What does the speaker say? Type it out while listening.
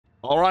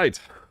All right.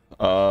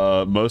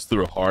 Most of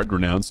the hard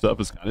renowned stuff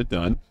is kind of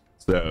done.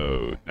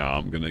 So now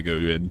I'm gonna go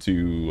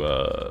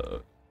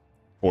into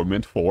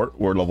Torment 4.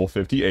 We're level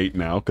 58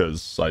 now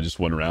because I just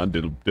went around,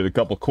 did a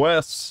couple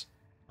quests.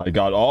 I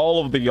got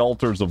all of the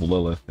altars of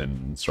Lilith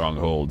and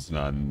strongholds,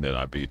 and then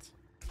I beat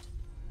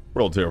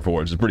World Tier 4,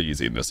 which is pretty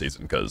easy in this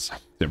season because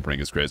Timpering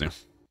is crazy.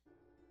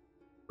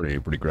 Pretty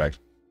cracked.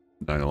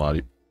 Not gonna lie to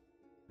you.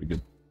 Pretty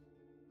good.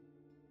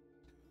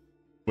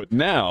 But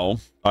now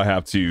I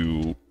have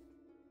to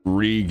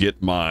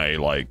re-get my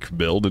like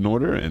build in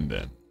order, and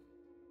then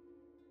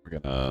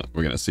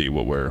we're gonna see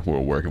what we're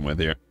working with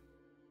here.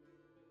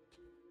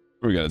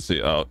 We're gonna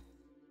see. Oh,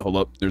 hold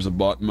up, there's a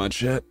bot in my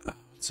chat. 1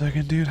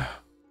 second, dude.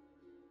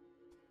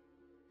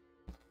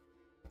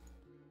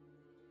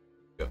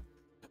 Go.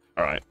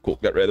 All right, cool.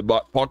 Got rid of the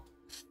bot. Fuck.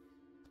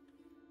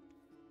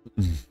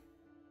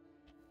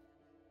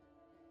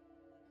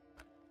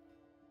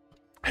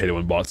 Hate it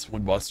when bots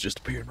just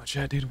appear in my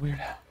chat, dude.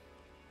 Weird.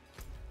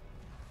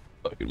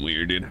 Fucking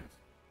weird, dude.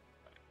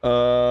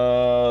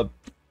 No,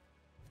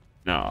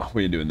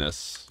 we ain't doing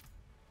this.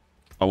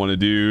 I want to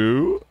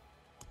do.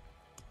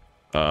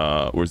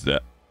 Where's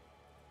that?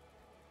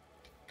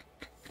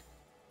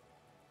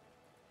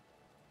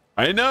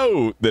 I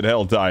know that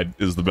Helltide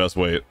is the best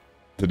way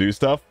to do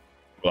stuff,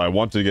 but I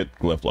want to get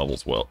glyph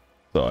levels well.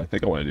 So I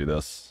think I want to do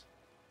this.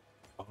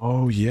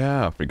 Oh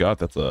yeah, I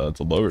forgot it's a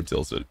lower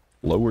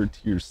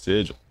tier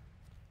sigil.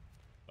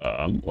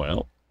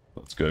 Well,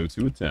 let's go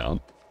to a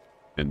town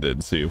and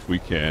then see if we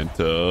can't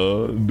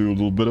do a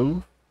little bit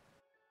of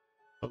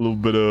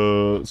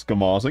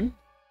schemazing.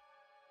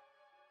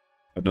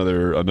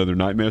 Another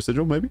nightmare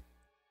sigil, maybe.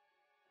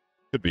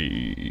 Could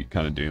be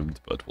kind of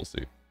doomed, but we'll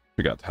see.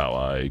 Forgot how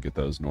I get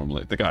those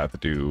normally. I think I have to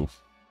do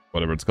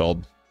whatever it's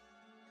called.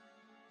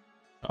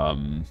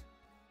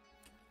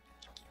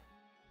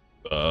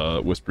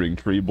 Whispering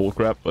Tree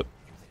bullcrap, but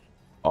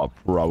I'll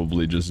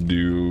probably just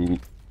do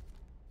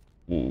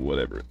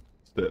whatever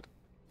instead.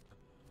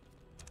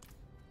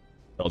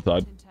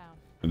 Helltide.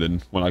 And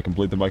then when I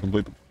complete them, I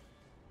complete them.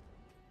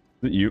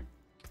 Is it you?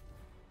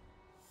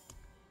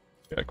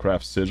 Yeah,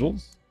 craft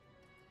sigils.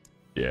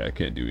 Yeah, I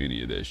can't do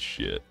any of this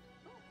shit.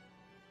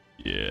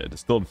 Yeah,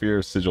 distilled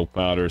fear, sigil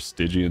powder,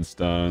 Stygian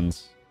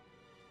stones.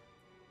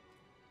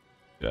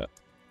 Yeah.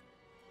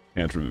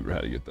 Can't remember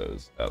how to get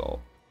those at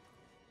all.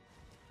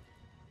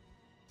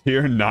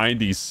 Tier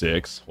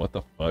 96. What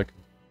the fuck?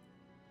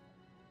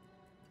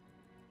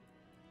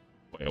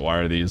 Wait, why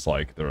are these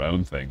like their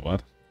own thing?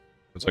 What?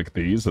 There's like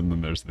these and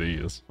then there's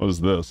these. What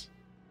is this?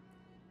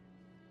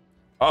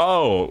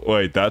 Oh,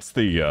 wait, that's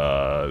the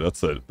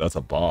that's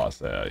a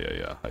boss.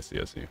 Yeah. I see.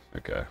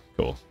 Okay,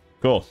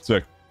 cool,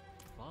 sick.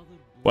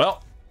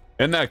 Well,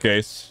 in that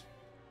case,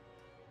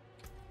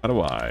 how do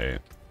I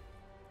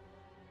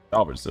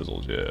salvage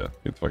sizzles? Yeah,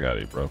 get the fuck out of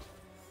here, bro. All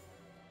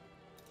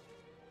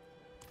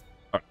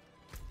right.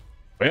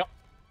 Well,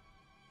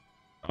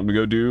 I'm gonna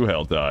go do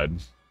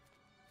Helltide.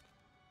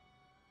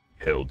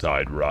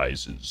 Helltide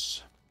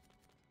rises.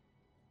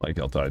 Like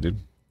Helltide, dude.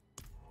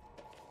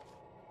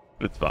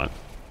 It's fine.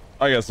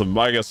 I got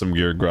some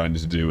gear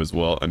grinding to do as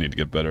well. I need to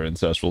get better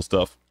ancestral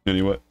stuff.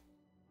 Anyway.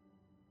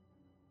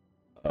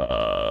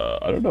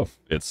 I don't know if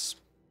it's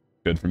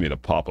good for me to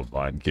pop a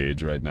vine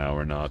cage right now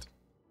or not.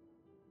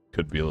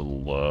 Could be a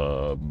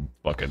little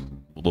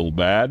fucking a little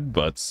bad,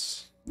 but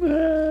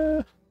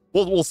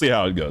we'll see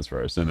how it goes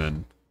first, and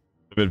then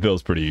if it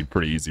feels pretty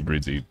easy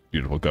breezy,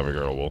 beautiful cover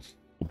girl, we'll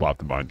pop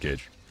the vine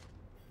cage.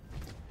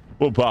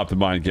 We'll pop the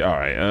vine cage. All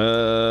right.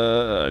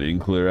 I didn't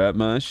clear out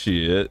my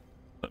shit.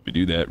 Let me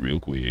do that real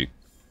quick.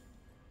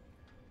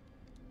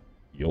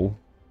 Yo.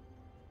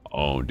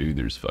 Oh, dude,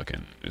 this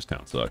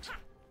town sucks.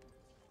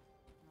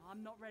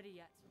 I'm not ready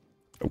yet.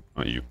 Oh,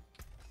 not you.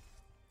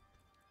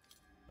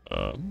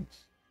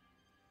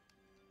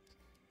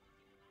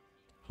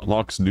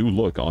 Unlocks new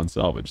look on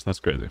salvage. That's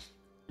crazy.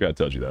 Gotta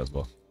tell you that as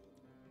well.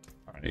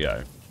 Alright,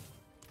 yeah.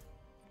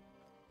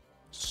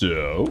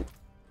 So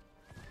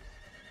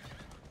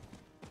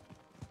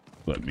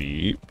let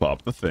me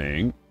pop the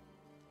thing.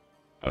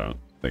 I don't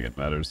think it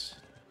matters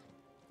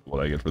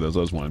what I get for those.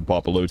 I just want to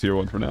pop a low tier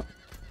one for now.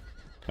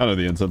 I know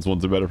the incense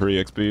ones are better for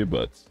EXP,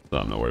 but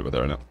I'm not worried about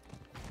that right now.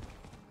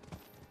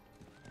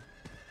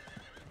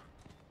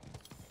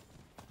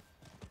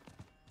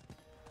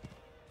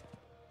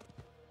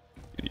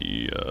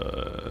 Any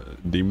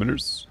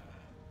demoners?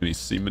 Any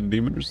seaman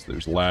demoners?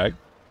 There's lag.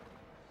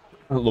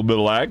 A little bit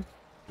of lag.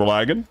 We're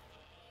lagging.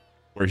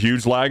 We're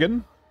huge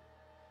lagging.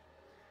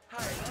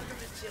 Hi, welcome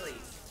to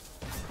Chili's.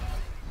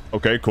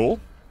 Okay, cool.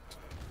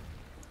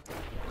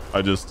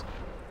 I just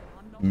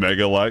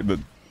mega lag that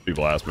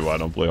people ask me why I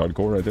don't play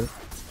hardcore right there.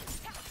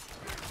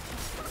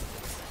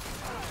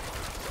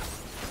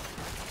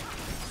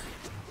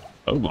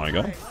 Oh my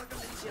god.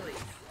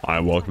 Hi,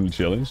 welcome to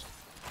Chili's.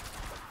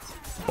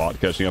 Bot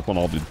catching up on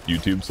all the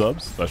YouTube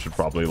subs. That should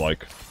probably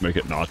like make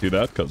it not do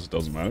that because it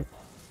doesn't matter.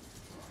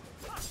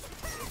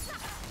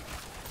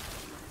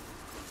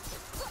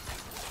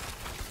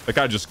 That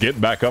guy just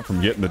getting back up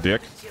from getting the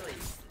dick.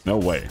 No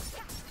way.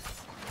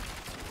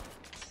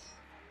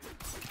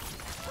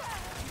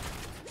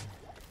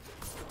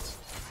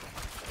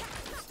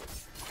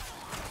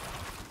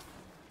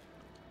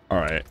 All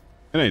right,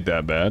 it ain't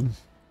that bad.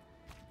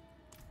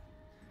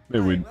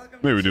 Maybe we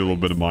do a little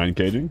bit of mind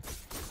caging.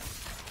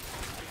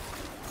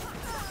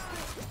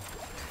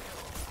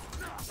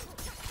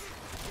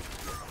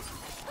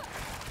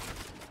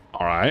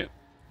 All right,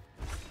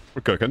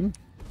 we're cooking.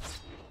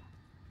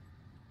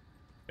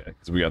 Yeah,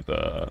 because we got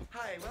the.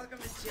 Hi, welcome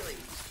to Chili's.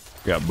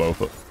 We got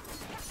both.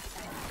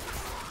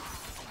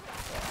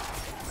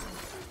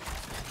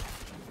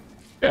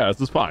 Yeah, this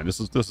is fine. This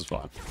is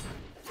fine.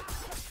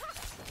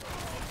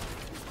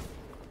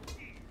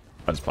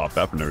 I just popped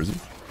that for no reason.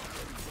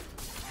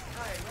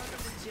 Hi, welcome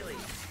to Chili's.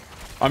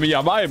 I mean,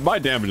 yeah, my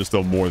damage is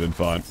still more than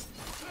fine.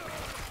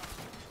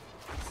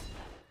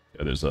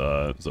 Yeah, there's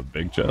a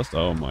big chest.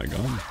 Oh my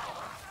god.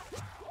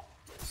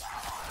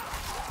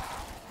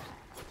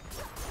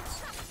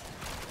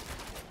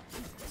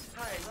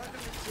 Hi,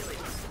 welcome to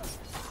Chili's.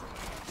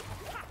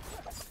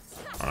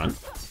 All right.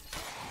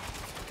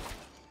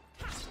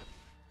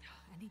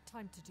 I need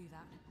time to do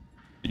that.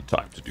 Need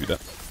time to do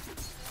that.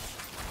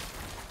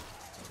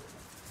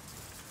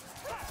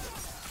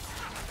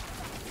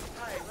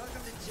 Hi,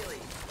 welcome to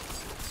Chili's.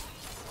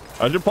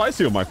 I should probably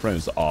see what my friend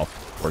is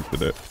off work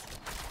today.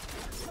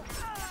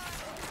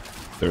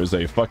 There's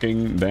a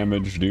fucking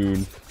damage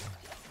dude.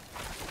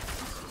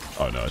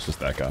 Oh no, it's just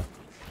that guy.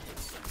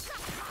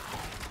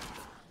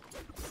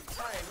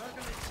 Hi,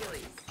 welcome to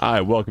Chili's.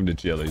 Hi, welcome to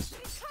Chili's.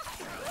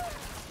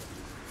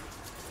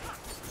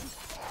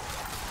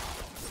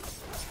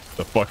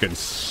 The fucking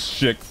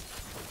shit.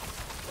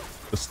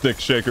 The stick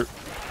shaker.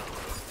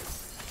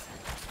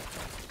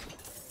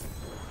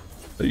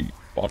 Hey,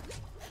 fuck.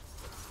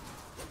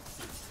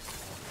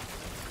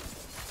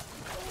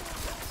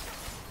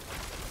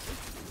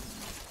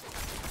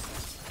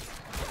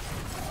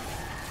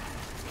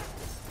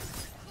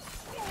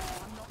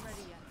 I'm not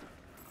ready yet.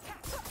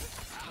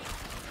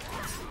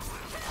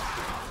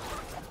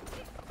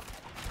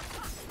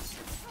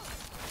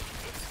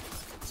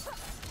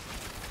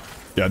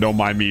 Yeah, don't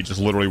mind me just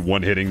literally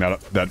one-hitting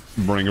that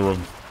bringer of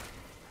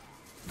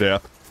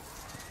death.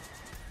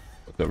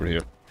 What's over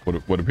here?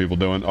 What are people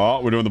doing?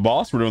 Oh, we're doing the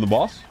boss? We're doing the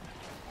boss?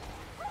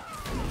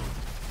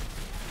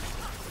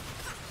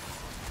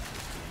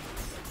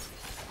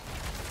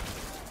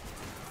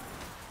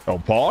 Oh,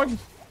 Pog?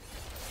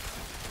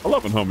 I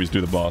love when homies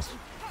do the boss.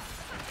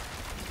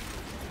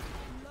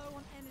 Low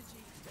on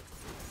energy.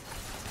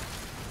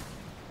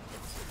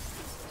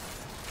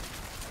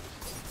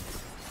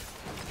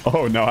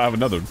 Oh, now I have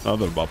another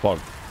Pog.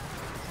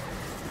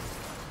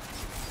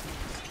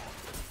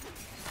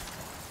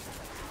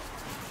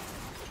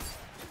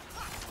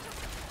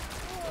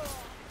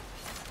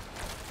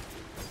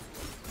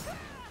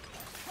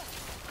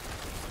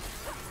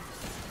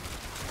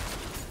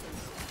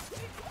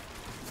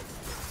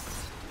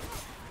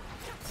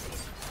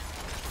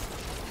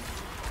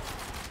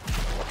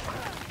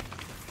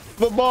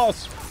 The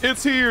boss,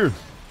 it's here.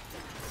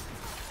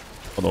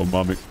 Hello,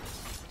 mommy.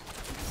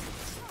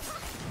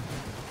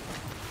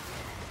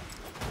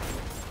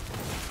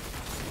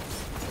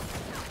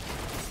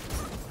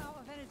 Out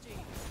of energy.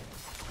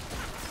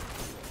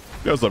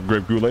 Yo, what's up,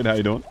 Grape Kool-Aid? How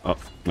you doing? Oh,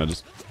 I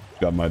just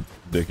got my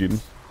dick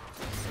eaten.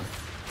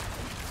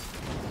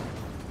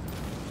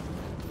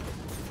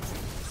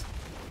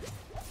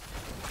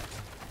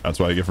 That's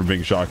what I get for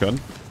being shotgun.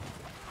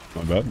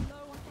 Not bad. Low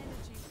on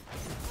energy.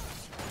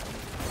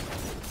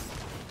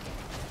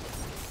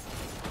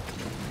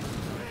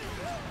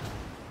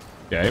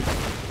 Okay.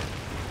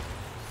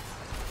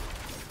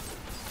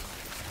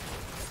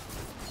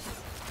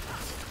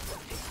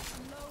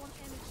 Low on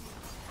energy.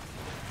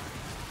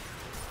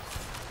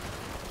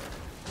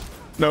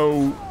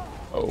 No.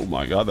 Oh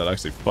my god, that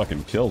actually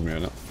fucking killed me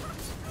right now.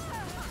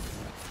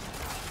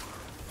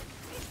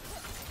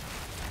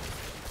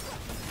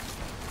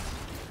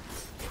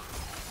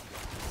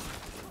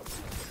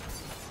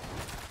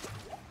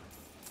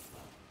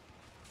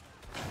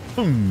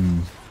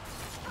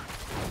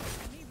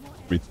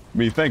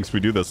 Methinks we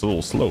do this a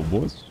little slow,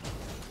 boys.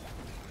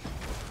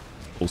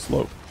 A little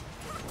slow.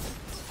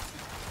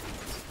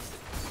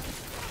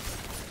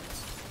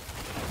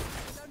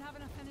 Don't have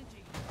enough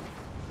energy.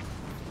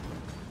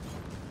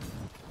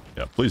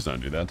 Yeah, please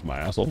don't do that to my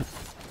asshole.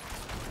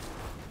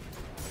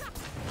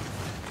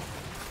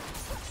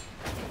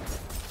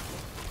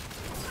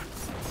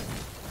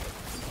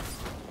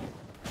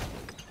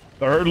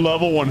 Third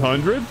level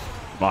 100?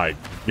 My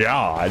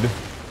god.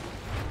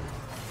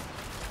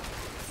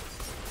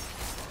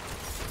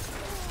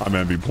 I'm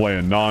gonna be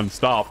playing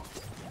non-stop.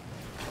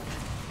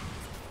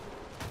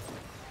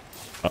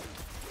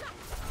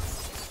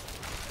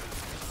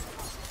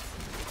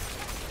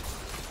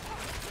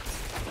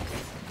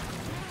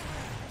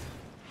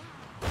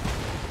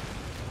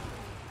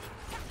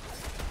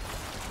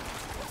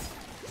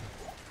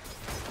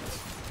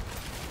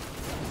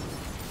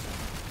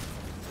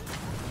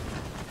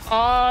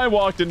 I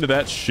walked into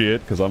that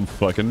shit because I'm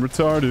fucking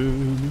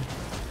retarded.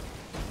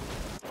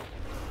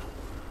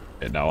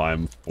 And now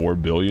I'm 4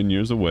 billion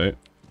years away.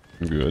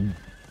 Good.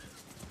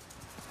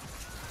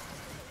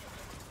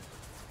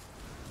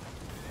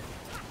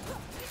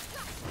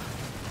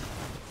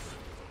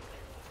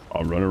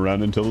 I'll run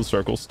around until the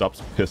circle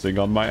stops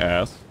pissing on my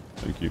ass.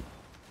 Thank you.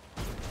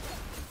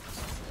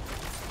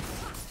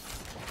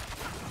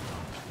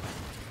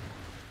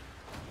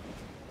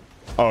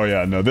 Oh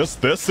yeah, no, this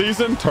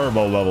season,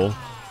 turbo level.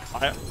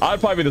 I'd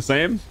probably be the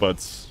same,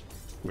 but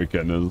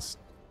weekend is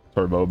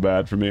turbo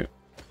bad for me.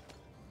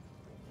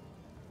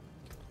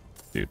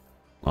 Dude,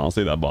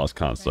 honestly, that boss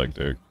can't suck,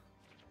 dude.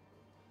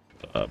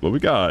 But we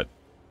got,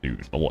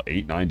 dude, level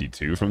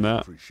 892 from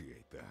that.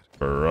 Appreciate that.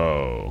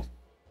 Bro,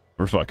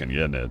 we're fucking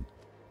getting it.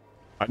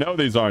 I know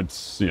these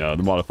aren't, you know,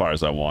 the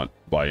modifiers I want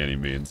by any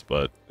means,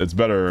 but it's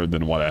better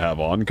than what I have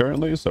on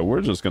currently. So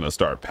we're just gonna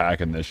start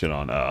packing this shit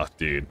on.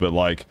 Dude, but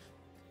like,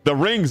 the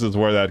rings is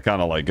where that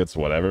kind of like gets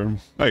whatever.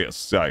 I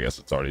guess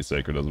it's already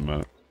sacred, doesn't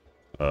matter.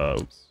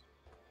 Oops.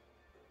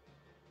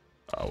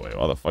 Oh wait,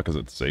 why the fuck is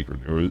it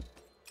sacred?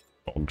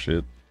 Dog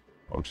shit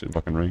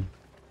fucking ring.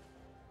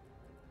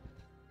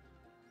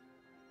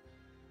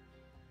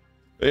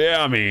 Yeah,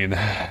 I mean,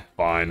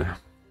 fine.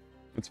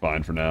 It's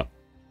fine for now.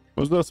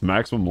 Was this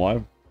maximum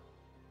life?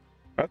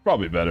 That's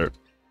probably better,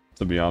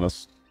 to be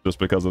honest, just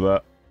because of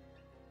that.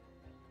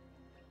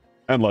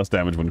 And less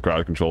damage when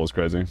crowd control is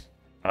crazy.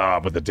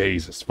 But the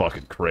daze is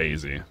fucking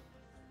crazy.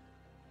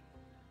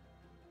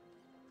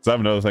 So I have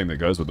another thing that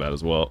goes with that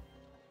as well.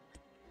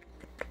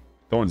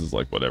 Thorns is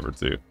like whatever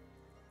too.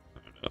 I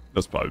don't know.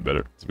 That's probably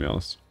better, to be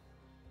honest.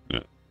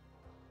 Yeah.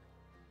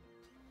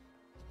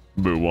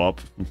 Boo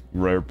wop.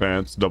 Rare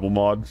pants. Double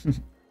mod.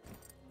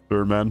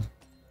 Sure, man.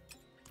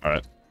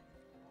 Alright.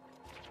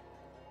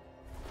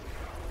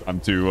 Time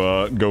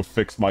to go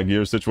fix my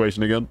gear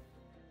situation again.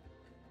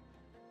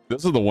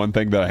 This is the one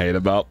thing that I hate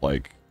about,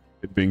 like,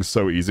 it being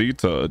so easy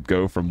to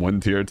go from one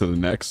tier to the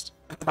next.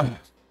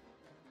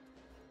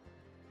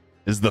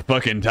 Is the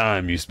fucking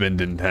time you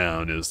spend in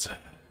town is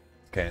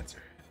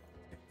cancer.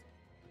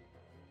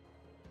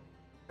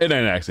 It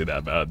ain't actually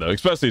that bad though,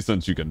 especially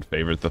since you can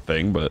favorite the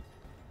thing, but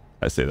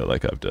I say that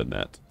like I've done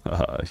that.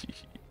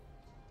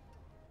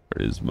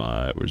 Where's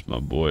my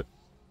boy?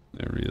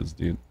 There he is,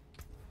 dude.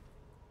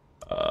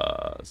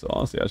 So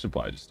honestly, I should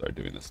probably just start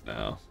doing this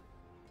now.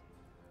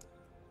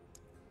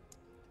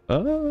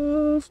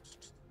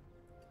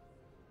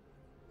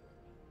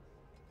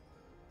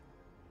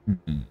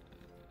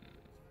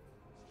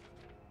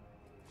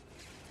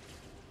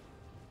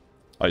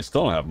 I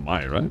still don't have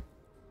mine, right?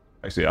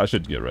 Actually, I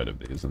should get rid of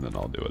these and then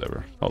I'll do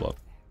whatever. Hold up.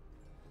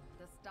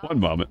 One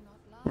moment.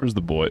 Where's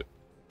the boy?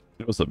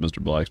 Hey, what's up,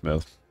 Mr.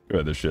 Blacksmith? Go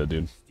ahead, this shit,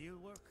 dude.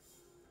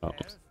 Oh.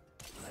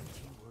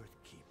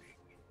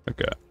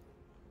 Okay.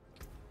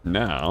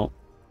 Now.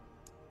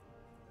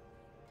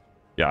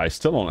 Yeah, I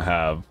still don't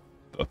have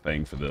a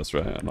thing for this,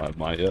 right? I don't have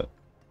mine yet.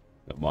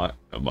 No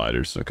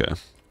miters, okay.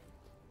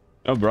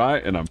 No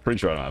bright, and I'm pretty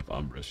sure I don't have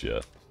Umbris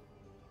yet.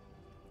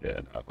 Yeah,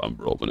 I don't have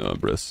Umbral, but no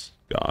Umbris.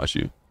 Gosh,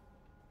 you.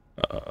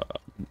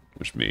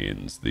 Which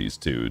means these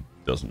two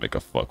doesn't make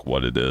a fuck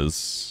what it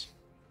is.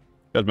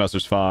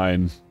 Headmaster's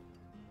fine.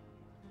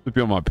 Put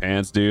me on my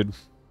pants, dude.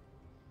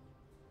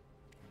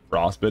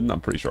 Frostbitten,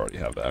 I'm pretty sure I already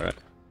have that, right?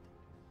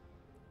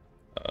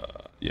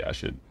 Yeah, I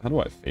should. How do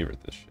I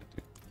favorite this shit,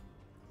 dude?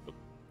 Oh,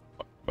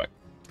 fuck, back.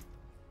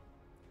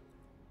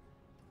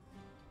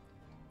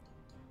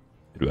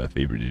 How do I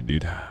favorite you,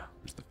 dude?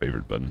 Where's the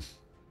favorite button?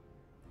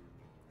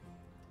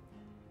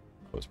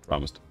 I was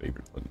promised a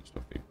favorite button. There's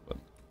no favorite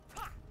button.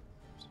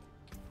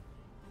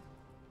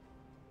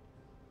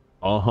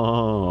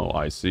 Oh,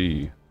 I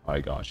see. I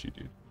got you,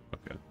 dude.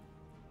 Okay.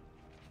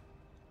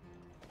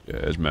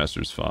 Yeah,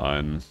 Edgemaster's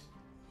fine.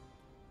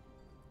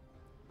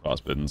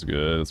 Frostbitten's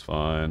good. It's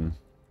fine.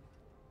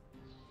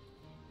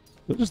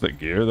 Is that just the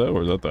gear, though,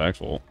 or is that the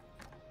actual?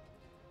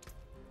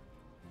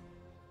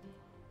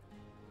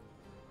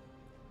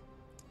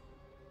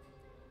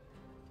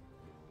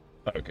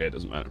 Okay, it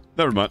doesn't matter.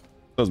 Never mind.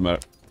 Doesn't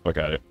matter. Fuck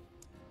out of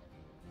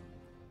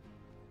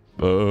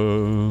here.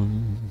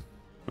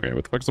 Okay,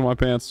 what the fuck's on my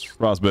pants?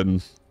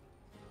 Frostbitten.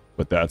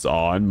 But that's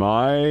on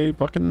my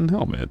fucking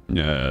helmet.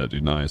 Yeah,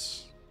 dude,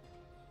 nice.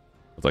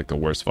 It's like the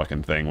worst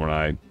fucking thing when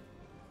I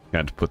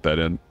can't put that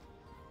in.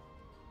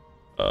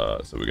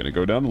 So we're gonna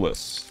go down the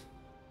list.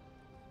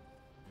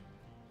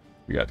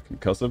 We got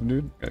concussive,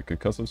 dude. Got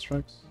concussive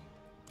strikes.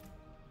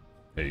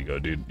 There you go,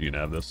 dude. You can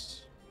have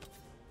this.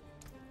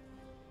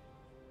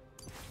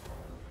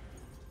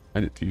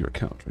 Add it to your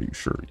account. Are you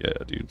sure? Yeah,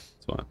 dude.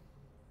 It's fine.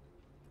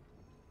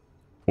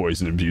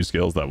 Poison and view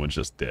skills. That one's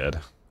just dead.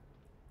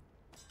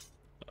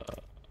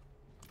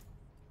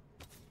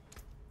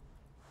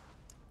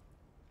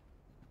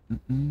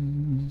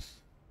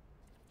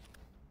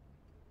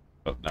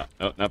 Oh,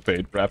 no, not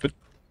fade. Rapid.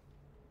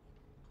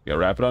 You got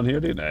rapid on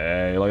here, dude?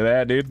 Hey, look at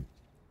that, dude.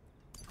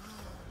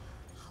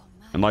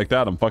 And like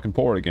that, I'm fucking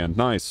poor again.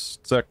 Nice.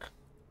 Sick.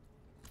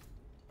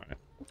 Alright.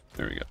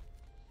 There we go.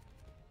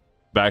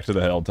 Back to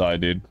the Hell Tide,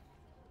 dude.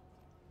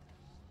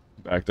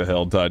 Back to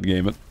Hell Tide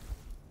gaming.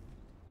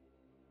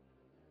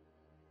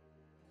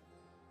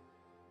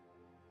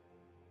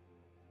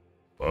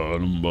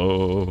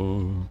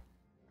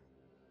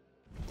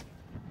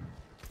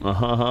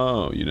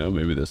 You know,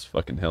 maybe this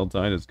fucking Hell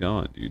Tide is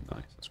gone, dude.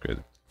 Nice. That's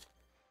crazy.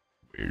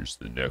 Here's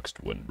the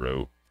next one,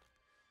 bro.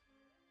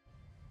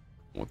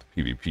 I want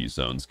the PvP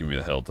zones. Give me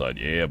the Hell Tide.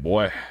 Yeah,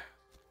 boy.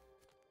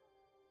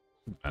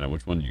 I know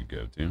which one you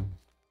go to.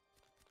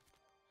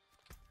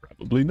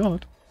 Probably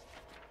not.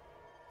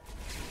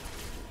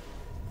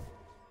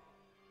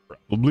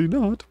 Probably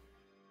not.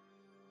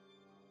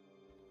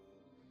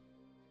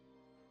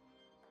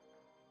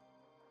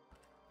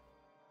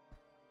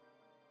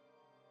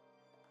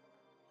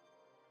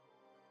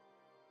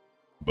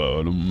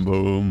 Ba-dum,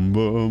 bum,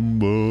 bum,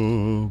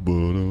 ba,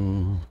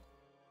 ba-dum.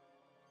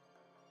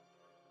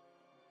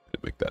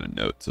 Make that a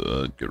note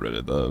to get rid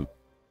of the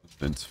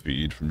events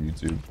feed from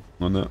YouTube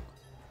on that.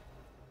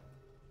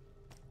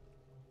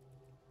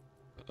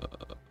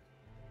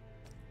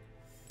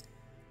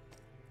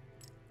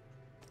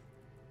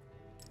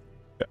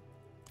 Yeah.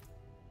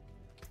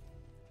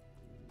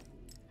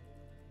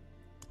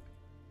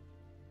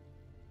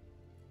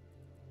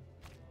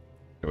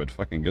 It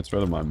fucking gets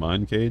rid of my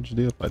mind cage,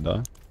 dude, if I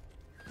die.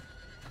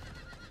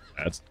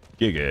 That's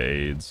Giga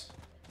AIDS.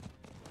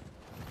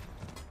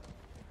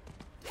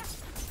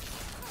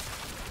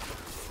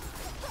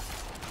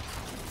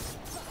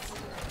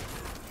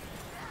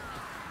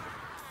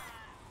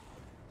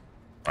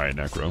 Alright,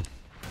 Necro.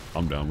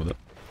 I'm down with it.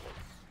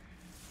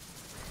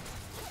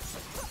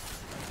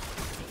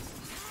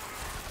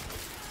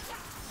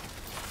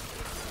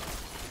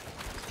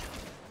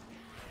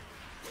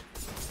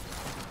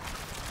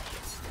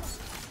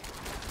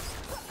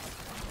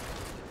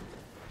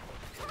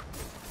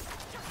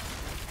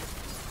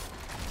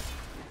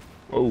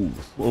 Whoa,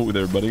 whoa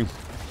there, buddy.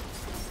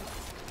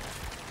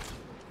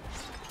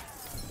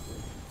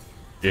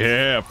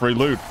 Yeah, free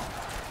loot.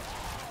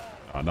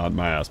 Not in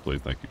my ass,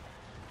 please, thank you.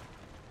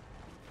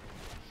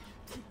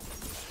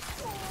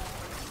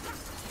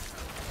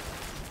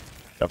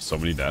 I have so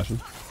many dashes.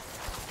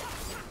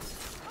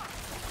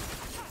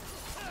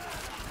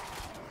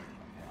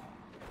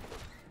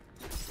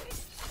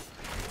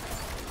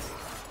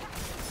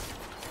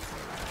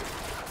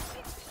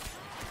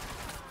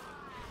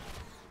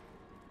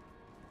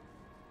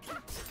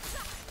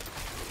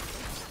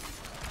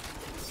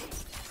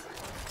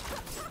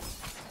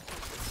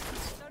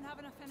 Don't have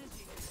enough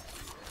energy.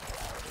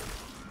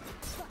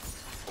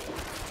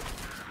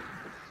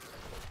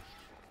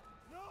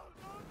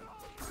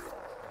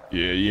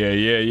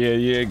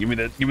 Yeah. Give me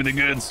the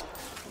goods.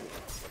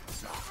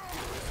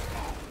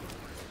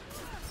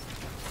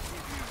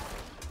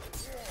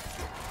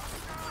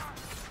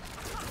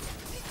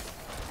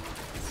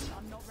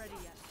 I'm not ready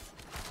yet.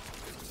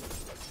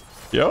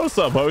 Yo, what's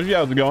up, Hoshi?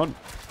 How's it going?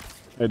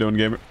 How you doing,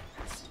 gamer?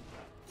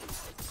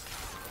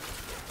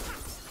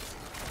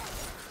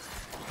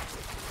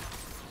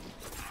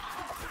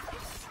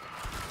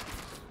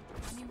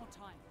 I need more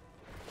time.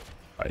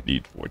 I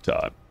need more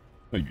time.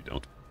 No, you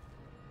don't.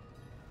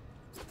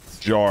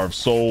 Jar of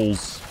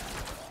souls.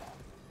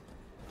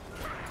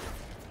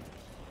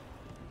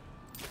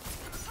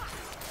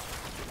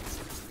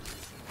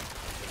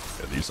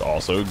 Yeah, these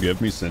also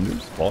give me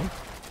cinders. Paul.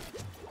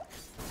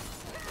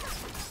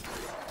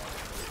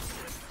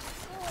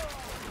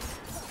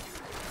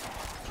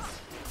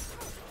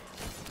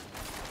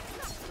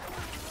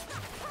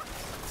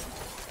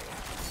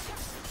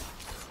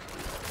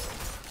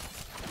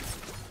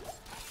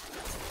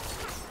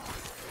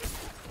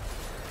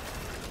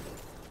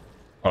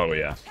 Oh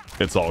yeah,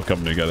 it's all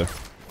coming together.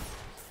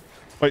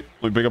 Wait,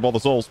 let me pick up all the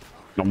souls.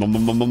 Nom, nom,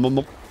 nom, nom, nom, nom,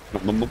 nom.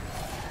 Nom, nom, nom.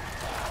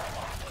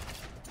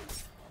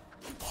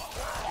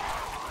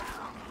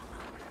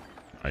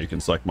 Now you can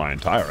suck my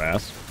entire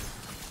ass.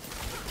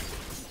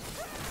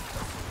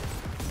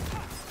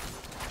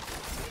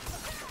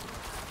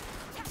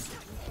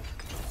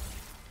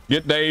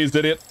 Get dazed,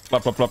 idiot.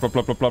 Plop, plop, plop, plop,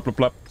 plop, plop, plop,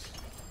 plop.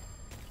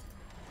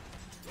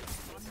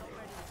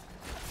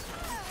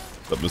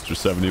 What's up, Mr.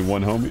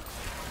 71, homie?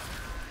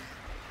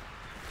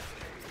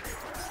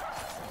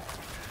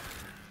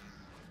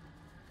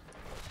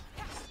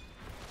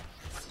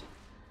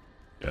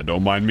 Yeah,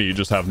 don't mind me. You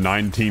just have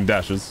 19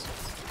 dashes.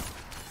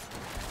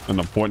 And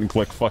a point and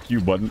click fuck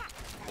you button.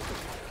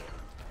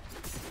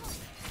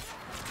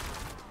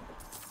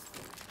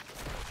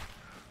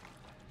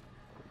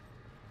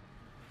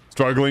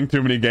 Struggling,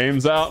 too many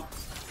games out?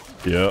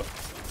 Yep.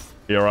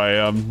 Here I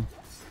am.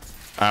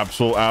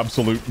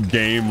 Absolute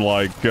game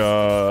like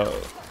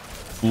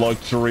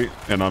luxury,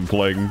 and I'm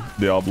playing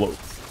Diablo. Don't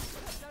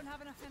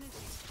have enough energy.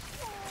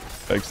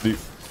 Thanks,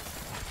 Steve.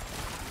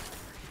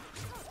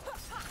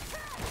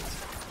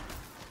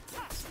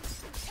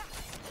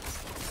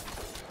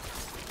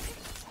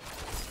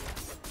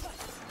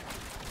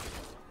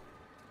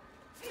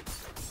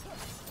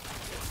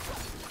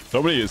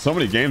 So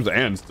many games,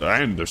 and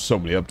there's so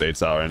many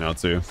updates out right now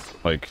too.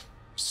 Like,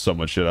 so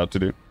much shit out to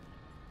do.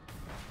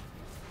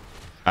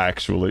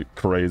 Actually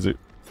crazy.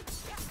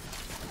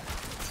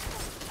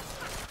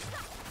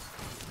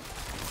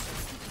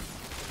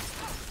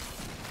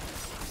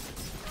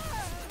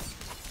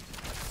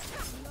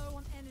 Low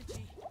on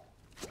energy.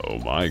 Oh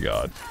my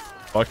god.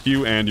 Fuck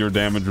you and your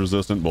damage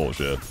resistant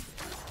bullshit.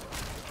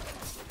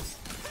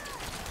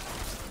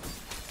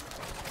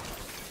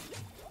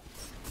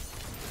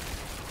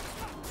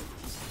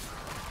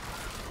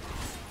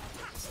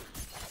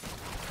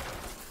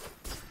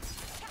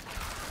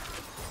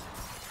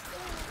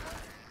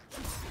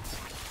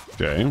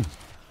 Okay.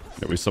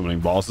 Are we summoning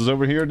bosses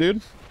over here,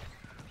 dude?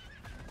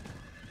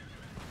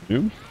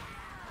 Dude?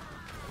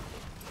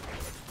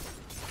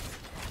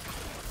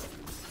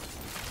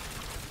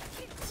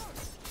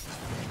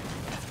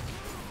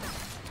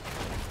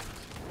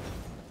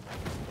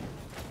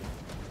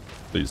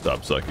 Please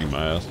stop sucking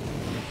my ass.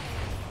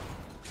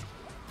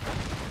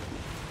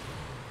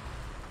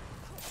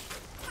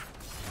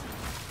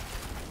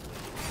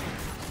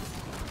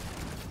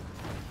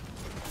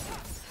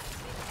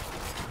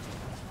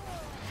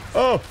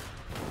 Oh!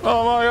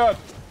 Oh my god!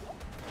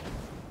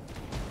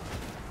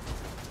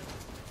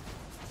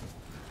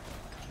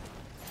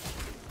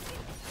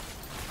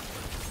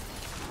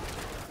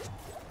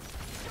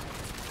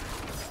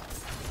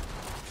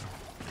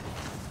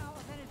 Out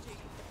of energy.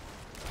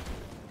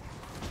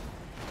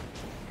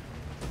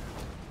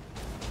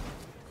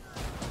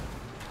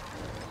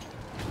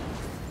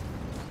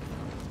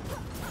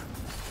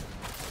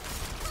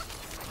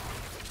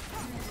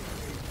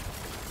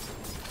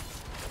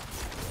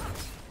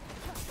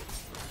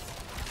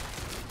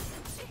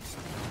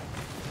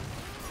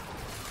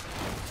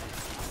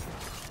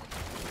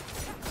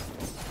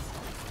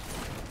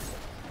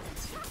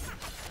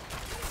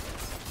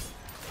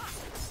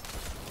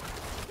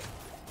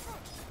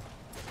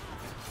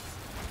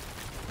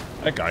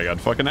 That guy got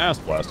fucking ass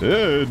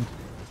blasted.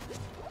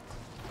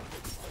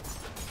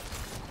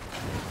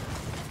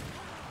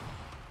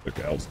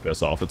 Okay, I'll just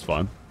piss off. It's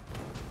fine.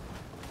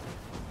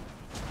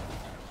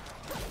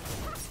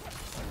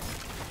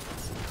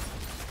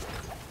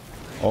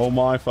 Oh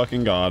my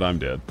fucking god, I'm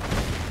dead.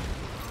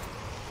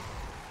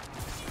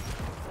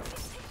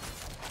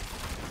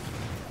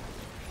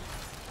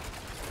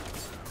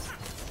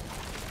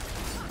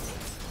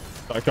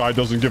 That guy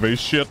doesn't give a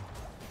shit.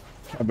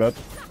 I bet.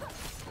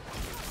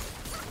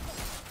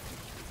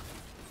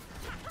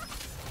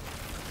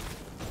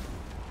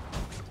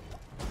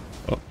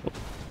 Oh,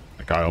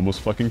 that guy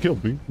almost fucking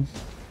killed me.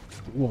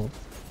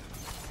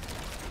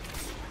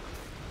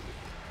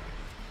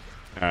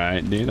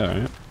 Alright, dude,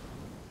 alright.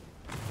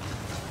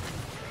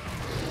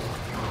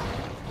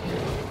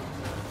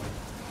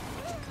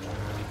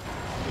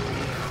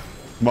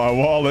 My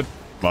wallet,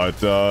 but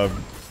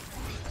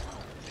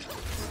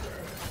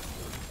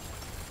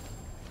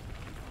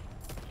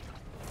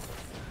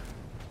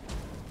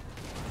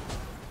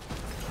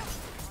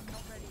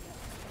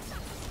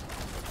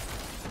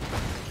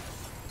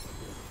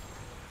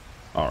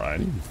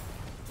alrighty.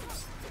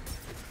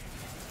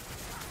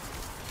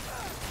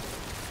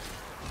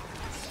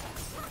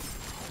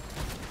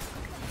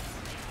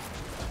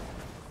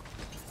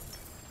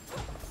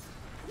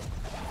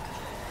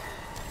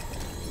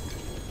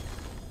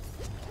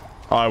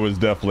 I was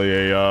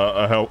definitely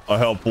a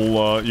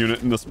helpful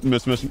unit in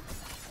this mission.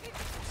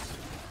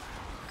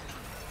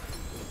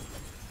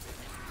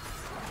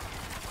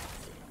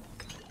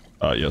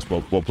 Yes,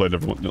 well played,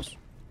 everyone. Yes.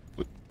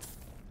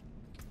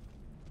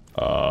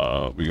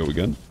 We go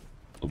again.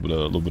 A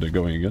little bit of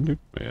going again, dude.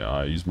 Yeah,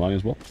 I use mine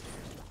as well.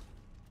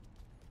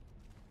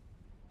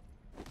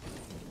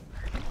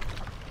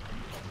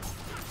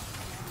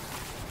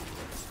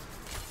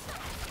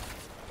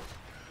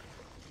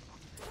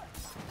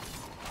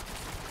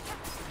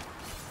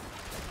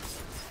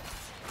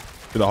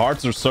 The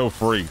hearts are so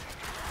free,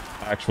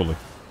 actually.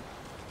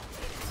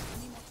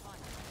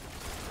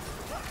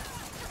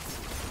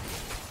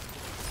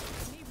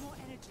 Need more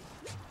energy.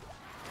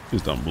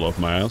 Please don't blow up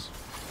my ass.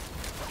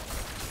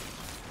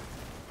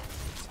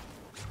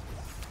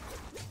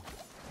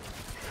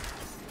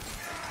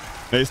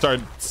 They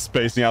start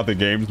spacing out the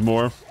games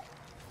more.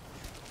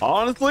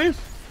 Honestly,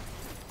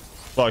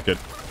 fuck it.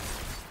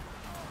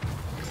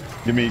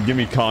 Give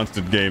me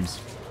constant games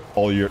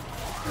all year.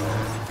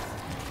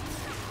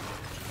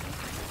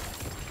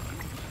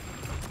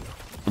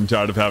 I'm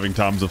tired of having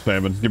times of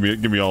famine. Give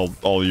me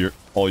all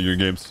your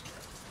games.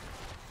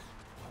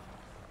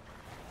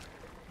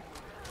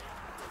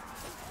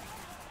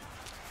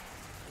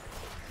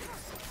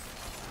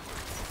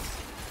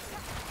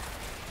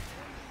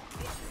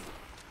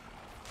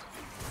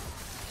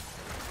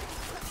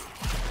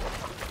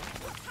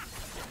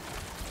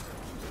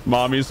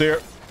 Mommy's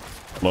here.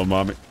 Hello,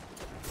 mommy.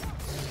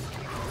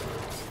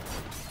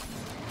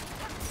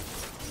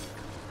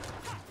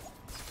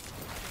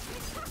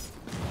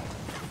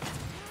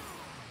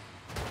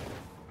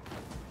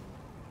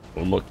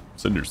 Oh, look,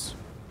 cinders.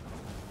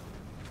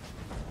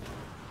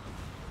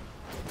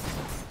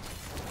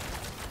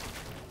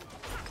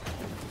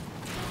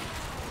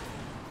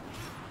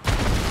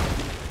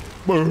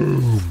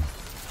 Boom.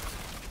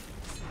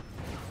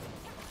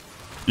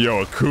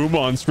 Yo, Akuma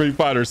on Street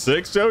Fighter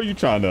 6, Joe? You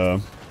trying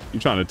to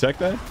tech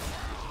that?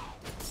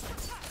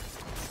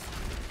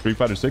 Street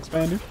Fighter 6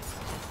 fan, dude?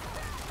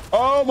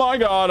 Oh my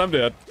god, I'm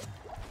dead.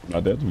 I'm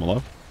not dead, I'm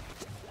alive.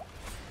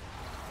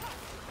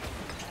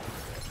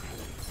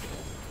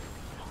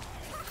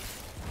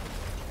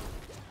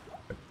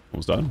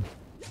 Almost done.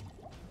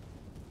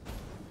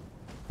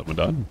 Someone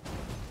done.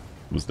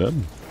 Almost dead.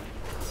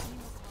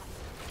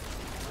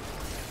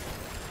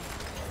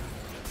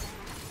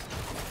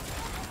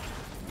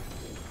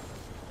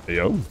 Hey,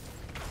 yo.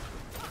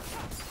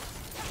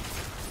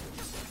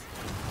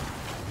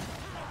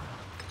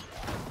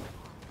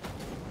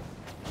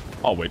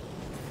 I'll wait.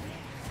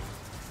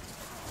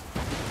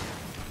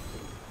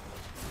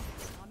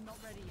 I'm not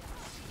ready yet.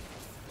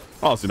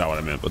 Honestly, not what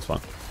I meant, but it's fine.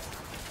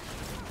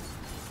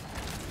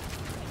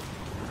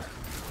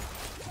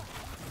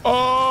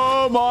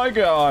 Oh my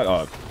god.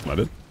 Oh, I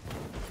did.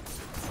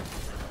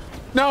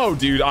 No,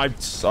 dude, I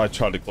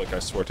tried to click. I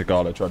swear to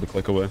God, I tried to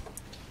click away.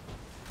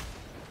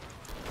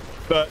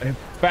 The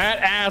fat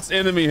ass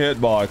enemy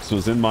hitbox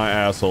was in my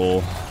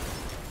asshole.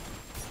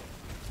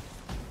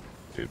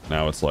 Dude,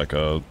 now it's like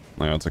a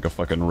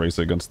fucking race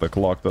against the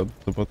clock to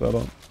put that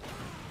on.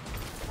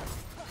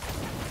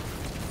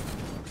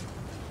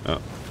 Oh.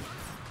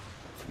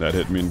 That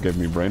hit me and gave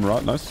me brain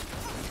rot. Nice.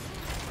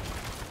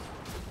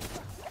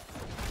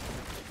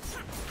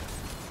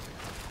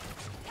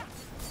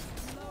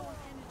 Low on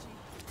energy.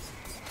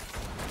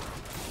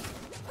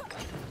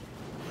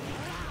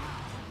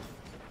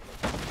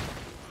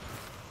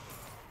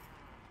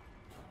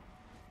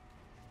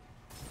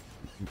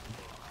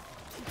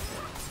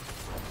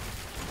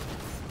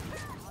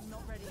 I'm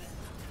not ready yet.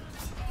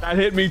 That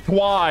hit me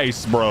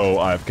twice, bro.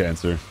 I have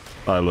cancer.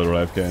 I literally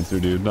have cancer,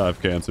 dude. I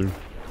have cancer.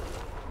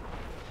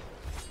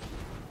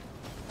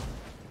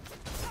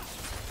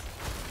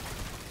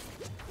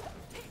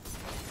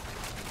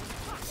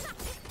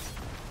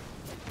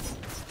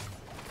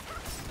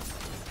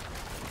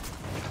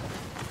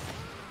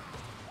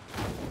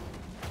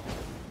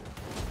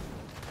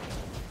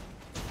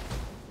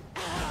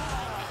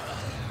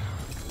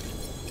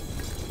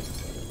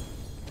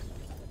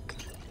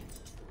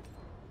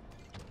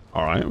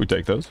 All right, we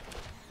take those.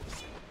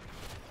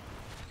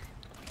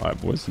 All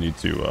right, boys, need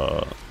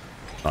to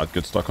not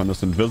get stuck on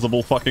this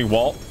invisible fucking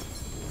wall.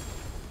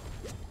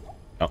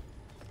 Oh.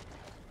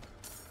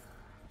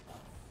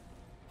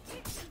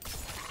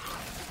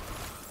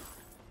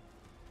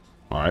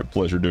 All right,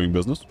 pleasure doing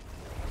business.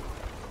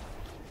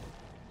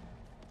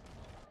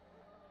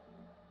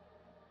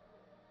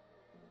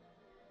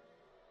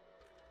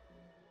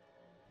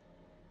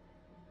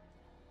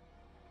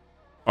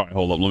 All right,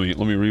 hold up.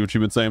 Let me read what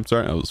you've been saying. I'm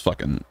sorry, I was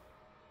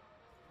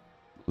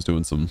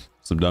doing some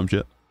dumb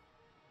shit.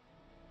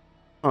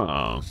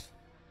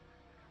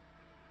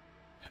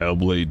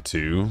 Hellblade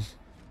 2.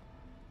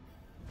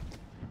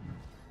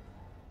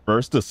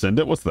 First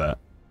Descendant? What's that? I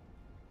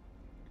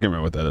can't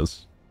remember what that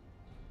is.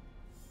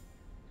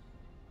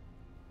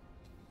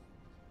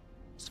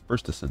 It's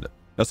First Descendant.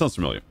 That sounds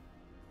familiar.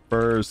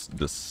 First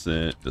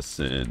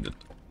Descendant.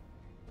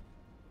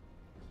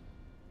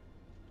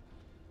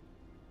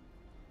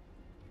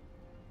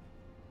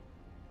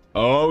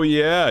 Oh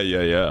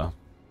yeah.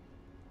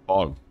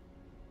 Oh.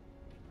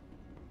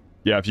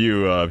 Yeah, if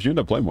you end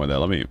up playing more of that,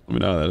 let me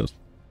know how that is.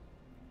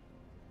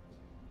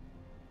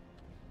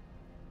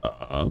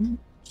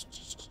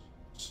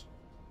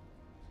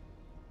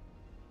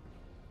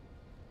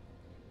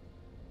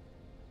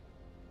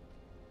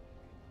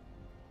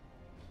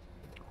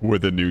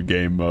 With a new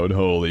game mode,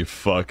 holy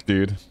fuck,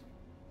 dude.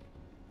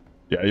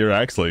 Yeah, you're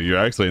actually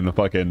in the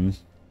fucking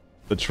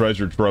the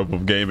treasure trove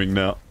of gaming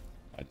now.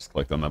 I just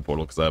clicked on that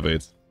portal because I have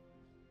AIDS.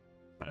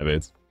 I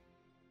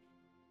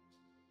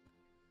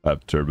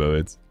have turbo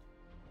AIDS.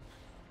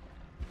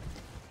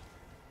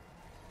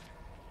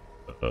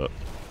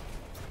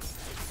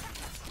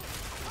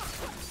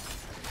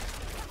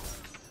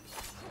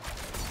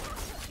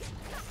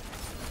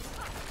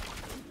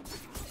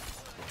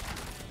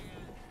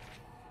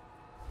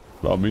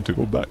 Allow me to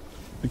go back.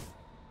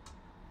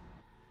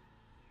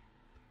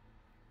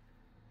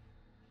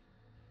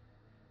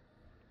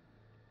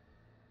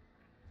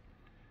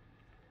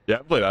 Yeah,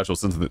 I've played Actual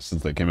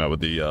since they came out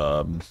with the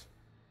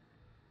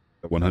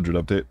 100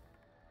 update.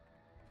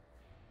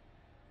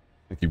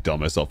 I keep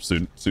telling myself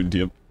soon to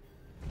you.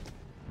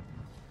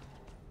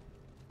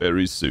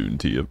 Very soon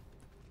to you.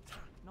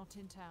 Not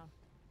in town.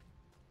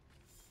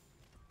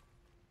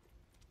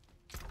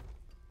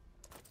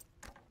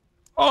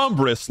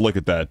 Umbrus, look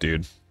at that,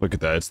 dude. Look at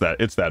that.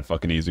 It's that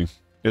fucking easy.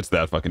 It's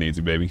that fucking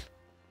easy, baby.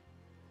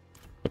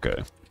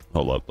 Okay,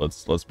 hold up.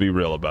 Let's be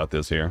real about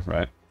this here,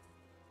 right?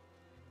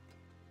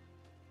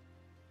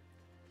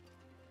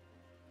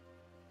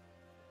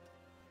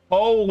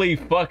 Holy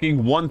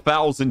fucking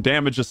 1,000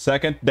 damage a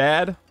second,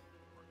 Dad.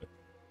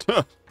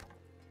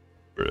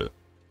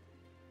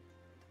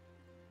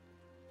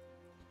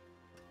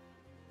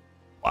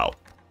 Wow.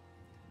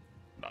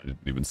 I didn't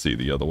even see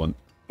the other one.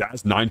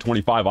 That's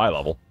 925 eye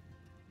level.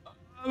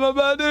 I'm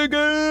about to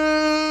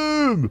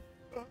game.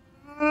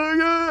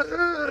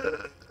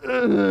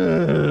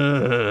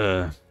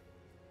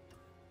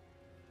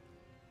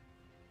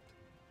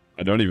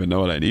 I don't even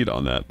know what I need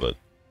on that, but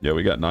yeah,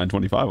 we got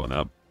 925 on that.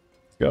 Let's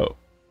go.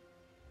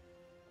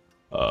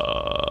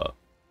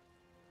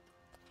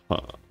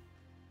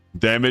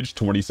 Damage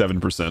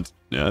 27%.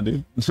 Yeah,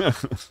 dude.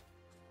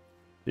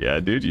 Yeah,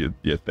 dude.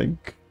 You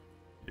think?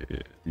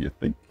 You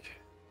think?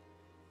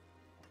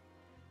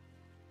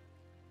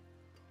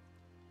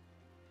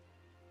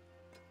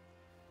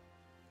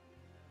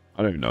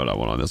 I don't even know what I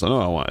want on this. I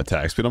know I want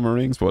attack speed on my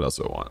rings, but what else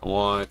do I want? I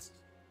want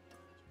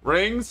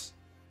rings,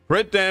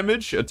 crit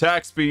damage,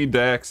 attack speed,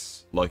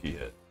 dex, lucky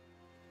hit.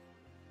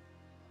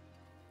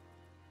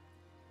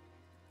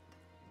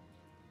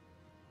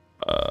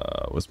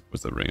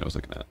 what's the ring I was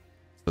looking at? It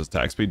says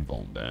attack speed,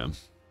 boom, damn.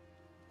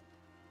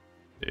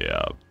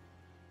 Yeah.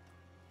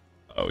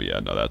 Oh yeah,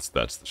 no, that's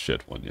the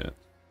shit one yet.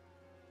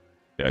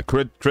 Yeah,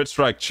 crit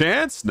strike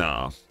chance?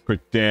 No.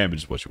 Crit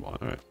damage is what you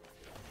want. Alright.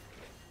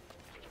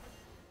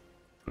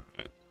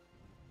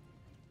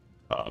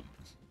 Alright.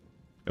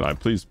 Can I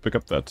please pick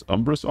up that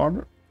Umbrus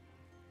armor?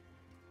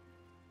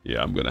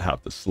 Yeah, I'm gonna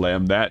have to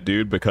slam that,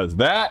 dude, because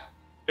that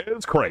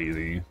is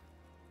crazy.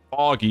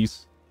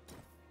 Foggies.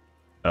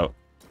 Oh.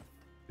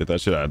 Get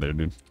that shit out of there,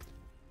 dude.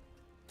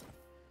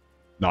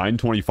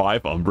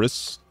 925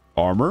 Umbrus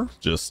armor.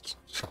 Just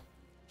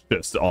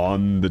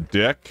on the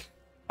deck.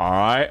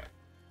 Alright.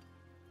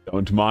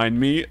 Don't mind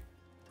me.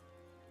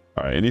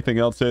 Alright, anything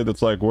else here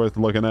that's like worth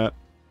looking at?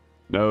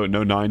 No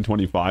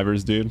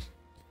 925ers, dude.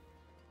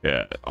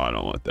 Yeah, I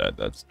don't want that.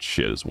 That's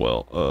shit as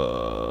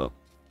well.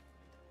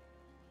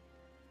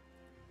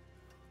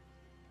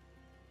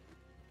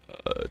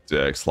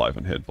 Dex, life,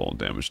 and hit ball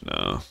damage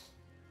now.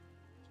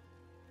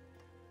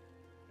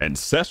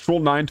 Ancestral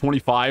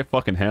 925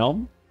 fucking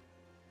helm?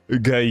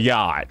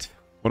 Gayat.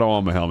 What do I want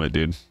on my helmet,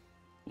 dude?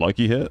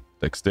 Lucky hit?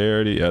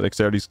 Dexterity? Yeah,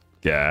 dexterity's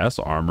gas,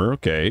 armor,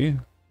 okay.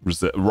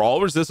 Raw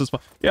resistance.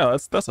 Yeah,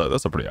 that's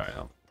a pretty high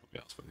helmet. To be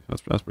honest with you.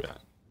 That's pretty high.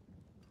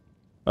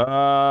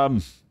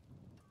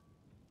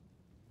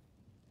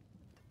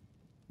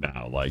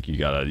 Now, like, you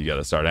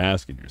gotta start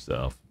asking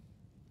yourself,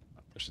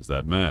 how much does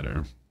that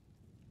matter?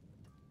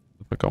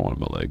 I think I want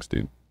my legs,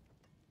 dude.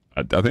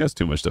 I think that's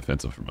too much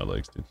defensive for my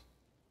legs, dude.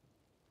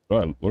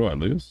 What do I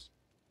lose?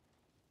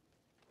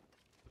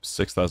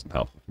 6,000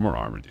 health. More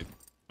armor, dude.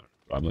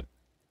 Probably.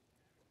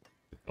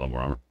 A lot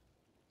more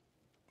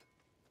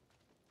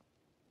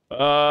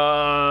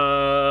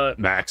armor.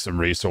 Maximum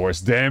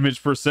resource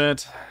damage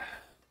percent.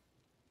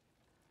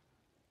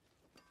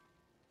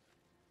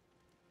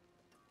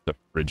 The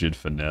frigid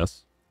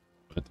finesse.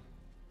 What?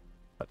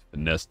 I'd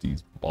finesse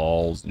these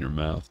balls in your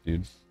mouth,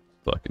 dude.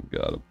 Fucking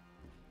got him.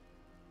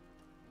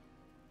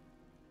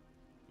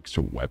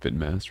 Extra weapon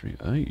mastery.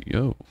 Hey,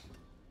 yo.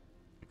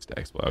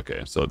 Stacks.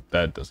 Okay, so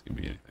that doesn't give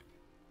me anything.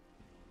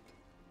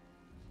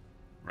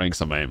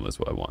 Ranks on my amulet is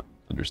what I want.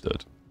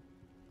 Understood.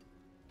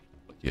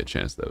 Lucky a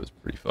chance that was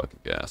pretty fucking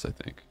gas, I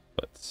think.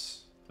 But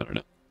I don't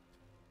know.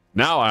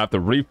 Now I have to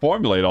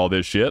reformulate all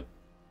this shit.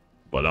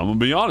 But I'm gonna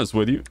be honest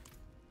with you.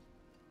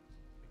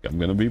 I'm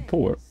gonna be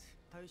poor.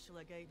 How shall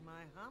I guide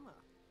my hammer?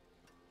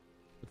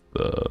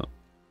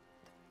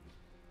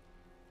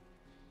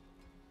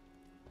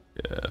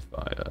 Yeah,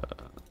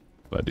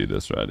 if I do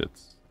this right,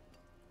 it's...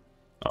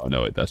 Oh,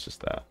 no, wait, that's just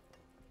that.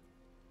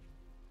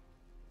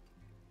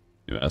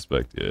 New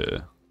aspect, yeah.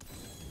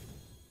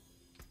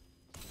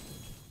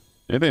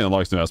 Anything that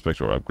unlocks new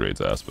aspect or upgrades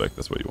aspect,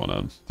 that's what you want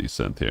on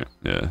descent here.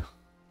 Yeah.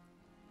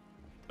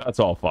 That's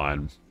all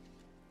fine.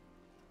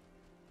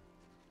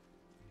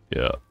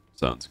 Yeah,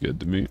 sounds good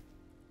to me.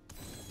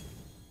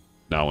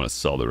 Now I want to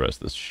sell the rest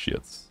of this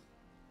shit.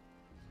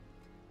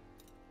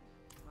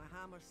 My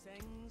hammer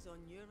sings on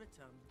your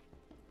return.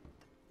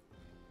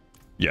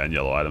 Yeah, and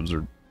yellow items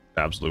are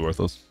absolutely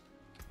worthless.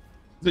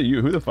 Is it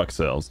you? Who the fuck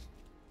sells?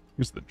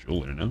 Who's the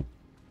jeweler now?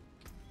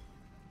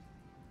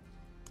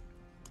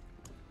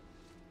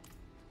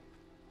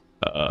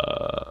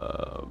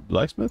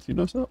 Blacksmith, you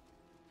know sell?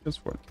 Guess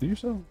what? Do you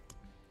sell?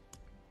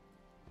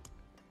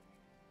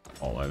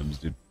 All items,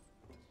 dude.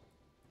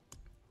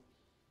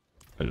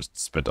 I just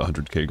spent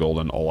 100k gold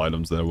on all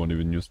items that I won't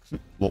even use.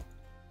 Well,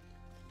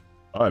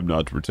 I'm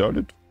not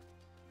retarded.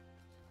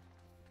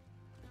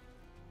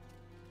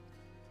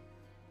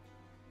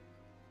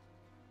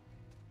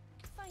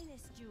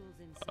 Finest jewels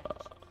in search.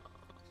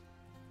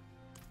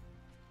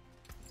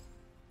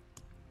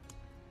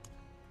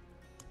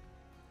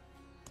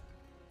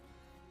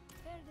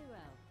 Very well.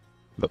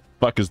 The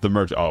fuck is the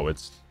merch? Oh,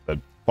 it's that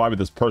probably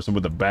this person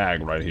with the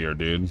bag right here,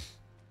 dude.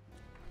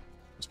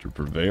 Mr.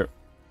 Purveyor.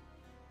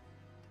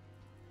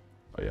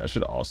 Oh yeah, I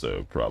should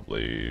also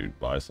probably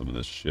buy some of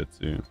this shit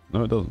too.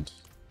 No, it doesn't.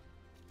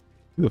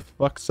 Who the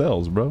fuck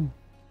sells, bro?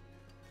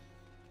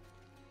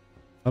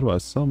 How do I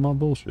sell my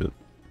bullshit?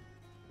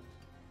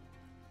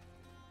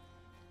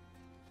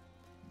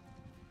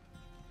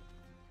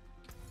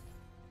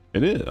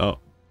 It is. Oh,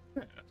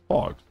 yeah, it's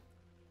fogged.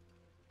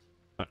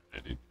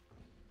 Alright, dude.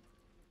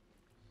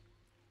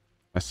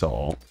 I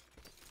saw.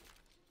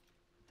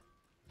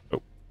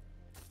 Oh.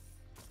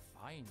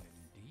 Fine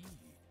indeed.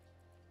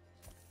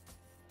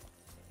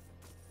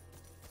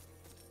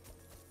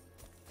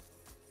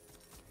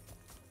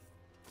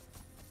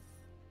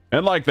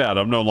 And like that,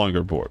 I'm no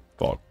longer bored.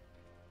 Fog.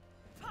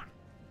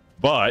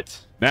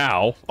 But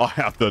now I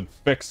have to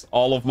fix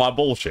all of my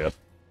bullshit.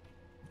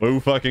 Boo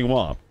fucking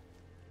womp.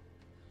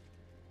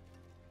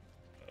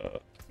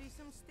 See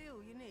some steel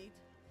you need?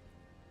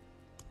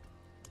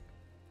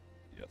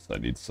 Yes, I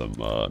need some,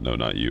 no,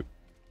 not you.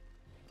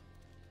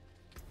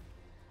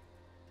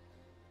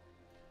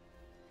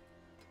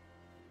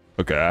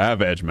 Okay, I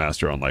have Edge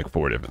Master on like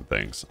 4 different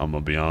things. I'm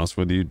gonna be honest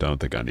with you, don't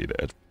think I need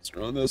Edge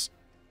Master on this.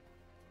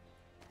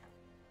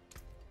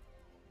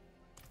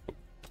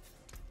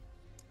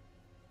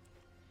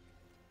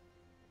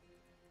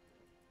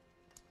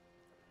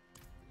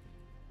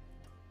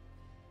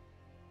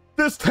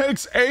 This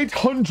takes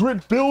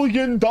 $800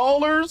 billion.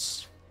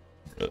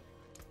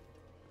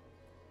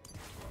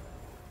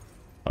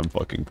 I'm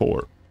fucking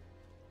poor.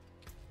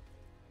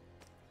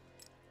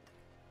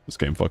 This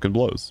game fucking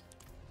blows.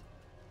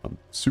 I'm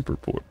super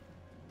poor.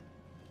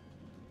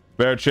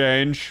 Spare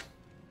change.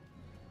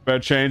 Spare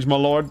change, my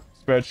lord.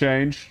 Spare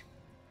change.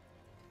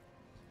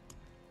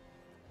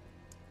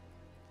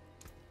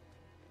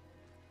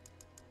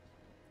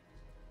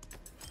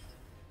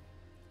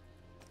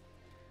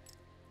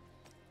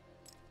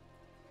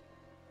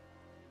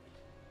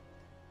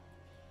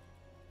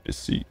 I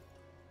see.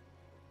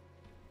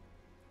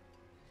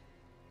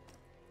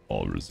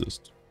 All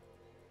resist.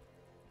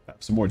 Have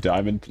some more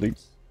diamond,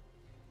 please.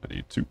 I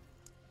need 2.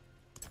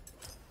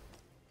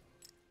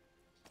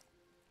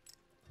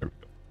 There we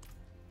go.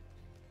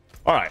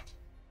 Alright.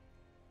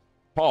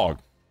 Pog.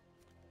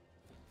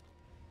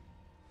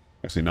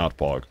 Actually, not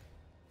Pog.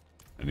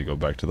 I need to go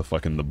back to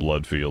the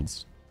blood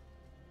fields.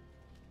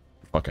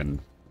 Fucking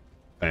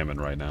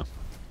famine right now.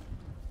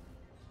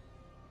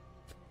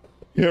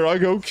 Here I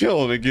go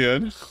killing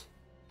again.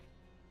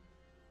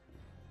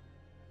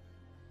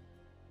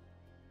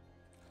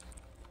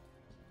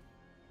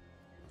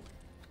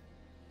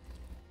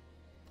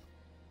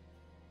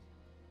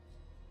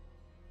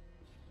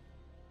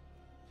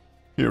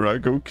 Here I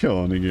go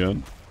killing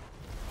again.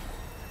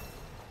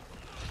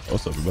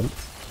 What's up, everybody?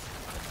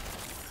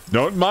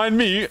 Don't mind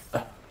me.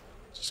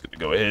 Just gonna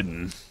go ahead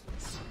and...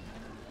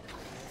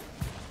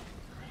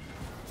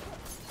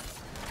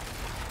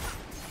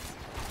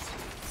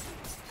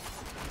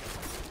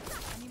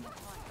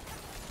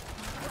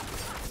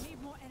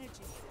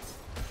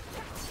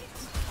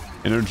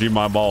 energy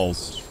my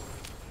balls.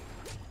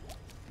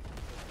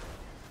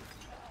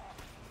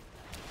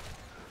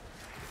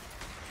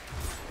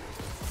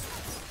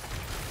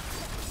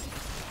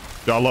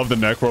 I love the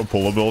necro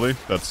pull ability.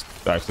 That's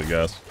actually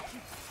gas.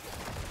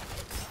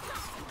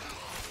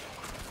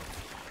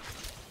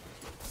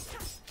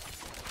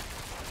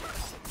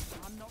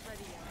 I'm not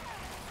ready yet.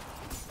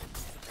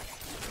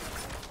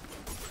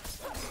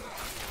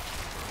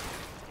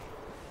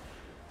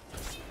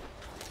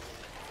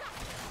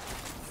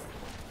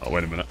 Oh,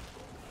 wait a minute.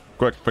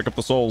 Quick, pick up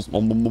the souls.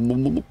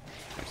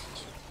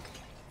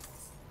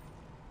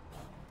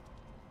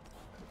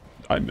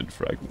 Diamond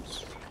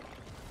fragments.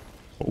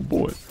 Oh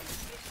boy.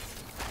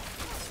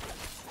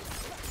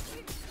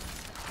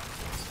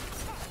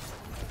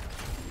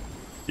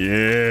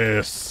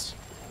 Yes.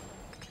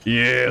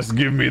 Yes,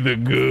 give me the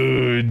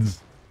goods.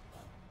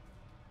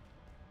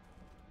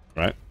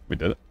 Right, we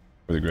did it.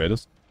 We're the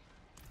greatest.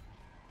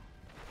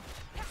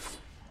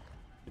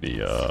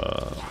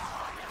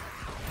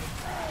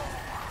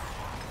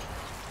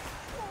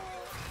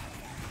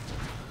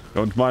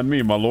 Don't mind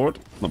me, my lord.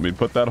 Let me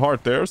put that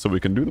heart there so we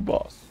can do the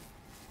boss.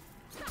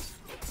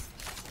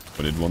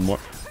 We need one more.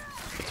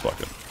 Let's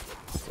fucking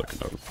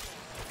over.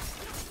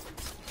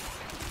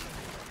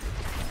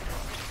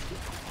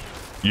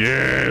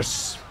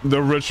 Yes!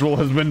 The ritual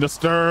has been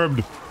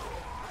disturbed!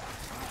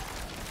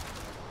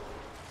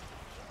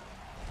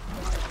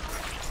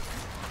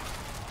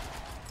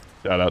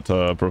 Shout out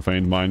to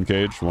Profaned Mind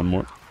Cage. One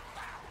more.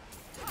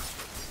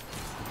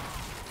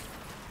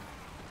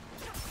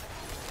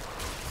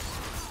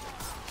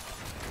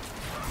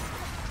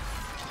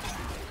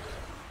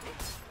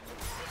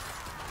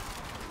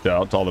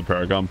 Shout out to all the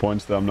Paragon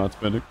points that I'm not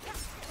spending.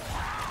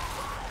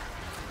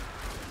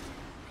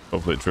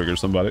 Hopefully it triggers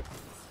somebody.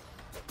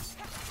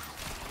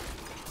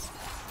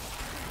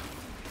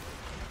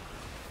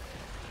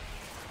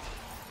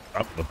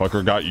 Oh, the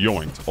fucker got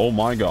yoinked. Oh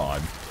my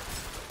god.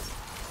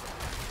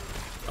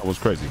 That was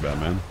crazy,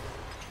 Batman.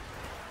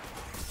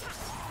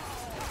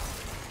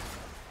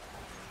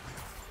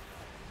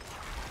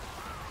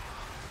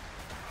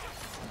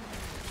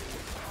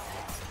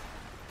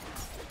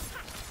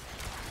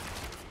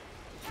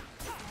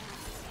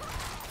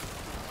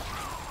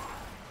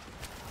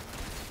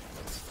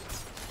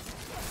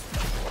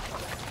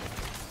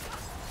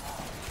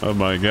 Oh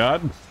my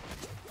god.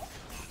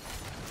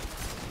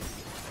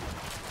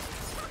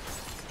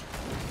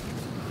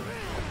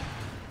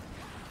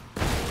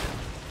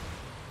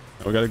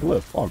 Oh, we got a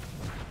glyph. Fuck.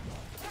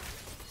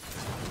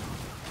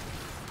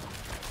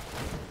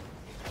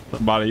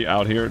 Somebody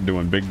out here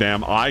doing big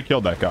damn. I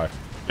killed that guy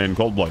in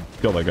cold blood.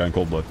 Killed that guy in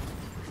cold blood.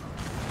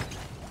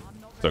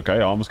 It's okay.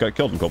 I almost got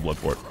killed in cold blood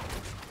for it.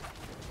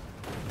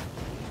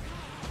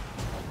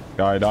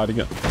 Guy died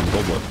again in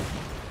cold blood.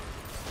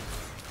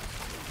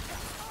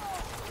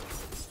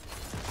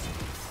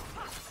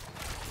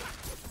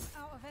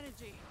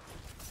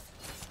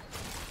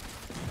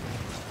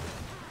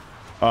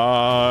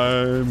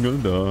 I'm gonna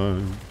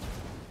die.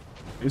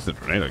 He's the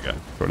tornado guy.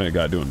 Tornado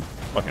guy doing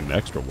fucking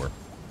extra work.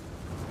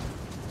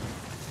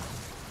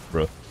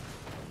 Bruh.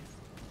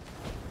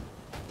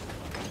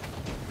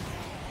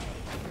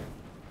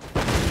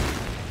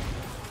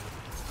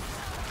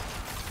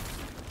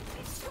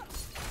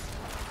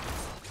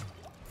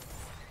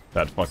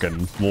 That fucking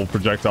little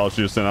projectile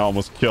she just sent out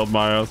almost killed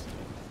my ass.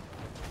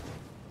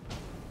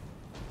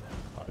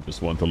 I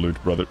just want the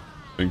loot, brother.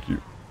 Thank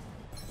you.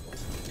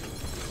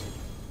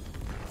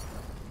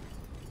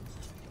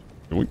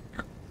 Yoink.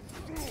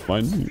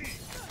 Mine.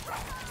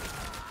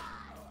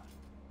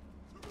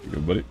 You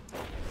good, buddy?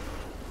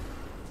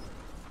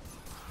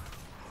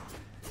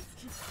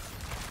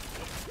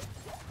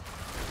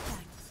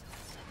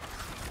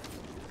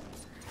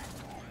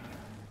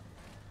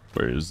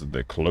 Where is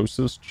the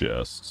closest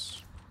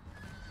chest?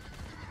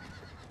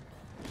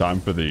 Time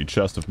for the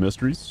chest of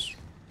mysteries.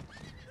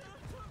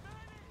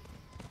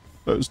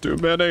 There's too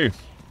many.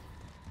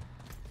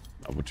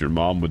 Not what your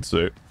mom would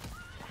say.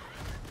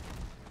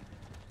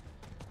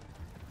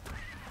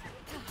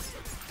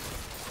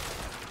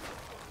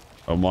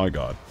 Oh my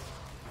god.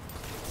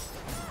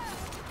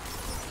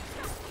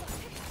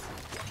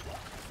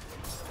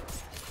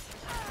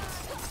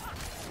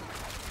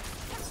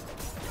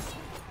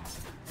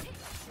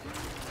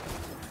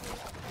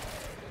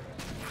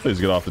 Please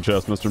get off the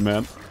chest, Mr.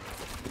 Man.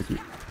 Thank you.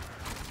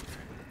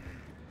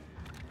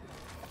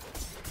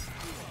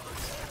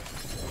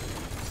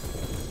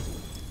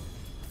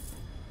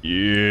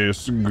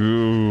 Yes,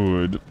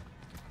 good.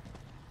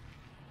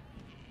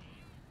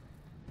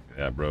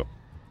 Yeah, bro.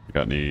 You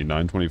got any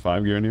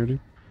 925 gear in here, dude?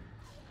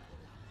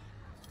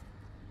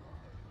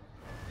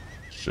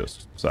 It's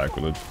just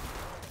sacrilege.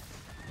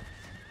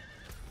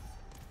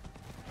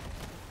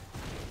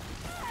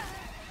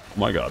 Oh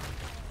my god.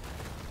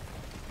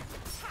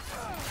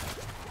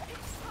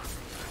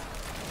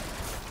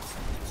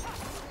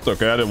 It's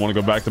okay, I didn't want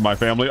to go back to my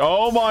family.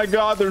 Oh my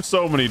god, there's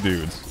so many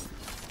dudes.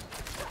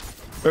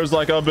 There's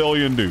like a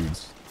billion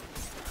dudes.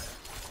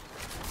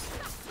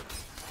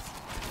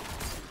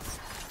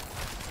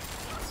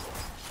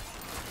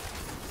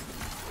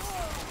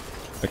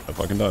 I think I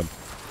fucking died.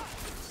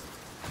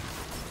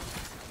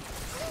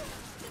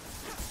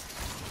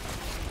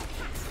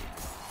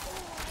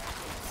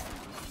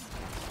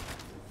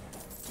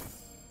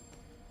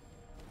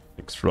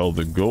 Thanks for all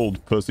the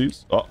gold,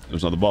 pussies. Oh,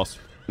 there's another boss.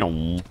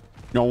 No.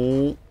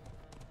 No.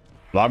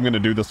 Well, I'm gonna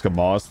do this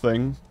Kamaz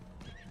thing.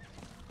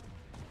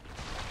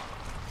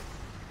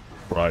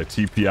 Where I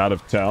TP out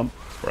of town.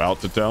 Or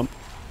out to town.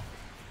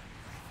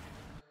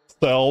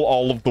 Sell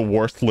all of the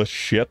worthless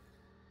shit.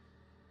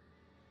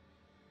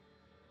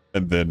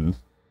 And then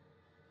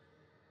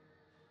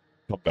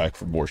come back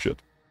for more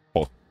shit.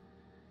 Oh,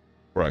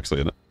 we're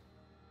actually in it.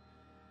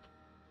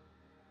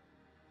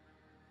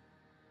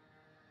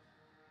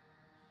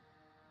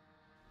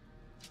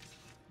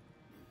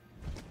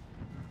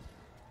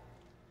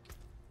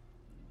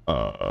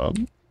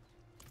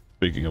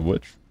 Speaking of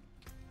which,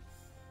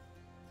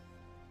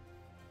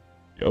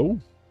 yo,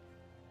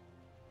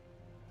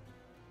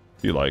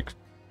 you like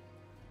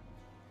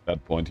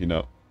that point, you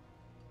know?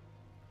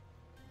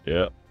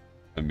 Yeah,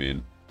 I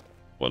mean,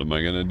 what am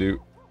I gonna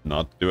do?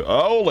 Not do it.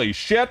 Holy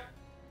shit!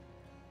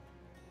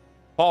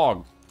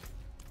 Hog.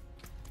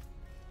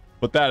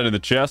 Put that in the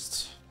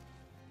chest.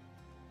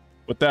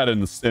 Put that in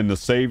the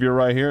savior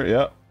right here.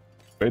 Yep,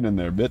 right in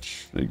there,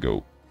 bitch. There you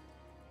go.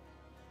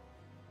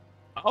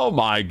 Oh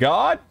my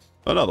god!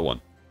 Another one.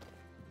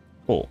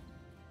 Cool.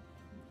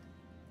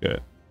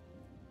 Okay.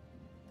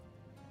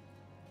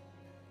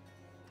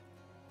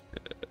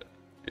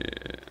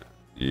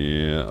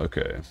 Yeah,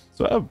 okay.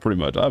 So I'm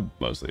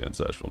mostly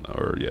ancestral now,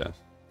 or yeah.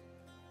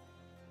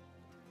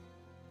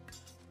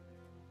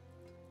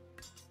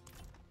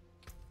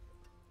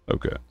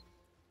 Okay.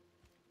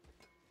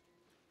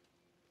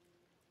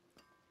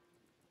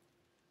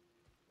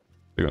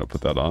 You're gonna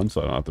put that on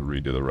so I don't have to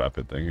redo the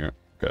rapid thing here.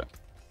 Okay.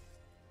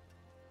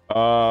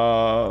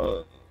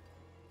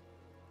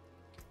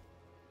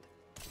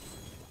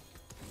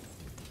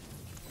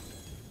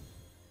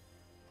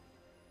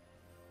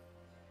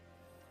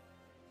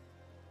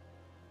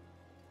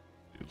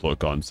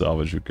 Look on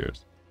salvage, who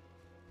cares?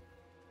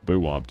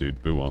 Boo womp,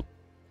 dude. Boo womp.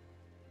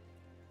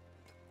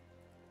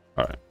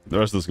 Alright. The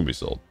rest of this can be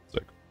sold.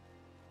 Sick.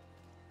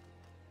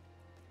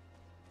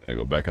 I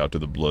go back out to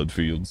the blood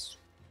fields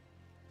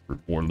for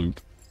more loot.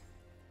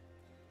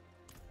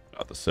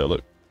 Not the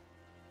seller.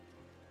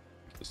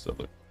 The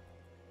seller.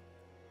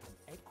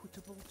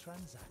 Equitable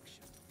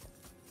transaction.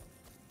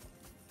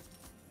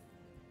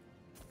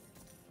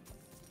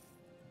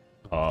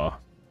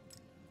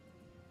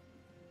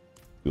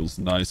 Feels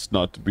nice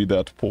not to be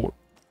that poor.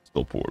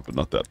 Still poor, but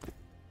not that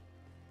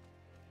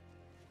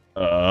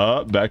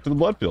poor. Back to the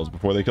blood fields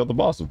before they kill the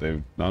boss if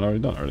they've not already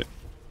done already.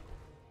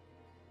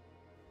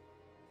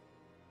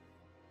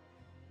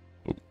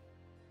 Oh.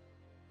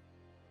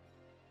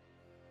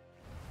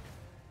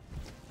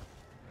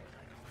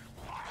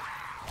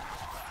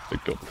 They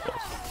killed the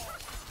boss.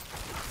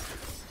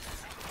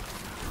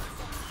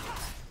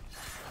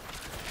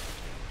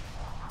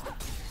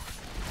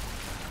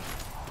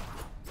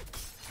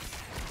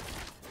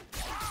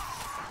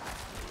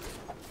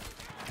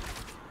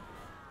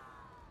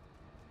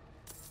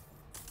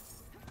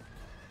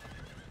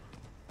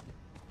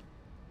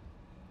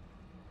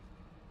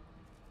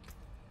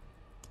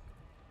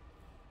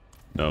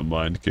 No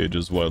mind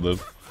cages where I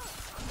live.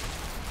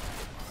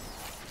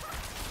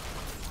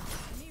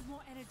 I need more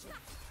energy.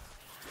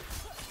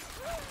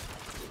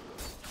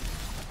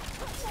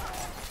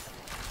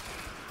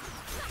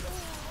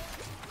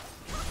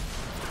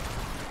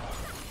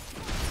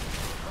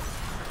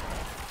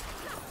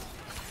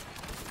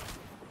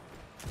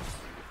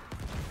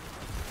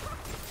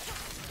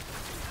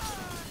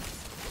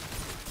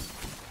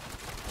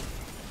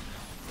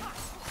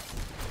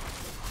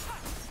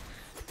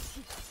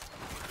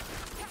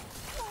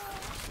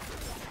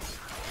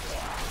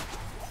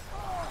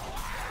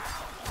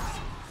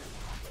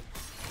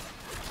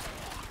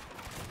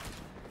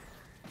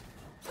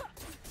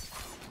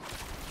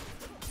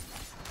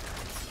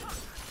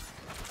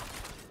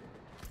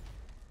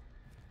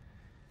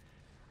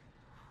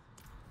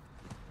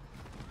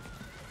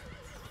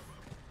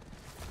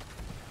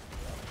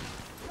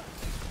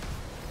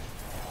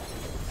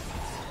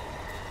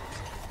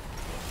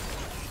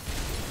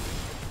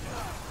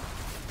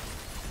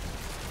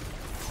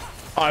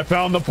 I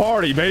found the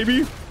party,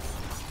 baby.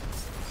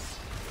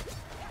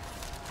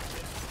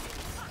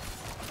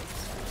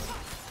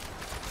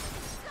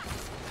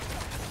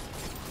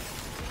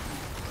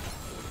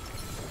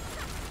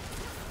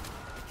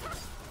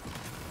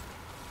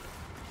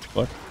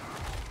 What?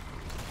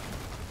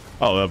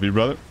 I'll help you,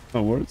 brother.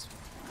 No worries.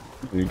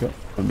 There you go.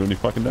 Don't do any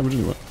fucking damage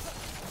anyway.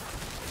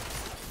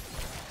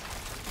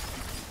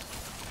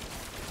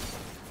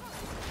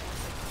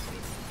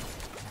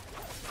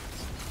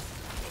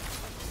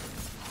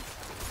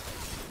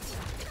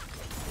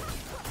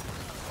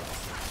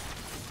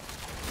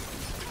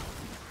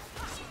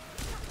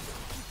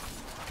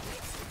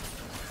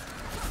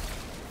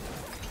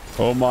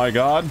 Oh my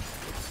god.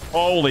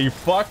 Holy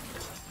fuck.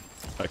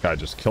 That guy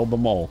just killed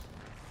them all.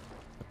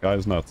 That guy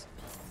is nuts.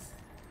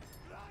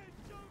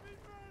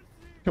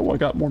 Oh, I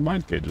got more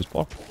mind cages,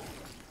 fuck.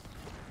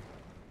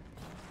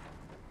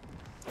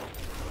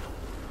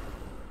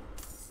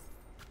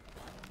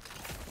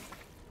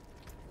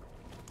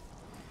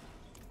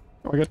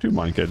 Oh, I got 2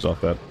 mind cages off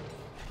that.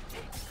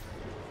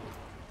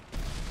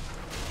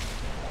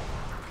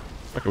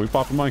 Okay, we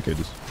pop the mind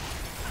cages.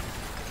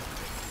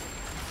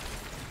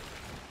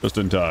 Just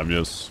in time,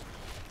 yes.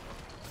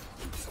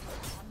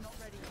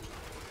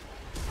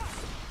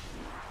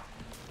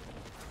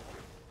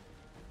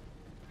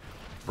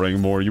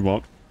 Bring more you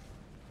won't.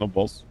 No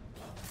balls.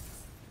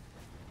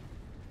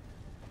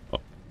 Oh,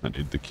 I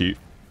need the key.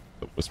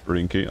 The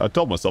whispering key. I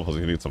told myself I was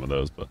gonna need some of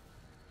those, but...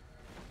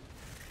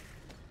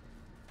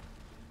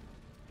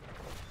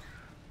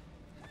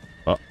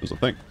 Oh, there's a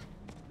thing.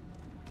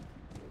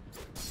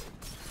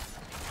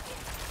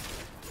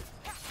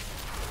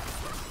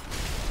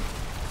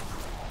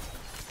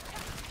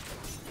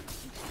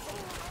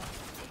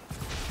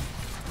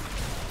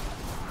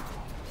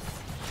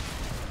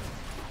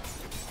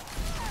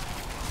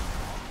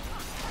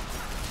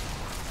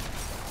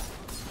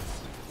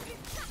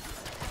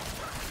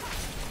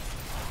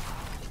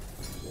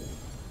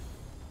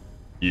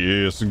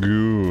 Yes,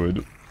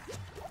 good.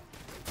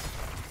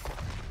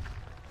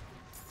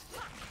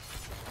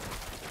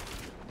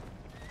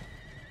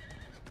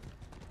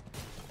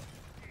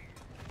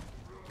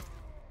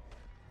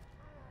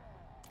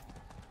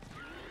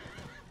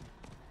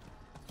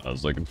 I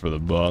was looking for the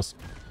boss.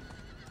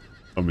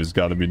 Somebody's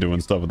got to be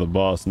doing stuff with the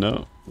boss.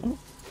 No. No.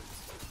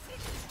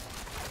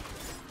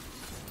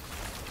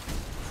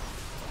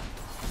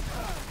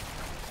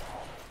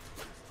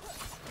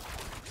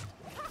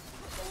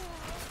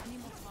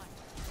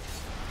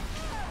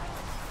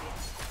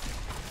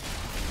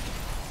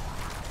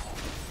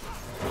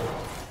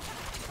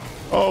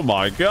 Oh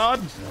my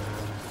god.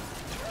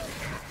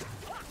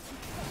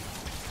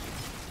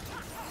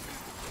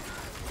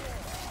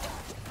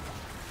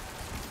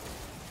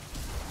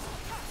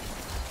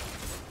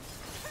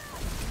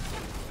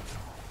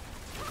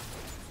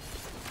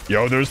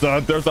 Yo, there's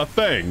a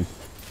thing.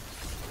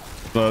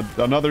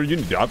 Another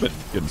unique. I've been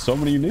getting so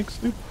many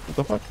uniques, dude. What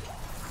the fuck?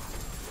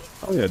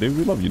 Oh yeah, dude,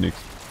 we love uniques.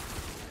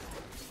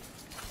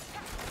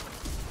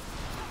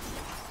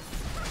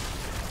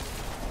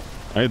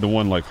 I had the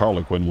one like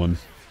Harlequin one.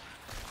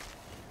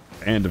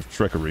 End of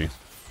trickery.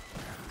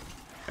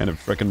 End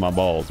of tricking my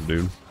balls,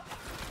 dude.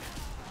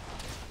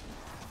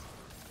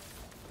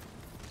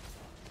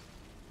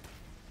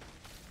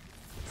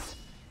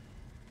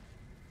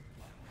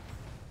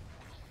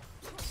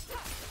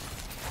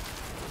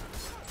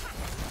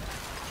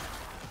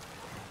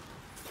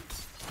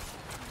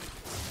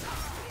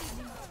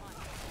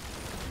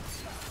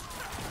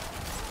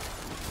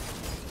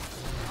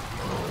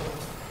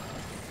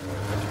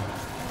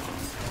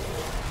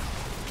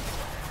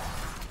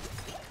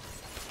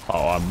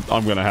 Oh,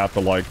 I'm gonna have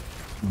to like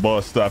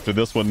bust after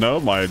this one.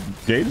 No, my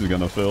gauge is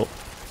gonna fill.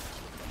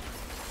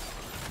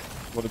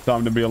 What a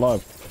time to be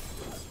alive.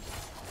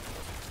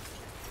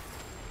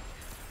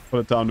 What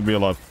a time to be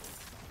alive.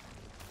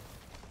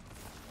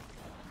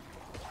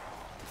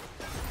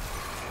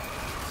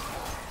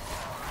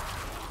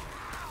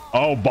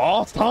 Oh,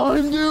 boss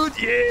time, dude?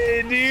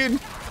 Yeah, dude.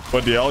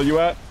 What DL you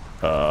at?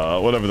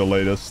 Whatever the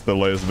latest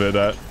vid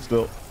at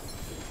still.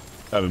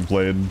 Haven't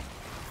played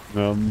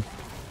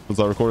since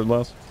I recorded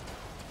last.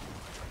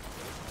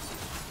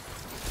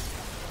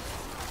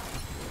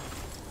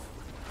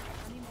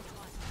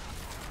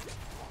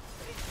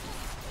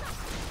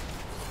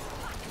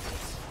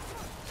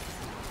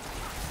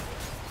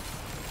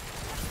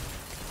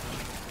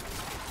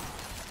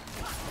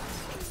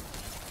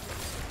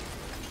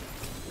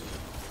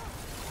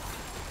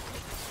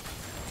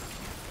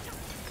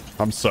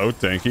 I'm so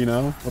tanky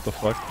now. What the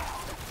fuck?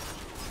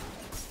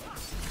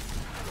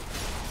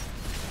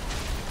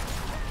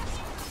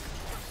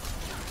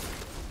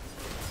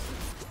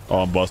 Oh,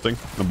 I'm busting.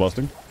 I'm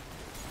busting.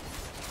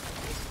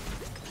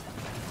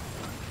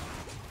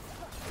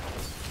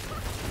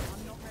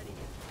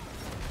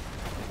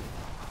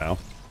 Ow.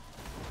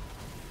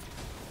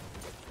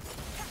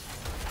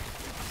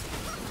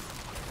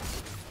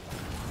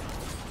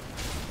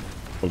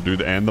 Oh,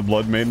 dude, and the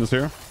Blood Maiden is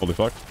here? Holy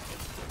fuck.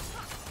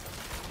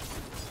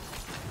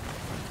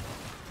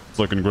 It's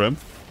looking grim.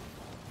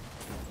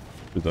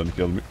 It doesn't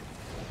kill me.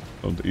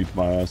 Don't eat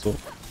my asshole.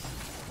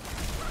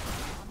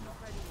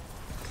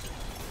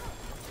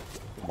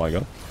 Oh my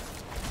god.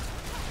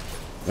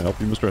 Can I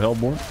help you, Mr.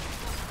 Hellborn?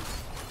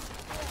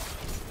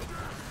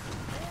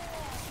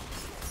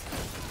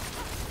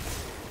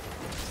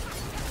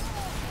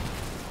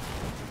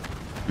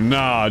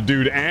 Nah,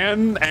 dude,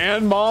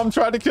 and mom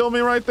tried to kill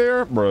me right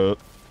there? Bruh.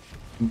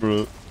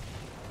 Bruh.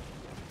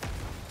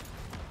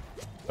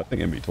 That thing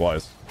hit me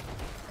twice.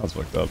 That's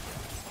fucked up.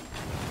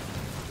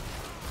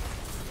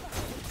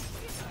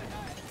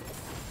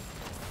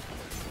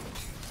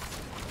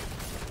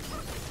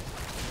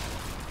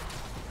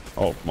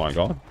 Oh my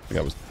god. I think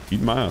I was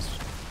eating my ass.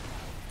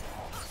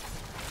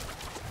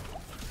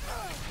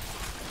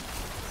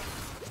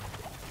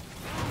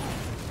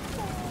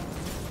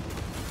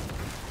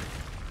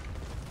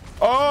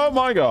 Oh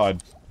my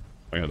god.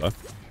 I gotta die.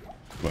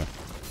 Bye.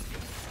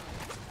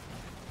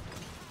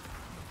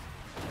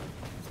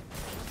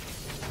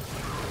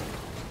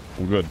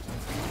 I'm good.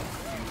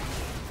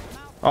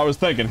 I was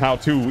thinking how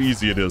too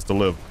easy it is to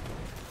live.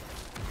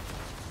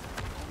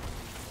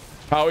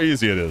 How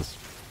easy it is.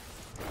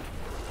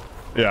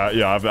 Yeah,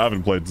 I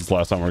haven't played since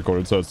last time I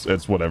recorded, so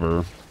it's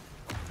whatever.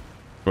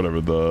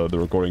 Whatever the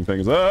recording thing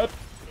is at.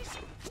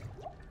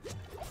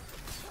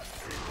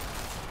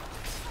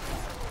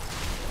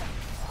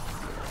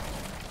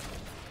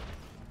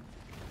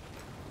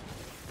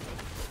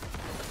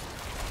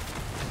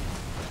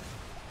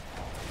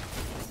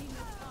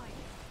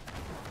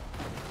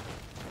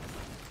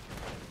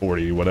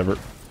 Whatever.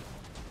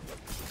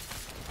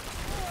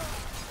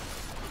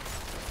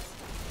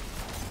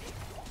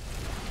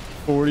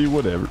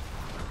 Whatever.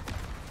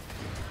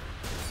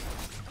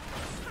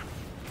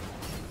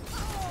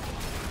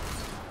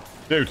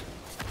 Dude,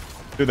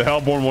 the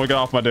Hellborn will get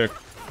off my dick.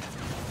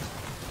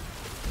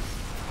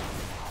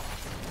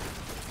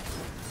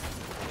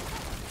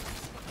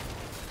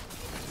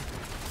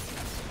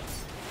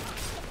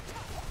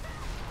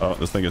 Oh,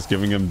 this thing is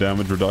giving him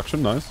damage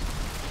reduction. Nice.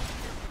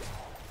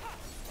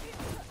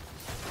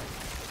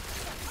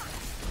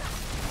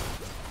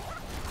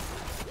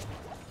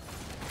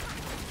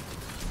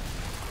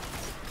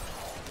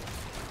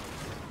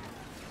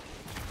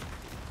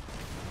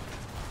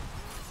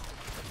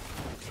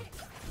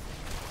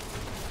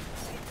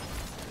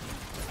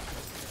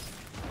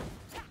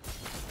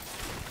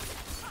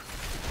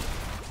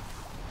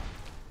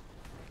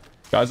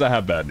 Guys, I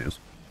have bad news.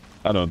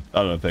 I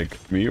don't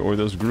think me or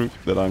this group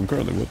that I'm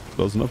currently with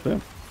does enough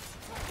damage.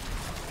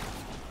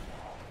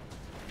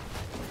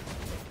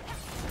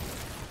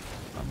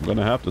 I'm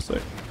gonna have to say.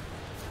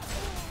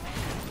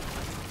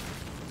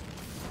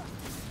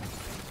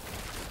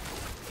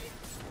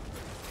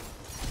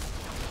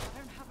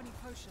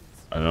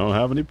 I don't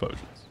have any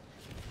potions.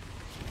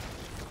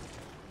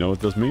 You know what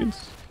this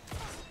means?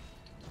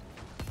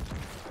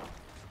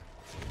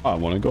 I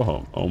want to go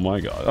home. Oh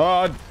my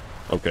god.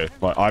 Okay,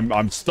 well,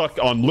 I'm stuck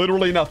on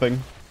literally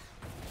nothing.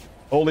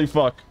 Holy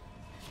fuck.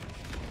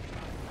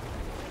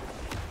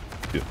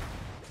 Yeah.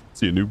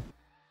 See a noob?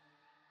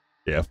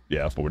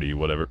 Yeah, 40,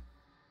 whatever.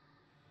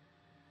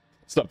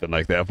 Something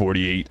like that,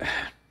 48.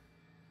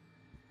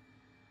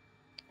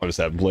 I just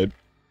haven't played.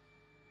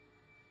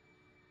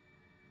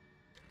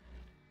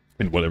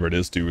 In whatever it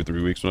is, 2 or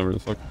 3 weeks, whatever the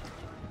fuck.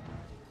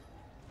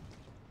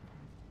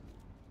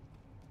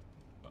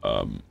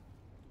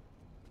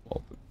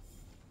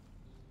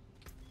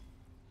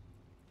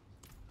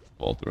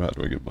 Walter, how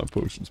do I get my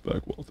potions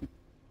back, Walter?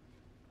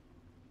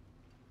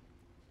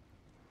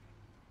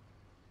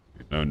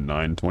 You know,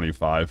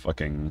 925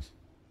 fucking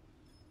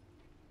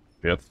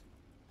 5th.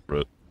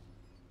 Brit.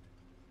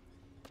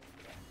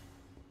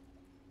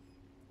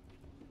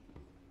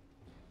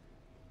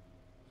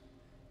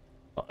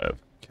 I have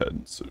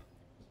cancer.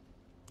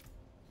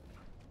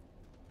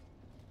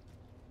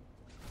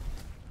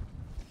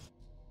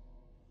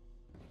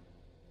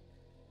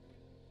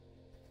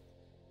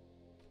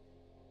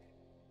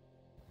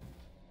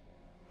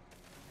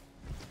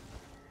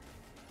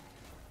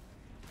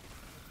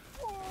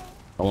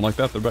 I won't like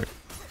that, they're back.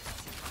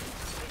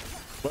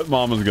 But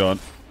mama's gone.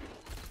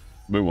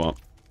 Move on.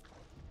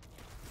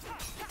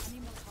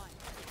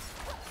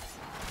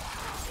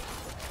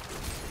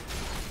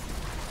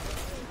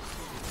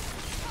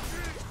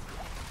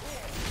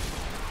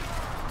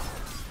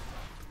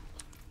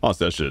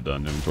 Honestly, I should have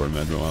done inventory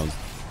management while I was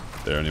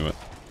there anyway.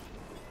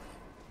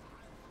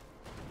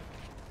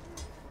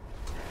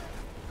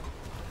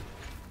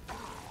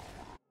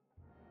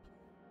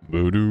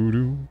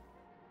 Boo-doo-doo.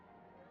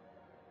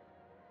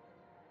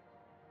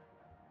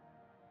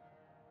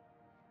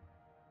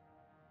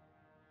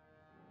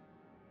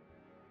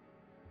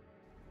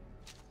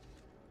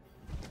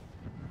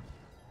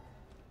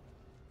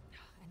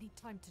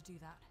 Time to do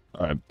that.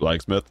 All right,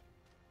 blacksmith.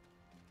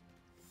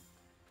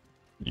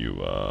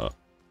 You oh.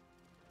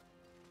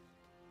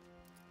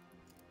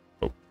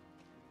 I've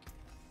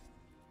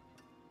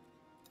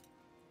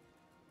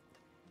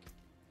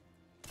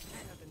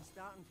been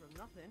starting from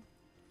nothing.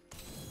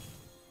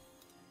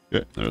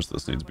 Okay, there's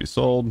this needs to be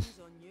sold.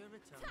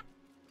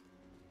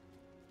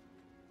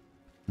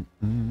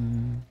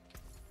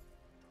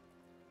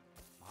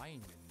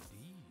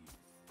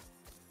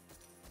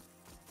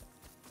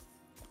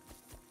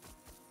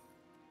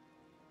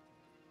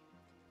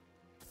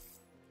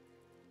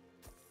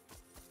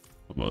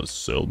 I'm gonna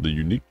sell the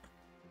unique.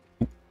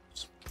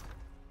 Oops.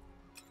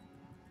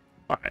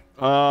 All right.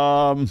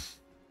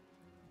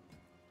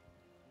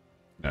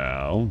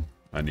 Now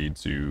I need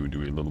to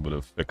do a little bit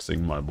of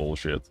fixing my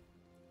bullshit.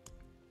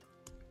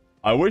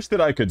 I wish that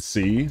I could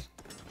see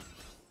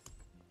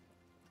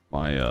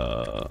my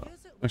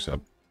actually I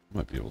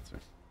might be able to. I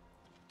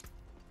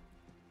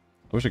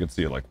wish I could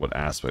see like what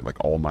aspect,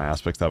 like all my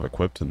aspects have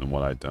equipped and then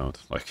what I don't.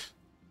 Like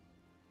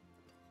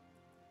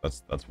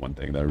that's one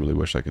thing that I really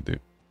wish I could do.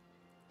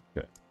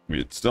 Okay.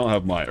 We still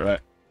have might, right?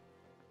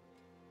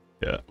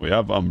 Yeah, we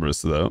have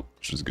Umbrus though,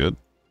 which is good.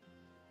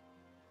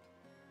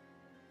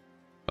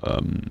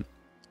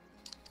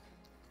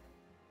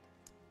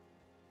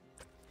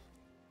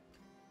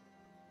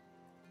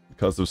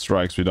 Because of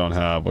strikes we don't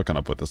have, what can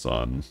I put this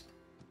on?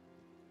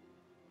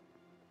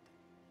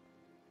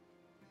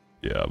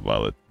 Yeah,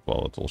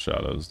 volatile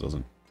shadows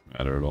doesn't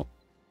matter at all.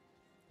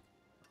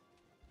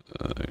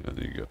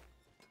 There you go.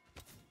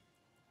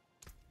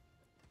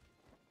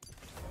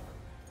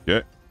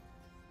 Okay.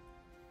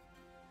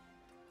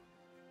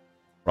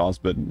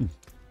 Frostbitten.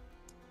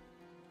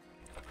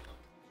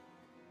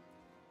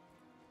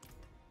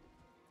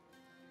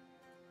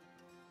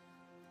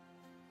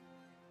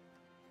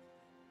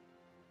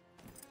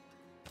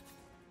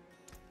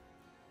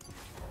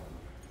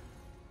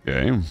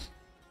 Okay.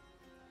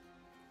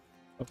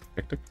 Oh,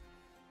 hectic.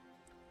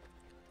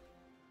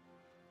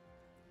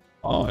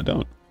 Oh, I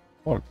don't.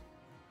 Fuck.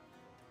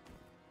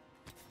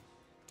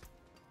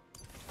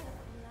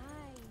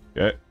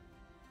 Okay.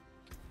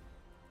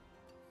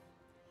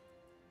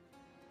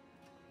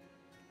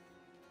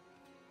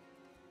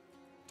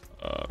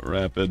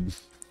 Rapid.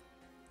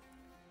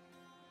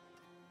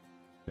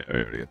 Okay, we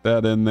already get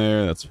that in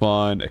there. That's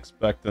fine.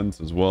 Expectance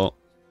as well.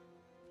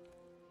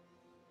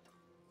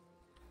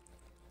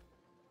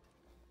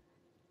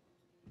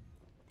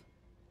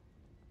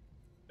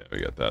 Yeah, we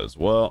got that as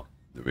well.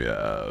 Do we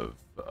have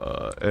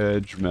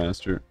Edge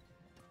Master?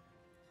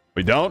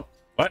 We don't?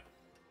 What?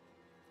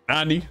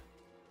 Nani?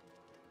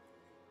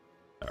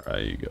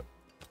 Alright, you go.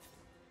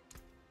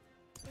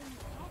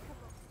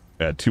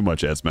 We had too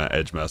much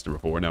Edge Master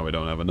before, now we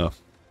don't have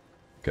enough.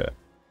 Okay.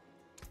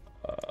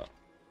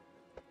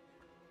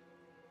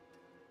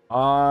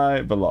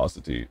 High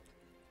velocity.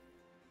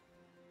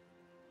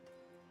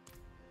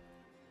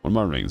 One of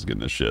my rings getting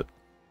this shit.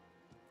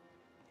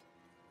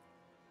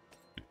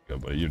 Go,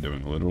 buddy, you're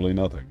doing literally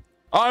nothing.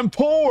 I'm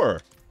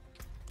poor!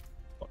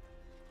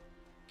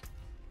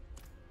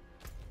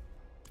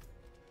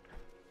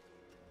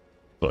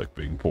 Fuck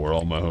being poor.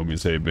 All my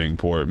homies hate being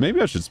poor.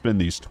 Maybe I should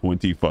spend these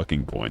 20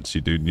 fucking points,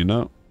 you dude, you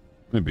know?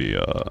 Maybe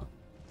I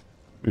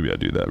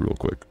do that real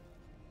quick.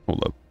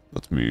 Hold up.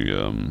 Let me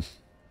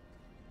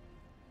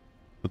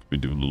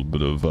do a little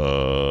bit of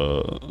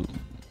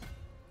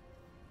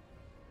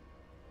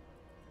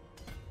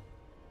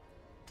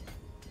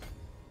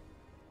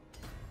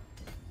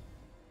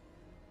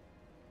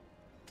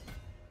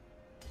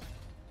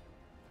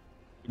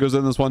What goes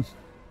in this one?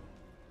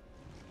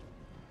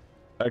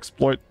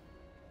 Exploit.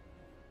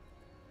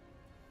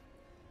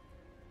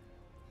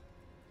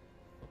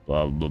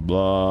 Blah blah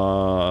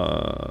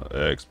blah.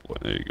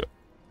 Exploit. There you go.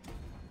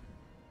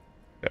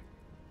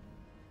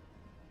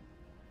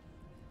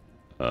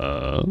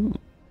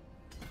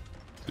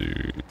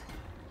 Dude.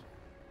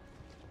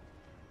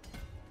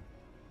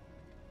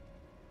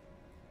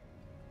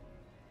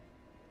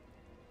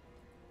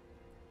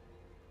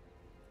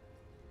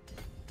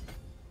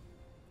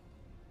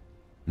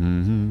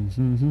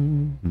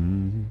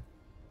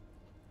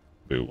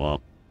 Boo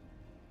womp.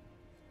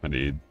 I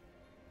need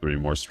 3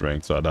 more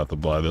strength, so I'd have to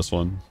buy this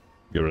one.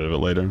 Get rid of it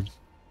later.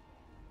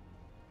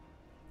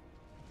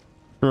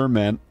 Sure,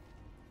 man.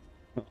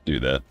 I'll do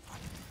that.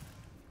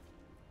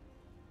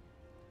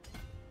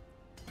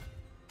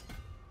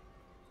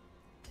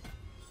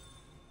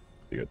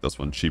 You get this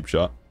one, cheap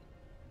shot.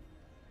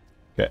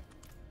 Okay.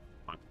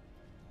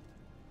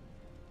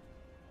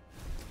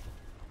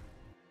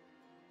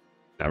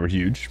 Now we're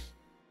huge.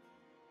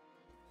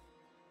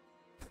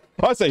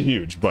 I say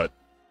huge, but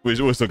we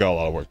still got a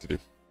lot of work to do.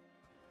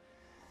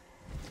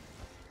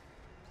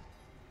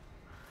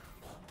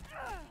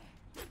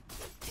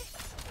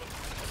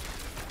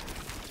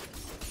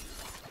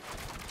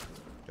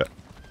 Okay.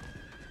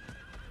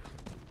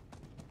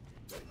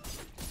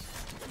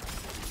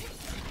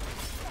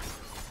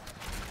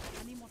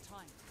 I need more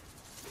time.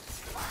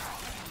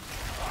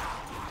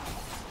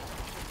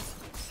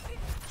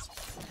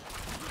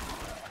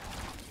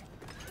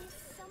 Is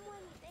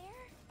someone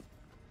there?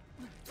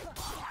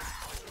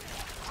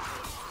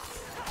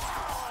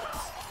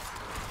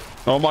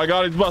 Oh my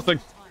god, he's busting.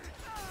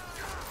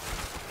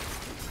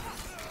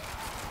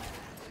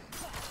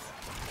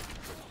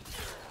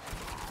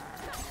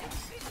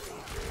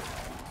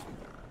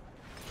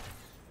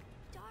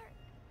 Dark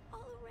all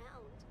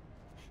around.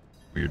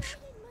 Weird.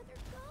 Where did Mother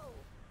go?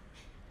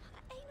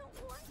 I don't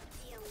want to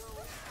be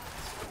alone.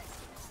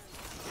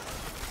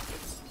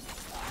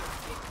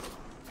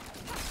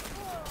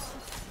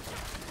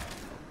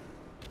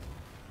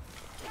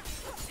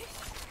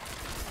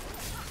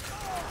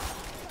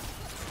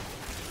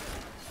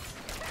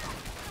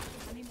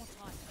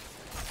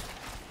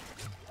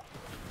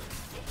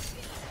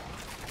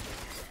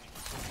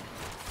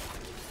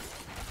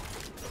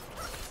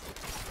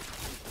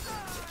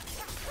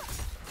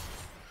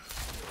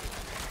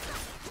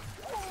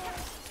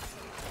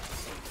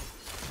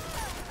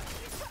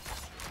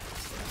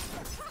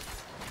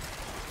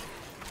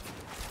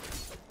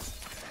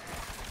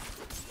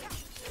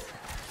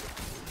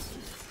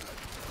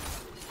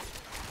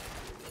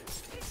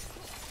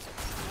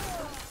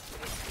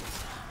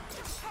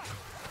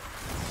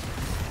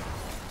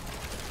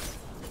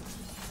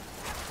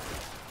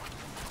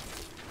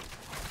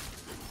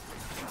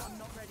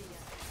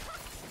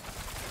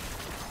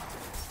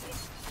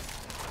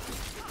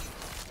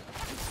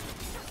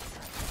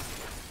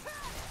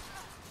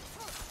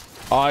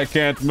 I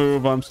can't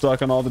move. I'm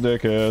stuck on all the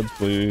dickheads.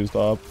 Please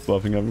stop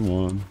buffing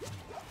everyone.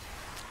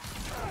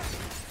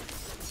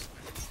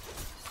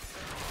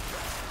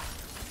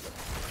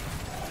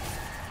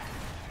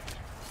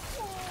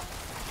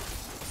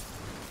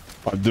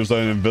 There's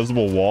an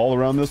invisible wall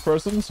around this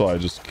person, so I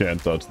just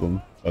can't touch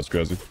them. That's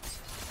crazy.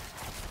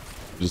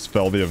 Just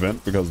fell the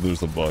event because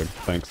there's a bug.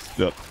 Thanks.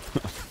 Yep.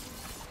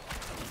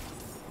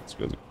 That's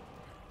crazy.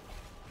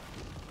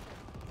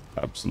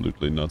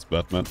 Absolutely nuts,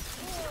 Batman.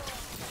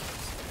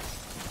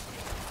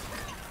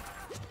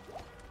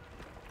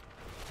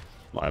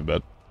 My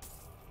bad.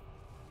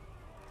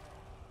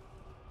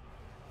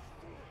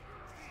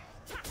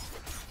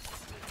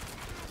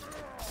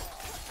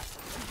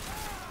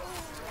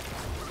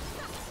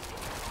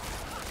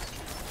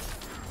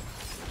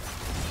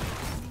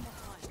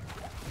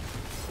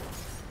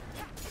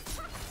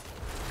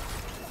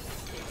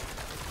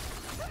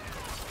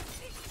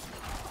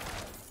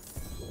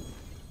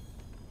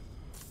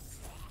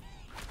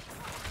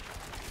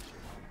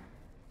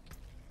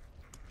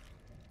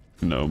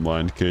 No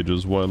mind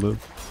cages while I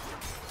live.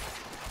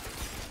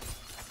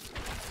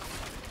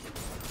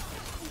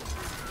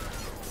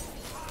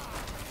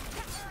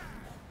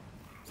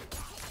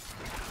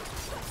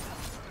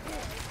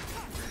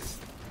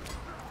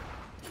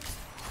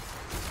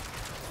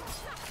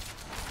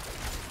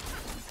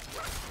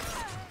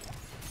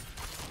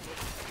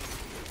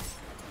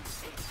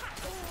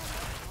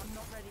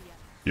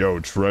 Yo,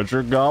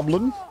 treasure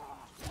goblin?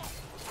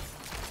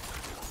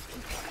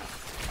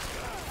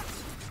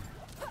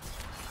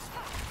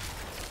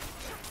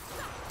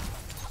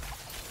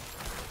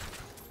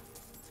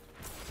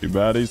 Too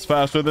bad he's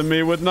faster than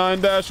me with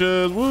 9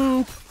 dashes.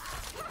 Woo!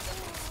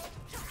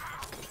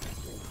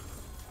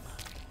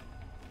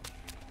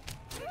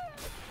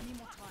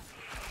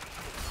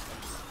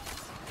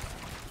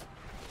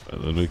 I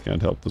literally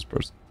can't help this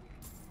person.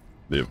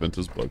 The event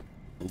is bugged.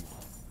 Ooh.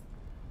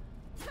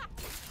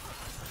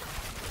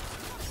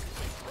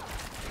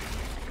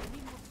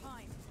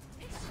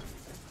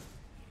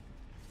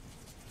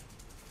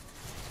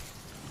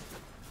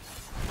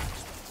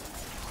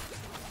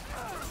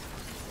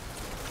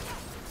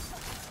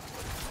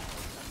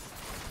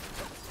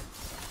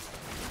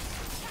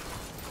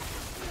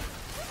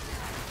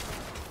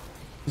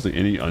 Like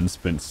any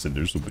unspent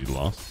cinders will be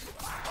lost.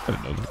 I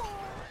didn't know that.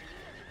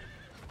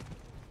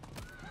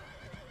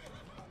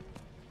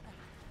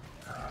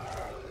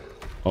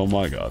 Oh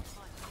my god.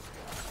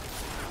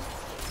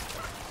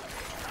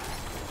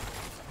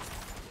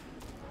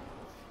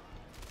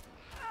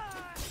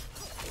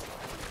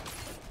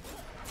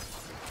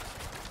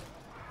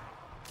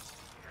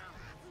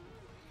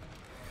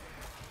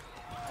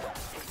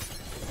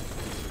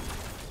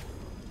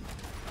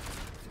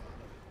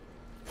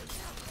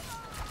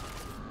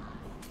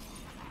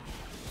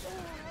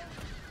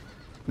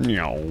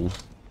 Meow.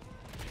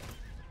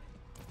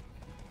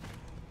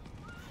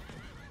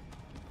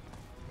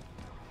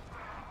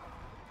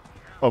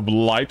 Of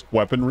light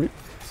weaponry.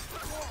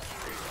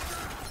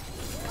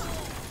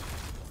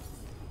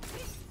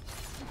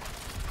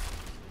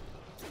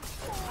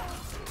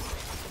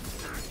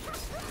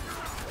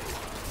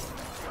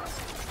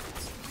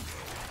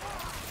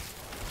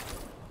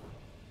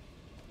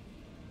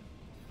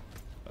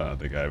 I don't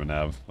think I even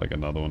have like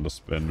another one to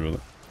spin really.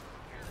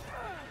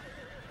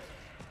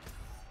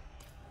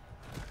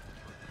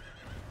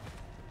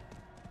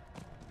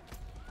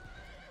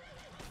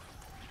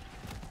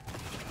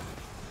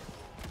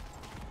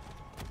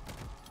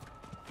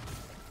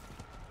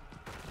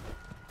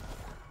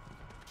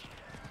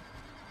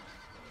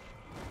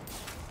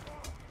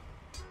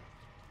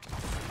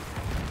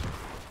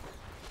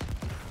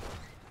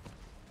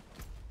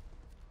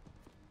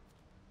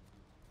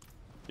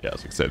 Yeah, I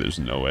was gonna say there's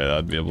no way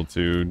I'd be able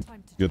to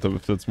get them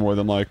if it's more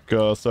than like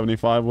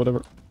 75,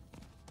 whatever.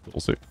 We'll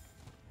see.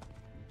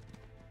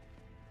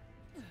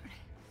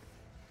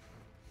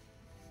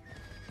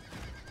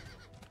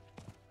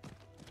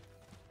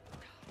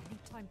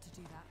 Time to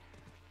do that.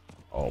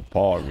 Oh,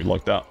 Pog, we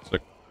lucked out.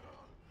 Sick.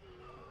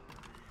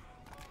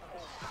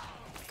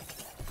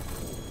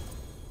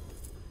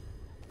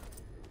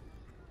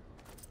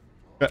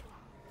 Okay.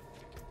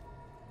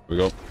 Here we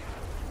go.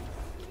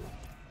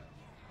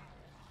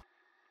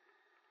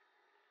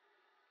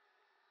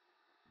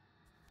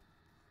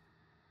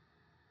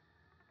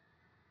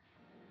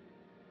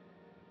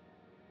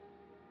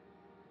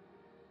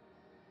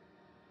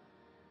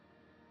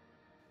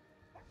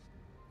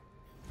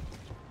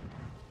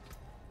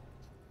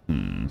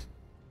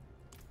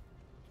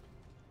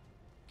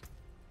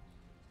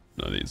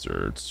 None of these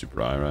are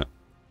super high, right?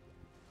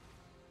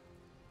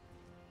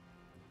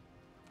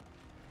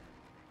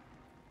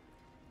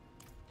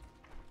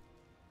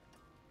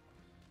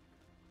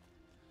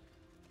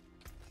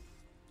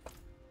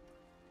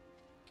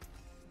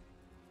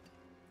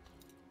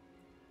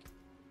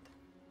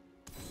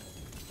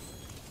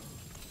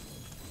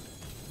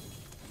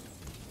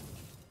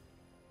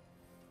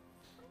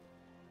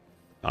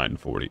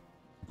 $9.40.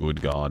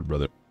 Good God,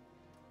 brother.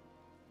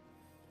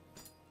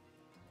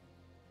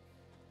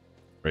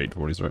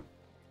 840s, right?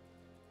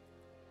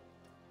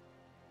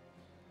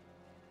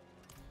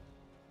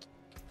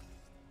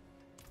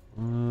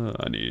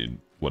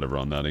 whatever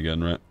on that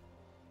again, right?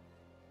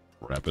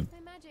 Rapid.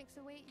 My magics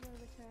await your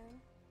return.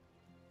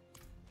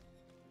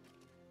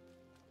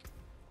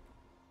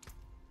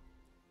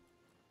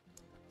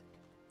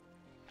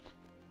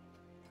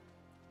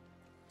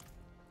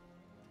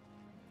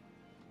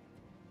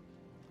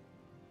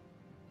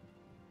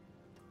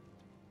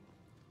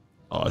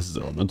 Oh, this is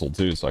elemental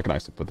too, so I can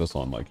actually put this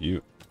on like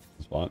you.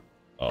 Spot.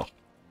 Oh,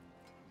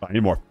 I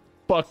need more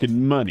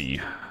fucking money.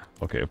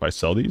 Okay, if I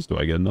sell these, do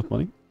I get enough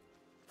money?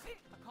 I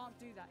can't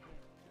do that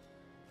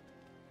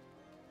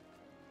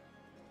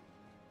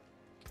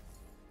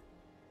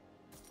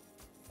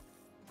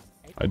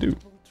here. I do.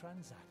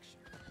 Transaction.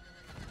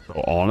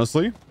 So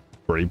honestly,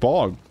 pretty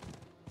bog.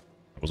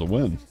 That was a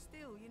win. Some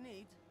steel you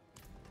need.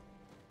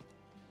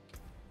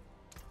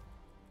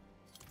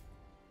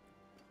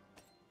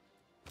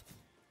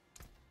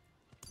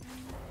 Stick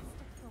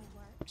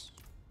work.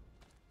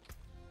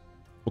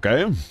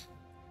 Okay,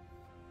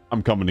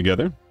 I'm coming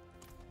together.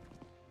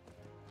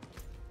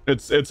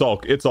 It's all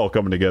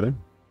coming together.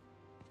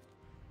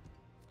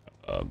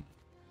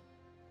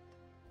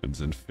 It's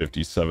in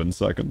 57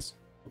 seconds.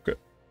 Okay.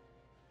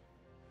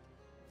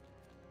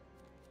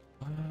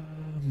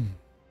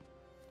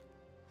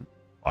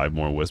 5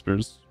 more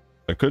whispers.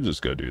 I could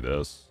just go do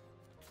this.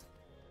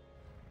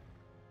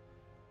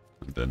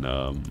 And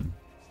then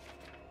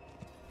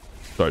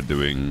start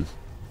doing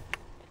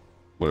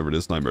whatever it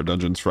is, Nightmare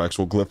Dungeons for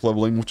actual glyph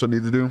leveling, which I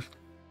need to do.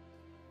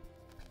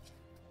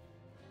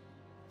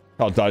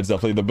 Outdide's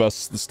definitely the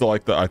best, still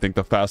like I think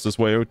the fastest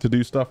way to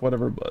do stuff,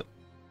 whatever, but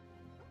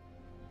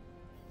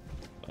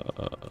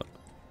I'm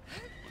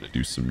gonna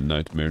do some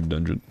Nightmare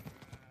Dungeon.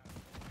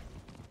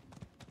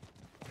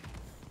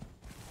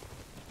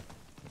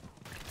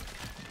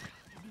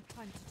 I need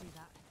time to do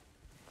that.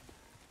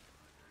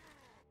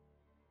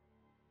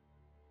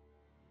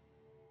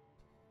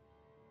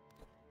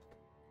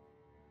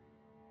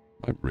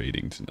 I'm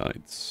raiding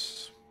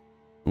tonight.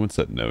 No one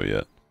said no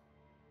yet.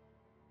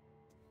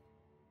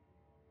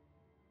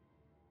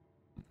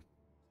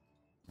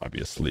 Might be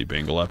a sleep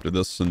angle after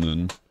this, and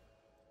then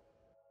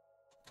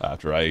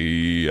after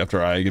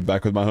I get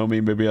back with my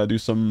homie, maybe I do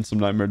some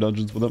Nightmare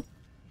Dungeons with him.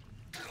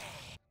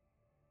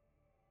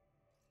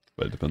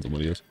 But it depends on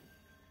what he is.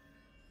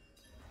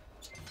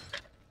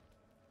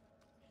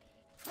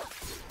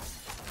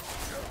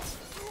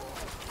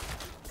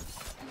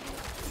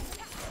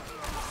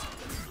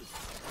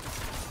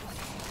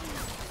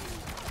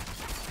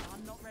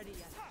 I'm not ready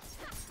yet.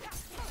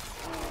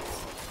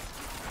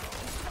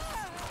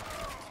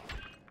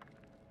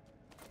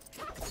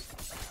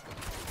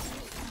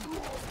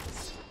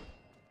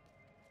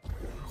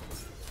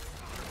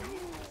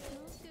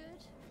 Smells good.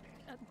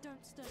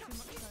 Don't stir too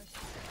much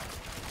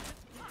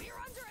though. You're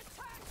under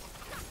attack.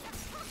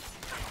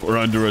 We're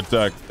under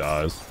attack,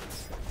 guys.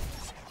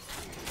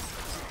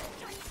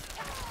 I need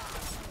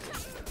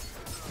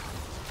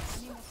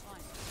more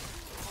time.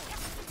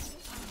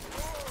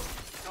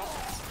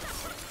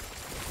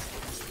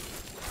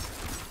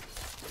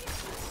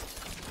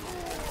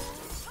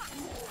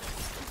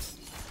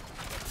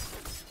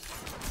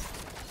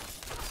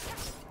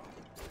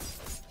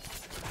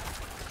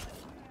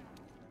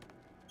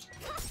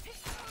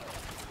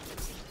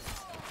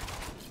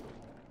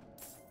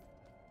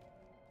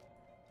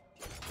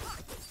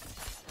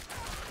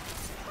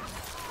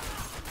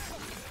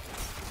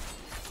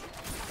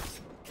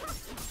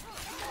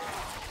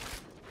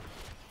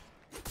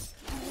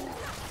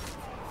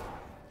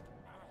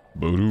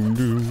 Boom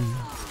doom. I need more time.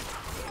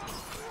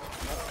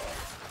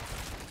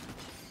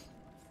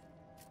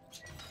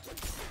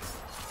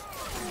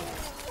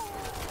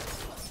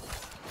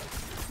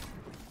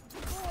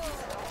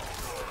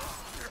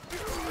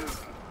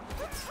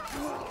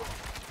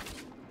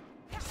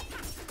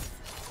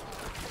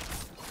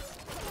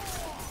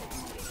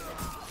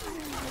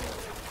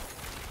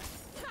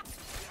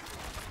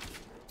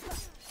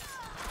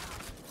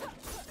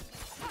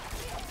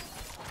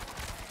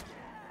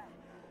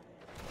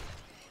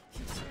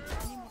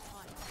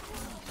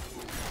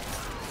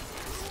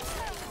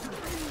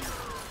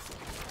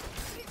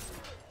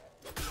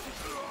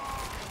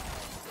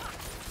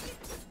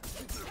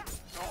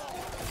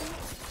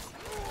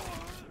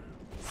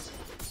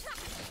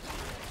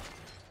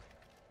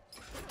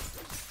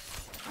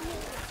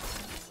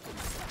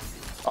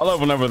 I love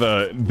whenever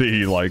the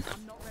like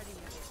I'm not ready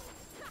yet.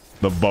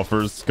 the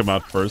buffers come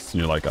out first,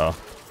 and you're like, ah,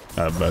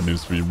 I have bad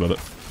news for you, brother.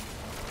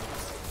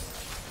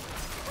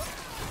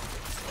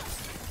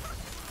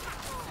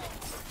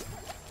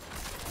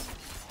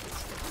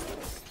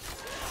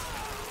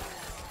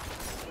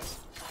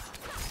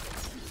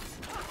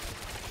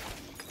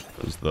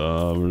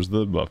 Where's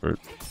the buffer?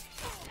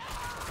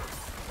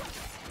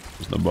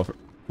 There's no buffer.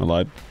 I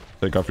lied.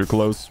 Take off your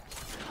clothes.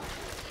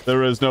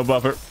 There is no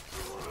buffer.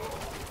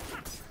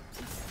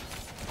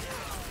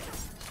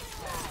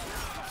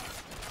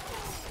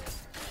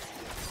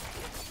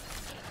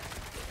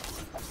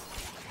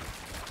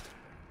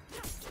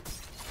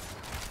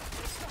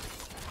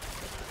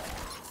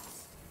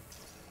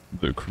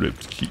 The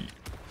crypt key.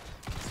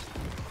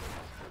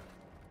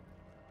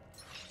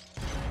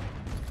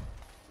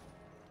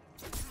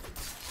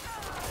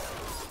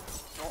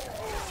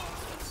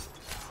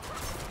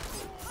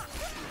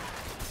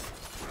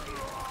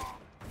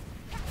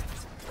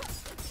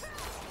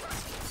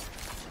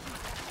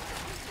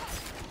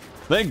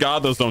 Thank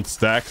God those don't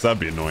stack, 'cause that'd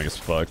be annoying as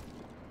fuck.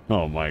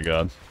 Oh my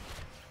god.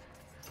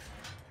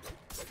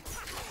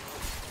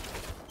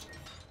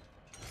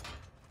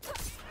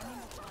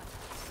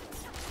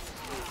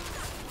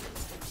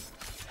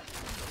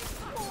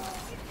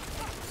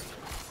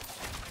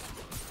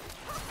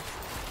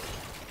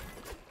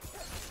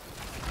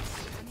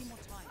 Any more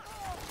time?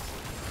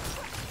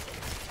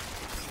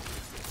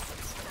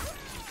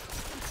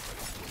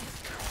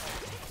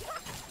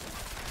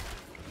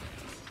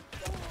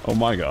 Oh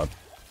my god.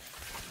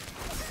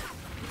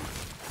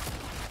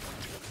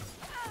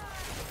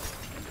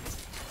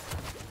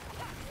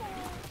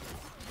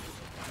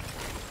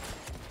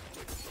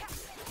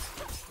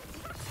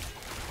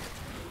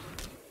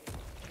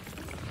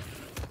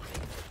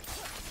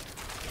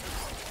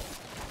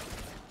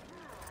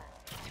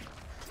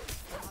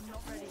 I'm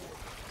not ready yet.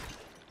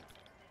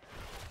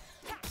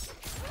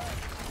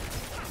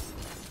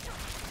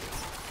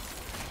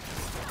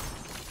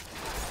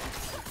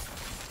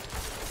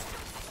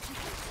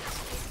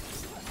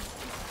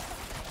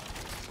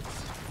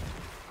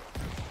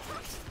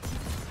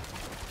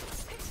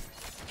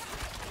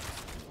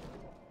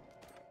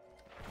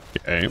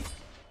 Okay.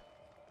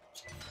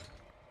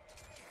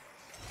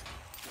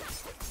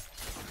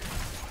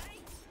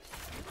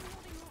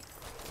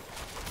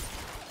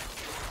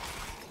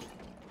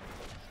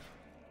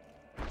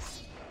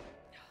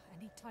 I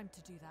need time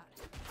to do that.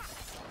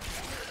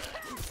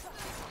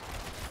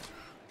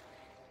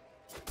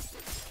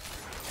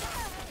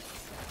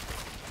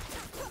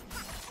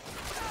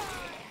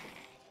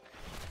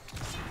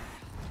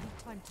 I need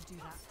time to do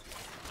that.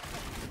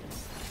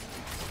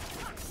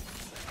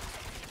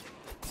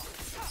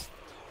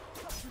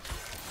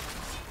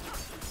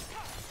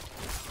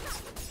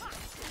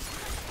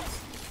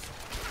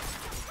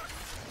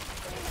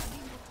 I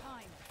need more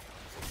time.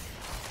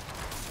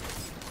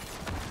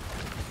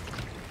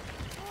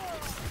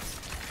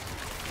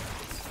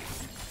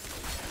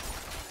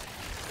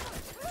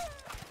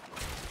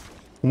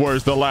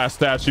 Where's the last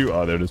statue?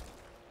 Oh, there it is.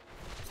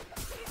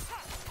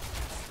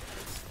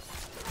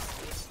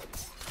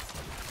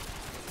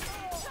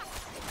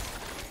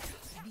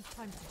 I need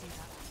time to do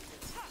that.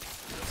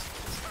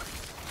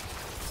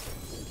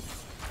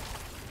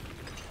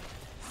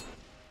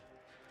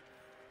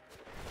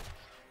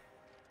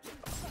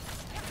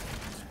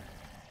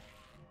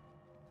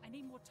 I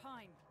need more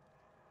time.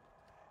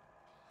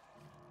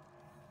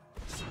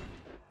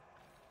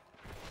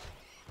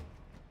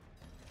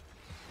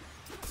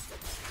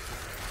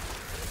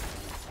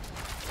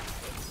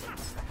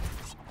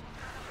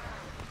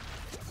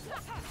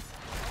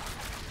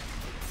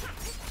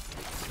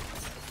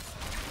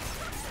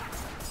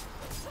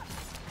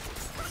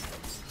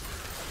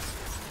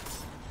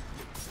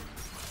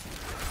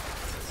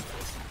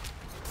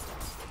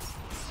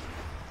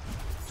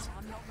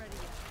 I'm not ready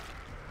yet.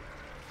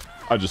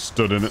 I just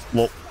stood in it.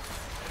 Well,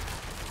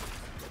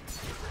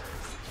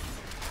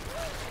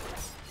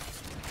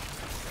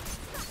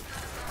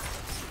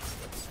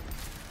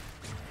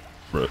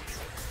 right.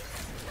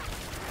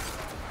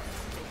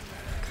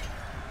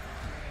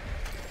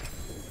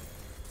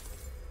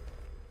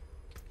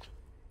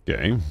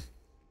 Okay.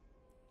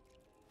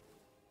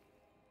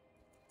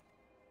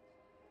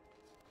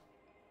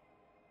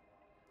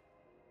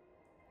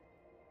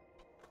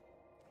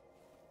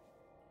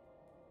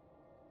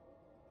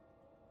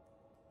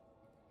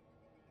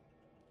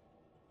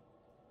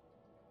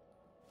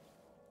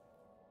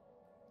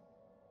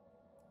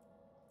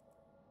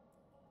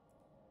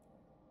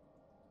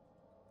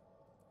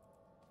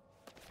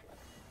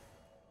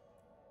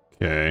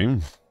 Okay.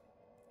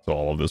 So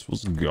all of this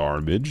was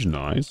garbage.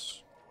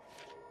 Nice.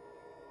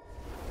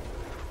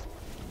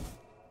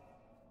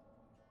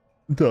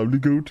 Time to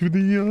go to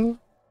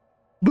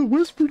the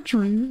whisper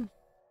tree.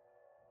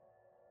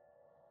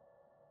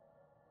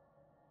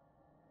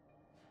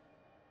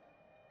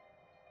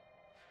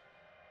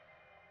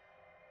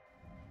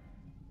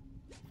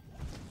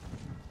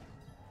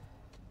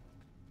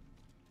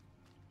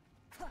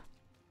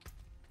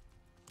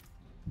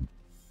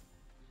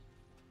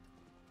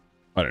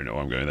 I don't know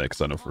why I'm going there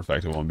because I know for a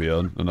fact it won't be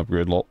an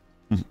upgrade lot.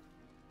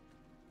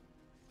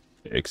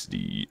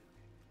 XD.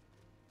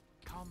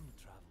 Come,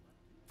 traveler.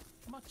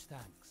 Much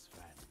thanks,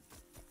 friend.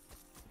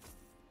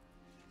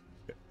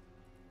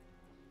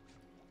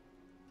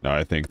 Now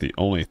I think the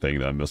only thing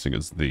that I'm missing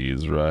is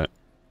these, right?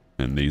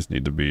 And these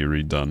need to be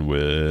redone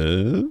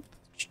with...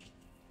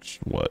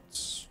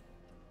 What?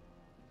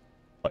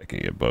 I can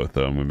get both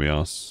of them, to be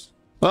honest.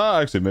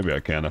 Ah, actually, maybe I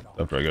can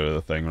after I go to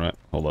the thing, right?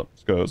 Hold up.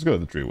 Let's go to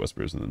the Tree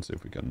Whispers and then see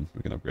if we can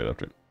upgrade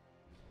after it.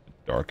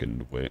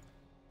 Darkened way.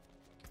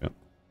 Yep.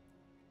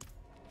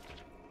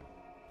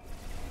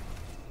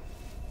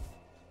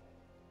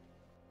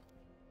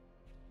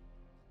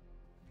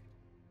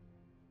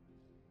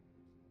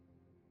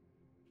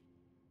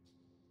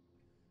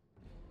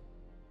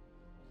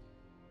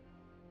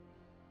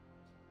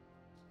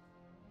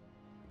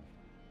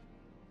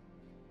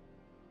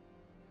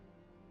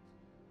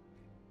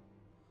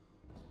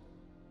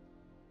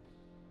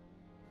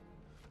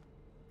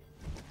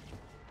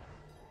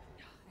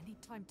 I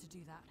need time to do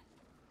that.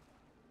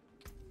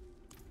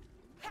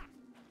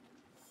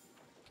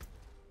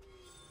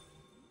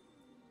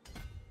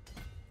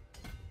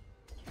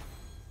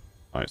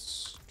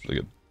 Nice.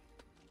 Really good.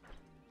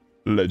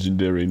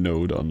 Legendary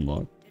node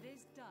unlocked. It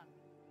is done.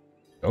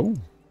 Oh.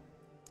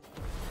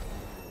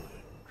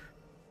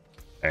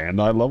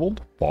 And I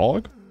leveled?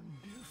 Fog?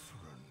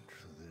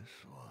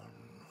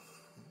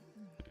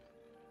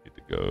 Need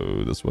to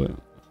go this way.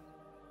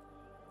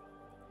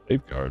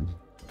 Safeguard.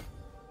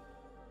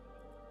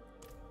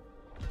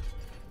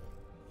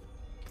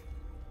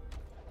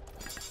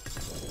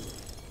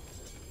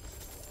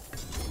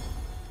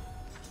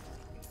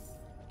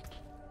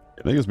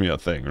 It gives me a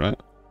thing, right?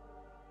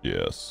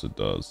 Yes, it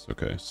does.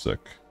 Okay, sick.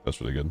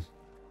 That's really good.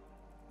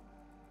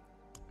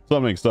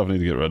 Summoning stuff I need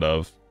to get rid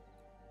of.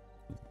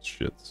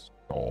 Shit's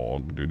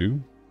dog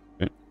doo-doo.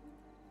 Okay.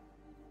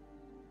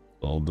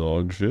 All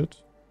dog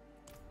shit.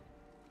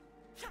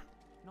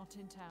 Not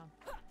in town.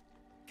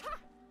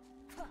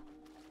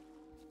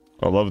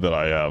 I love that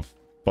I have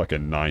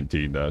fucking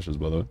 19 dashes,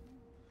 by the way.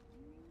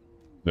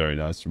 Very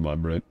nice from my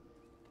brain.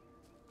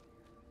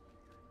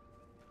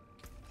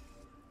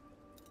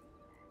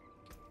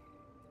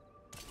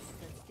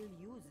 Can still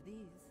use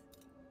these.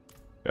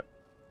 Yeah.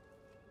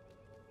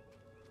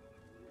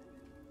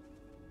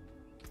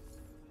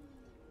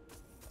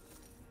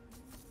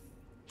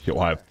 Yo,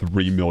 I have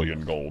 3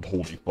 million gold.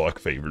 Holy fuck,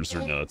 favors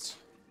are nuts.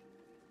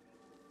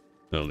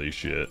 Holy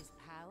shit. There's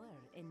power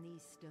in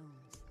these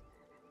stones.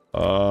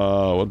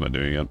 What am I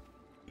doing again?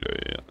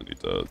 Yeah, I need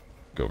to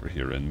go over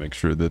here and make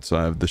sure that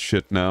I have the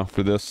shit now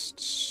for this.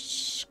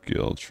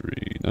 Skill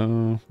tree.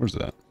 No, where's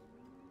that?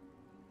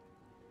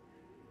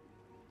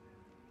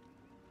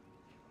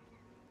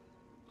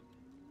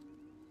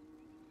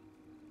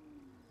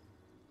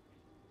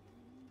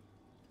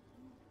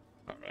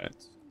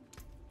 Alright.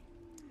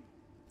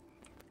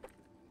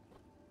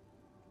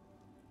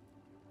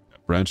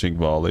 Branching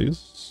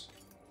volleys.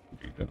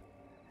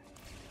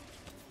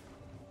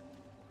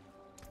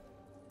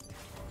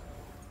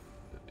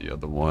 The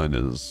other one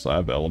is, I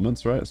have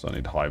elements, right? So I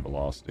need high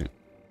velocity.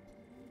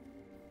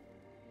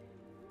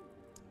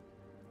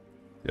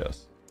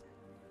 Yes.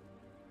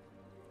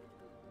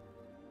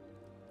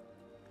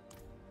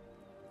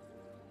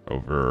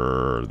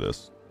 Over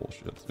this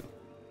bullshit. Too.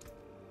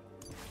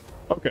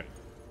 Okay.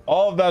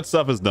 All of that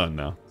stuff is done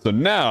now. So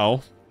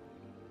now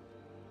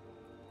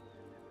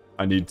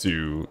I need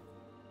to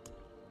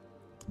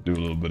do a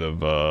little bit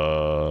of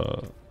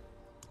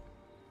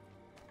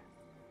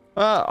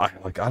I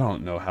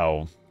don't know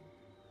how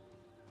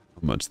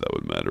much that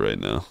would matter right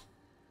now.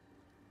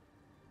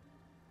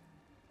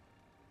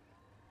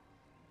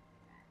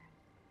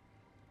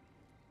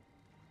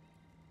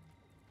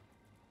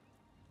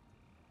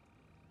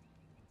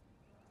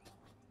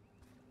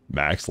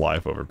 Max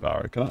life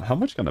overpowered. How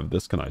much of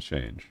this can I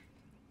change?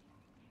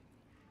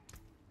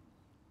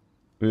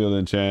 Wheel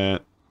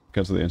enchant.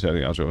 Cancel the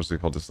enchanting outro. What's it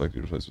called? Select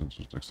your replacement.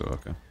 So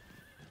okay.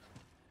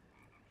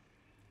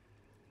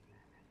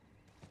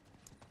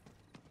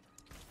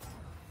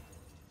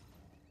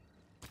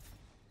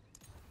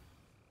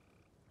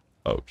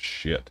 Oh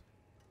shit.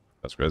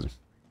 That's crazy.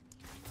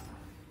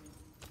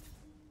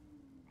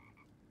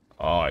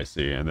 Oh, I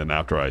see. And then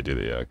after I do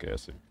the, yeah, okay, I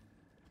see.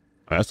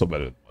 I still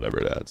bet it whatever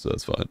it adds, so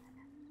that's fine.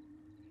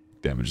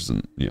 Damage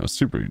isn't, you know,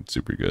 super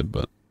good,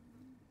 but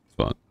it's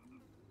fun.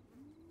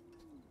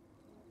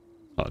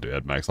 Oh, dude, I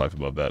had max life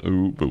above that.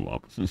 Ooh, boo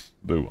womp.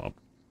 Boo womp.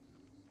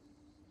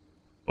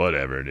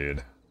 Whatever,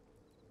 dude.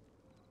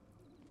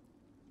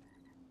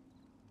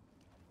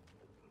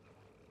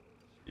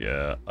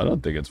 Yeah, I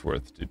don't think it's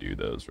worth to do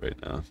those right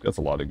now. That's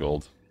a lot of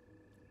gold.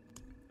 I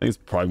think it's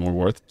probably more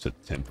worth to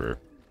temper.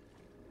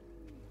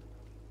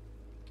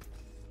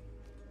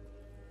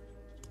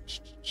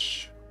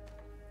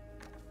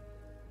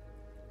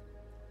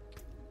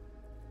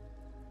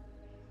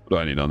 What do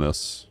I need on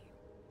this?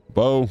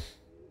 Bow.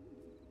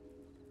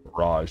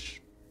 Barrage.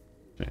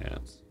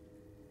 Chance.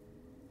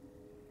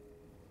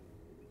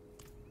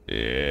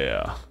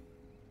 Yeah.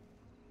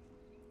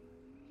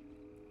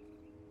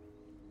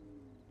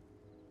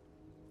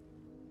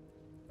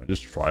 I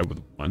just try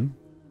with one.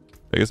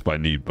 I guess if I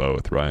need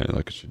both, right?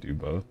 Like I should do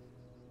both.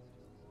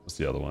 What's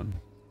the other one?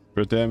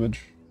 Crit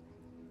damage.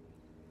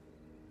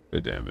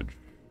 Good damage.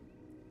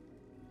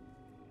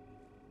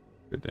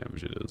 Good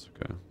damage it is,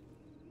 okay.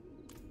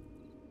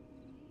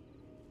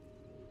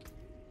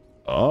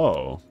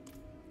 Oh.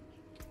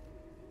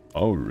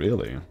 Oh,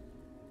 really?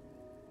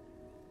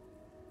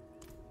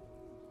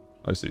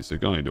 I see. So you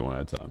can only do one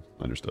at a time.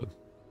 Understood.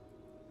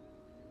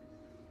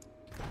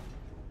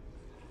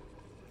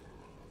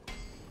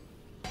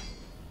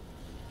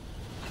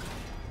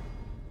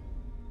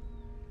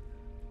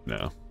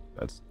 No,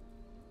 that's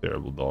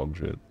terrible dog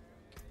shit.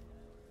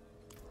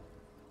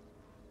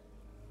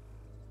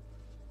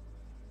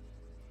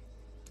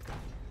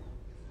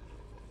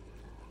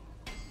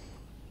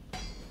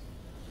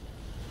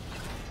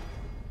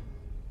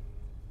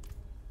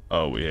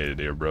 Oh, we hate it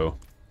here, bro.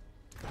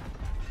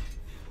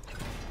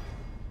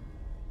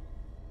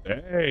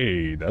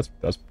 Hey, that's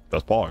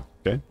pog.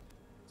 Okay,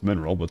 it's a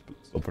mineral, but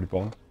still pretty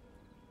pog.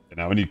 And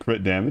now we need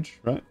crit damage,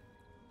 right?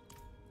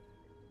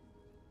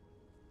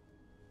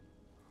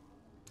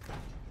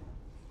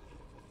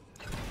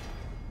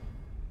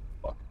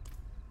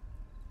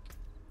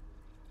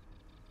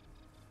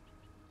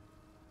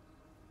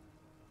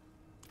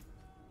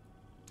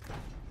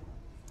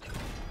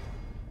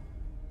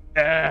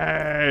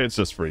 It's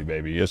just free,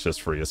 baby. It's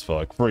just free as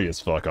fuck. Free as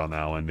fuck on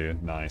that one,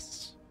 dude.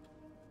 Nice.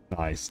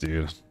 Nice,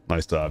 dude.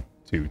 Nice to have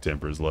 2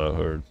 tempers low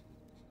herd.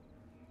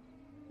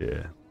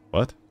 Yeah.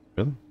 What?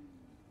 Really?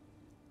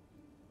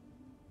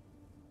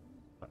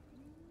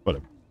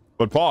 Whatever.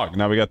 But Pog,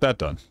 now we got that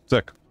done.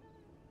 Sick.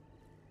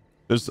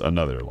 There's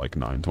another like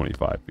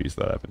 925 piece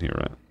that I have in here,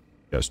 right?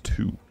 Yes,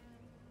 2.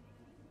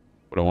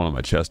 What do I want on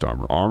my chest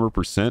armor? Armor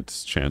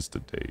percent, chance to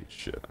date.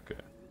 Shit, okay.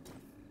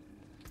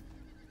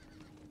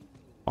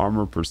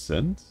 Armor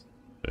percent?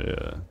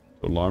 Yeah.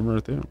 Total armor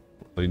right there.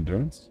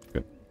 Endurance?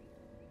 Okay.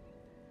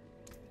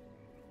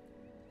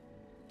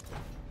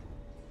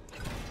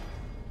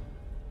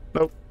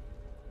 Nope.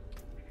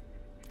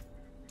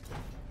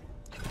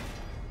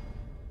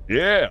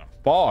 Yeah,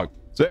 fog.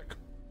 Sick.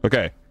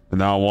 Okay. And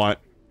now I want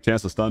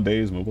chance to stun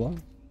days, mobilize.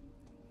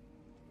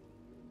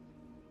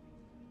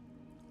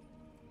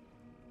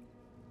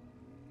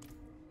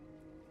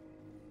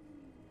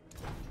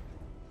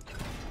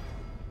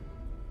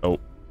 Oh.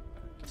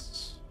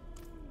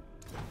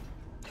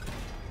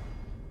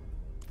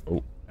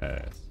 Oh,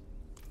 ass.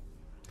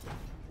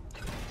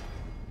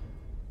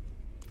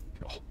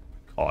 Oh my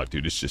god,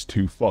 dude, it's just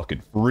too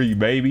fucking free,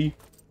 baby.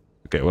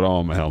 Okay, what do I want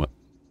on my helmet?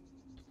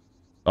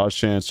 Dodge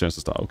chance, chance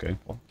to stop. Okay,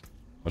 well,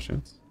 dodge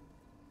chance.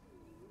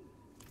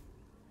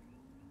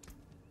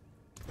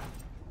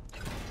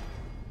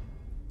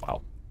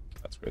 Wow,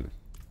 that's crazy.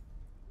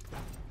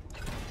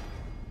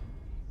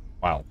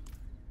 Wow,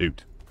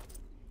 dude.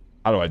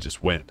 How do I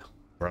just win?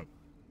 Bro,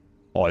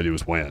 all I do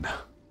is win.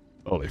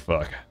 Holy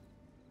fuck.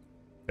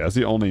 Yeah, that's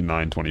the only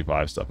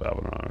 925 stuff I have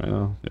on right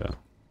now. Yeah.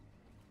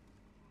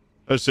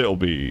 That shit will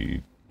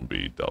be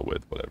dealt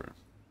with, whatever.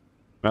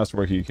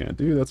 Masterwork you can't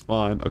do, that's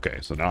fine. Okay,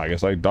 so now I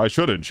guess I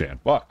should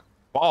enchant. Fuck.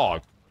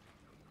 Fog.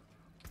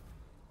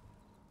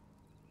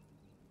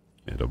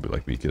 Yeah, don't be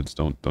like me, kids.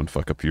 Don't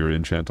fuck up your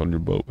enchant on your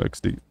boat,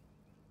 XD.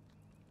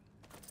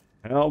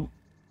 Help.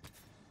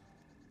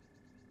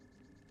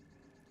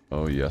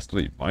 Oh yeah, still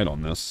need might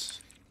on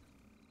this.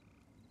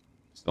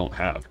 Still don't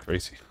have.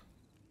 Crazy.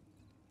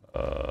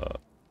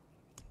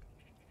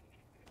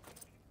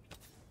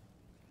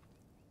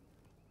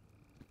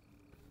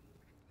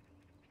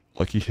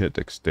 Lucky hit,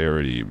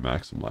 dexterity,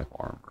 maximum life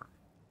armor.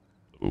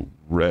 Ooh,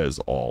 res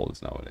all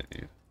is not what I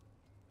need.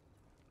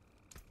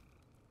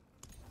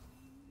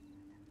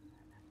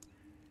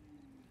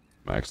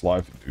 Max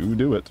life,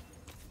 do it.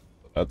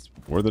 That's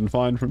more than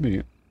fine for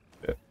me.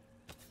 Yeah.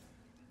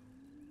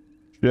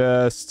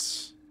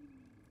 Chests.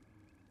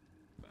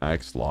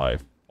 Max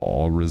life,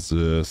 all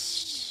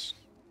resist.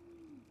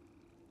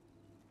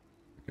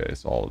 Okay,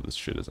 so all of this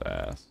shit is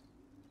ass.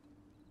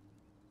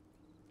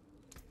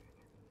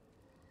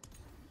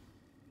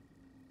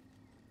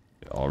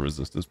 Yeah, all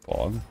resist is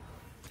pog.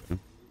 Okay.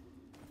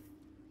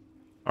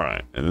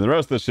 Alright, and then the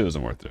rest of this shit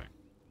isn't worth doing.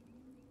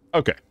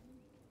 Okay.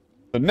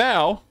 So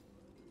now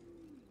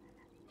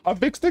I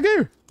fixed the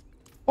gear.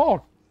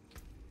 Pog.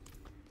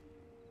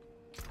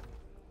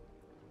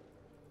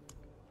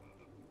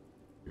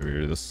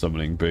 Here, the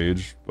summoning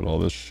page. Put all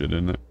this shit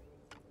in it.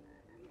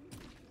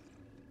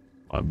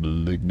 My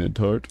malignant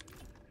heart.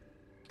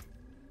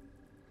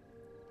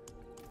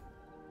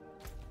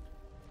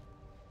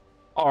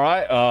 All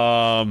right.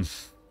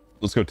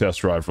 Let's go test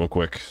drive real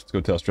quick. Let's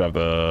go test drive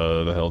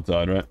the Hell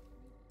Tide, right?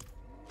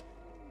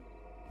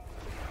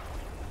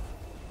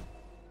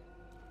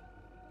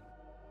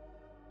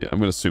 Yeah, I'm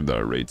gonna assume that I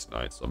raid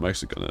tonight, so I'm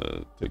actually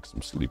gonna take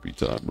some sleepy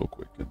time real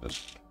quick and then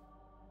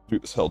do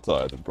this Hell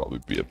Tide and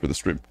probably be it for the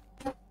stream.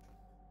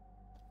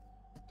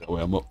 That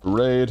way I'm up for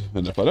raid,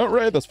 and if I don't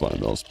raid, that's fine.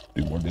 I'll just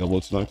do more Diablo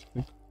tonight,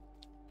 I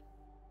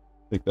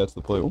think that's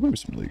the play. Or maybe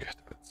some League.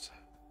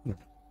 I'll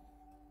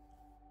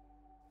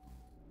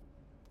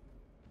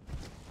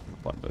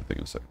find that thing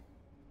in a second.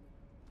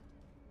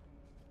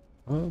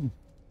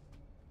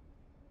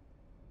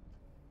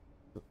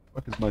 The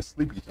fuck is my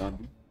sleepy time,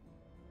 dude?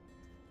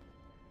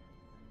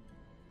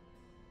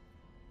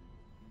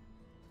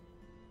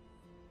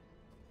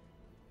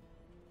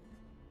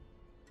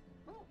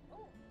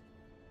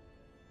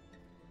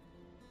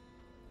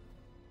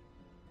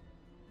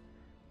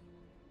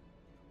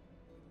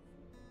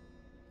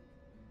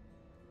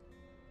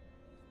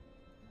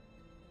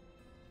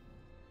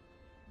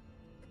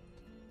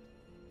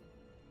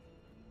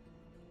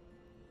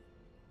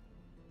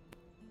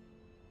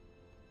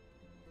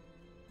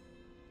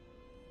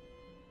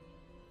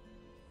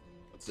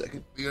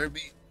 Second, BRB.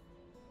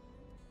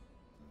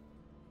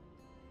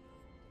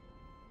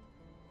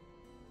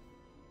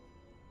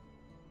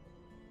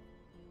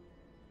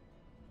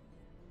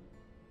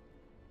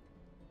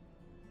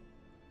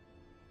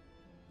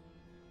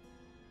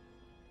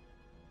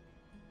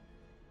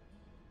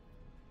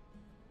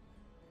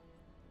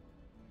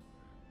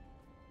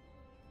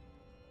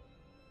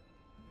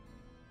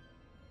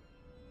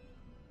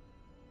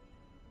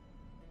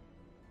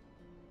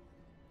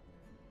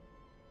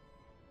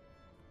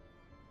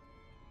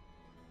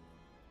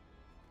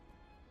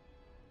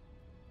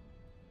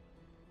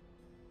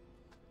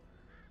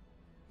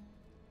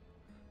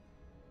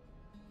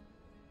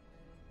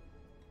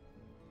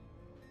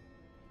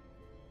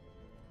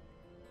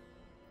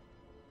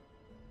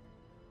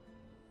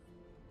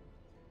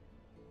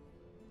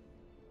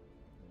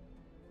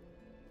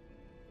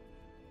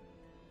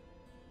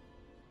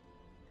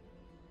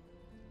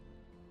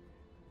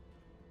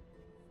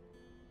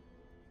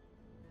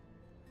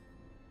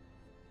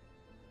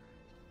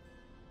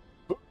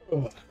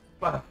 All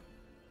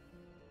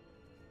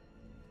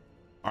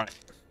right.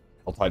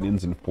 I'll tie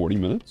ends in 40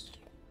 minutes.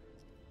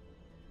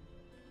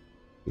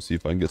 We'll see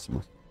if I can get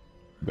some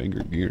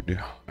banger gear.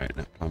 Yeah, all right,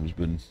 that time's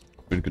been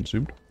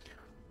consumed.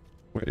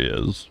 Where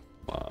is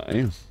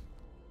my...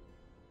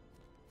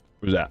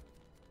 Where's that?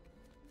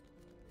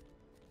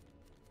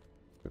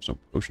 There's some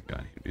potion guy.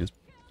 Here he is.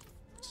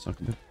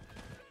 Sucking it.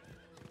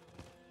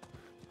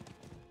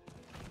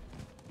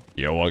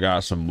 Yo, I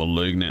got some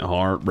malignant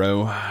heart,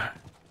 bro.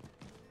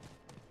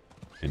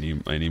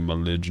 Any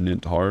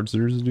malignant hearts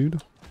there's,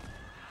 dude?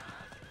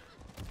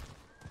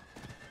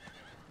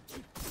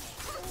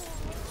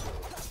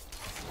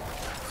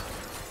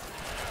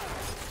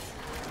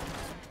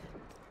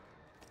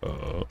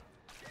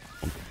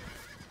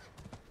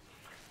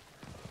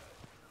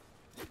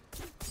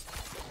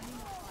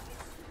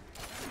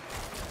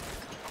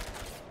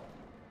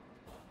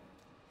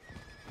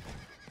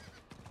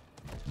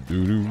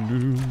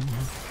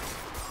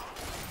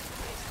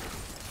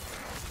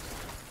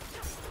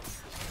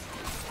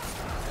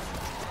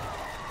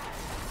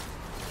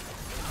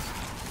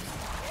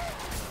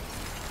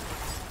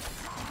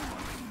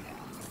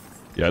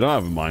 Yeah, I don't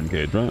have a mind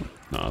cage, right?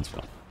 No, that's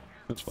fine.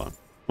 That's fine.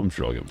 I'm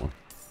sure I'll get more.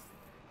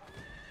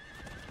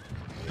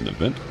 An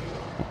event?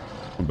 Oh,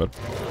 I'm better.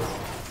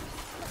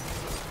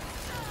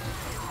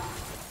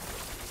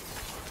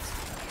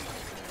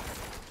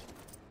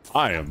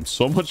 I am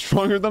so much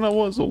stronger than I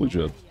was. Holy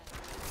shit.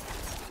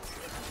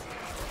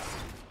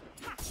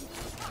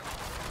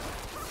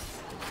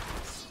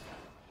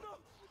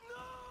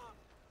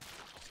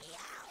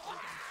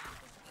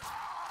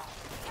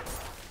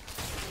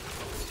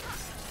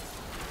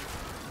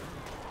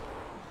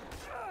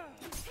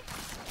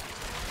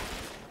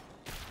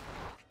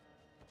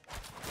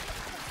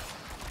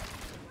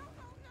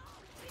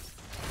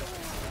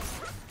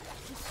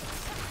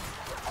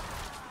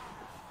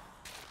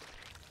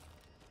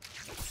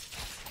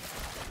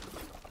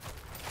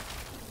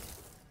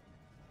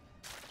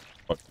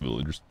 Fuck the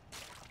villagers.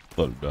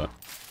 Let him die.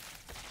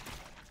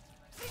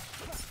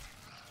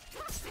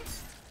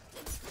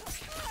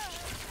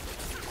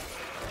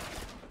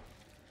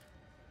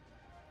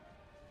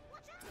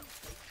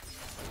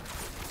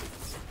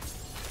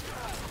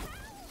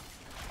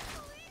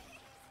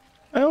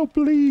 Help,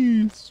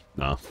 please.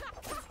 No,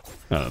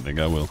 I don't think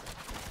I will.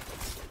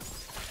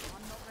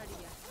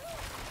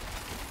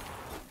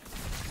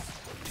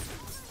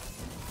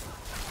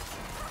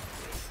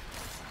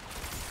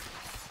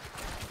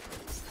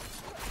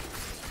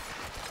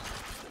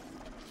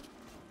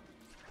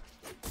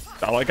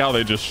 I like how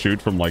they just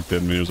shoot from like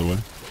 10 meters away.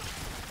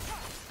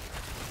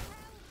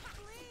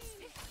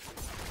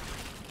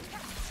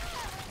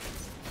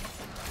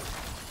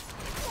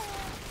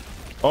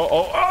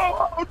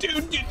 Oh,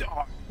 dude,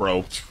 oh,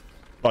 bro.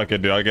 Fuck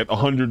it, dude. I get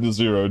 100 to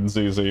 0 in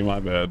CC. My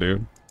bad,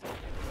 dude.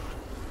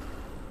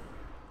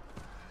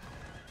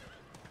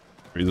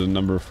 Reason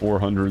number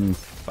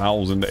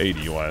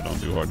 400,080 why I don't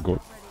do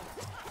hardcore.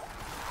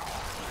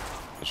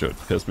 That should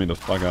piss me the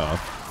fuck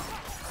off.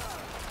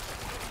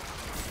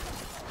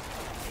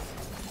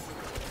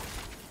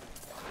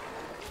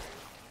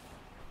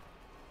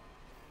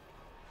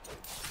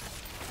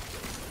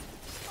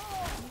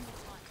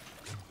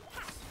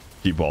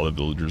 Keep all the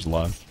villagers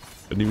alive.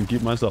 Didn't even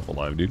keep myself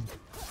alive, dude.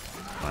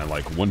 I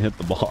like one hit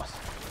the boss.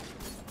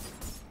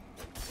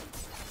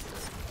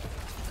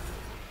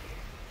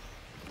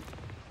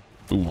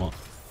 Ooh,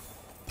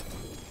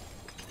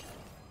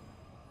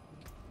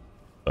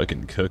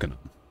 fucking cooking them.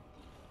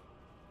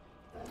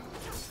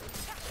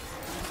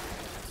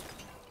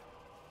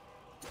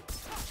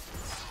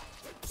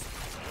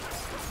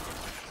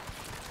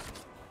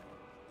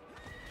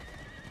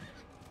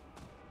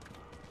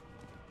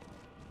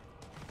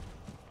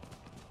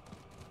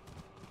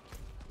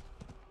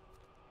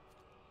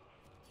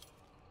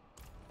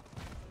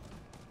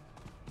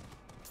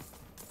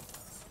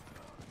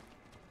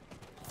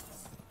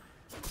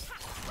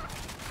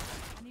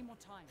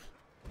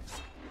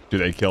 Dude,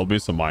 they killed me,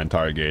 so my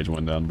entire gauge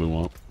went down. Blue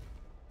won't.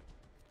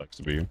 Sucks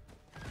to be you.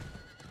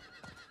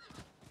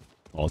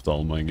 Lost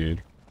all of my gauge.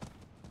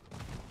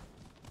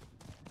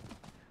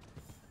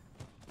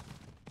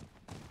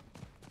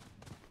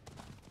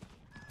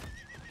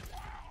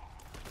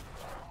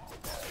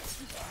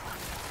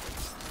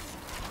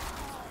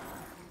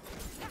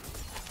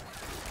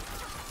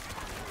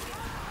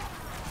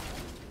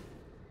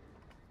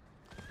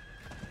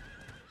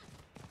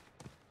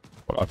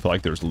 I feel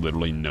like there's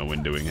literally no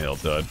one doing Hail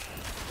Tide.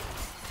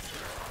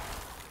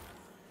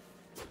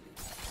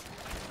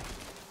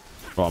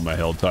 Where all my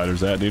Hail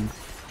Tiders at, dude?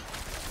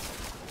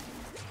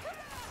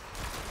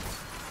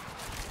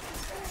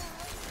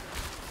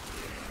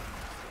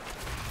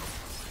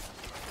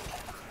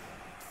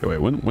 Okay, wait,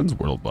 when's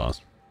World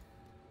Boss?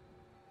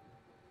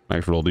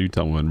 Actually, do you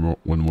tell me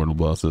when World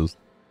Boss is?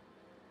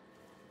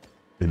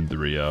 In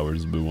 3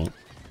 hours, boo won't.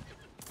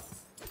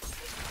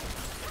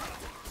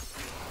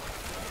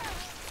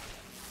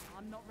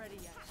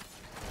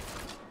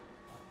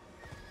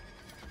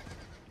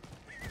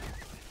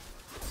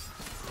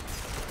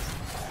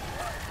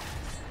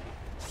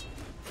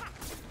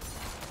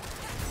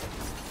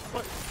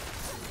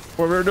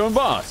 before we were doing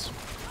boss.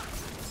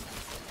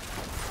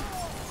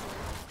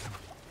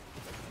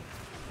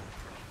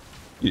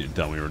 You didn't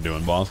tell me we were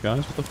doing boss,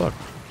 guys. What the fuck?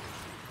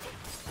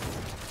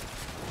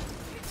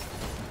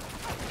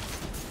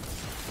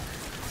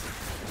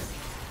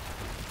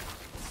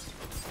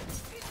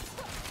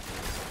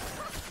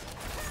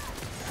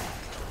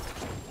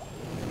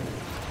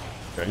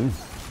 Okay.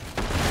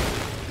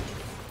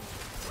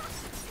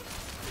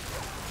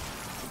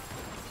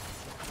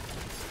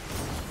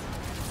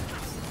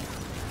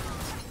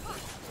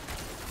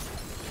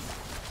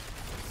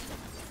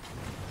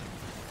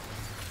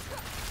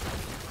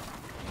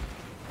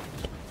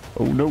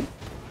 Oh no.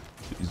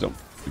 Please don't.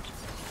 Thank you.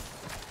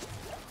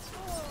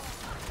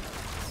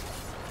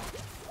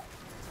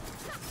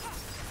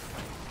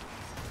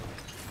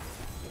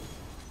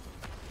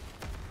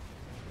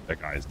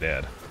 That guy is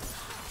dead.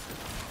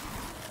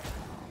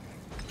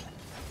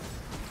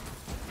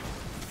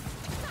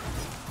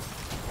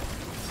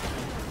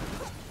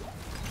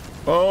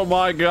 Oh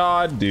my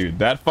god, dude.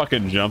 That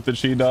fucking jump that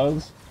she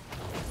does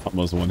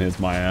almost one hits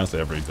my ass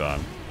every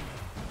time.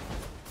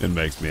 It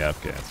makes me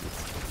have cancer.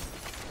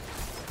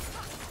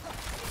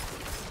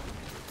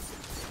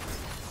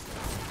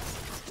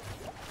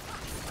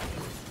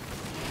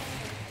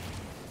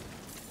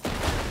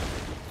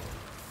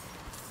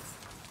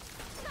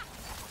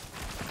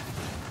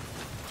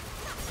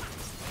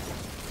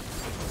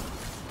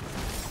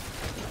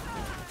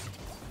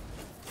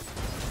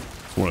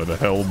 One of the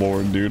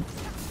Hellborn, dude.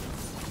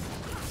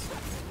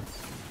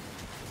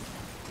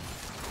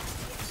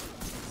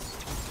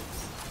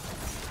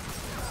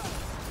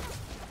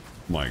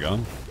 Oh my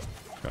god.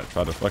 Gotta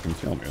try to fucking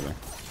kill me there.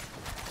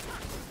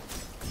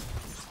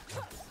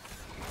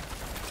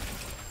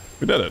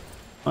 We did it.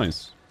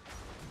 Nice.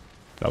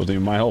 That wasn't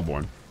even my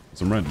Hellborn.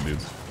 Some random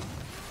dudes.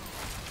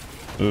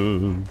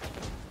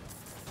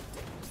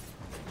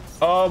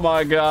 Oh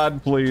my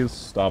god, please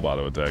stop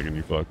auto-attacking,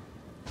 you fuck.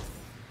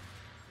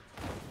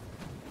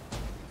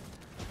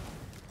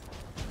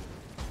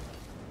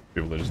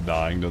 People are just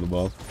dying to the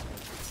boss.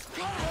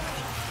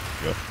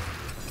 Yep.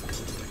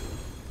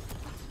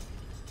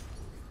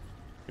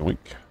 Yoink.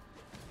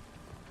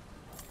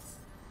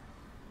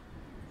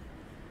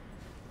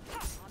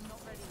 I'm not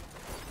ready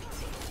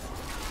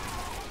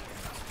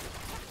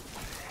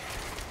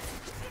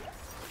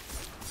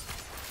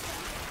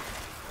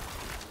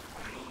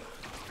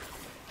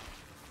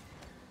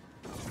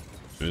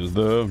yet. Is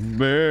the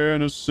bare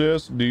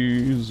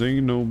necessities,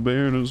 ain't no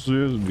bare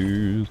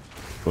necessities.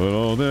 Put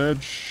all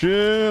that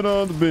shit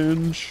on the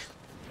bench.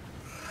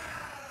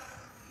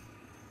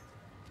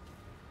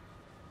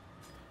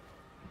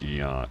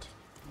 Yacht.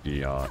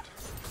 Yacht.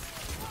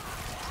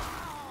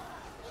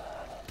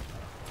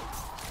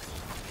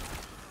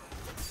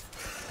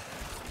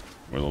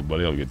 Well, little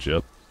buddy, I'll get you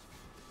up.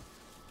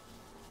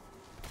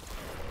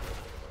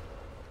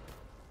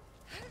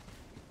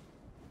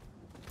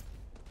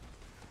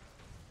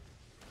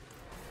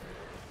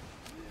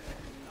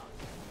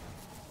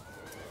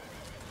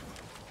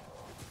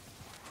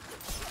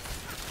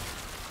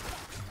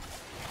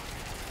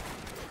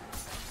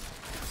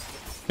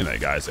 And that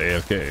guy's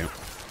AFK.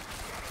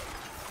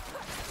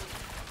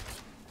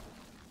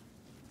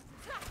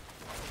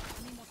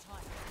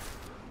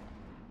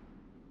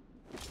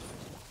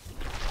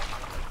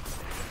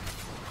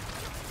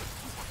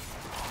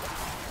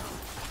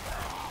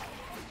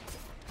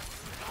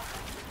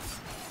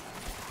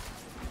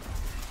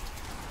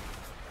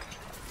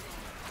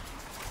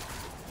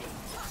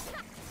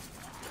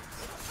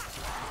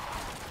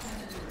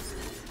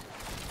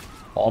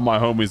 All my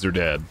homies are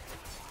dead.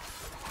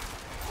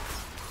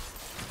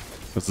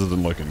 This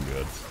isn't looking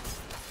good.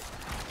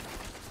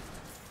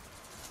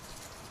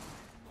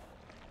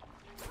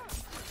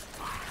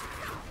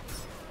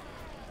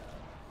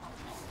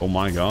 Oh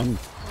my god.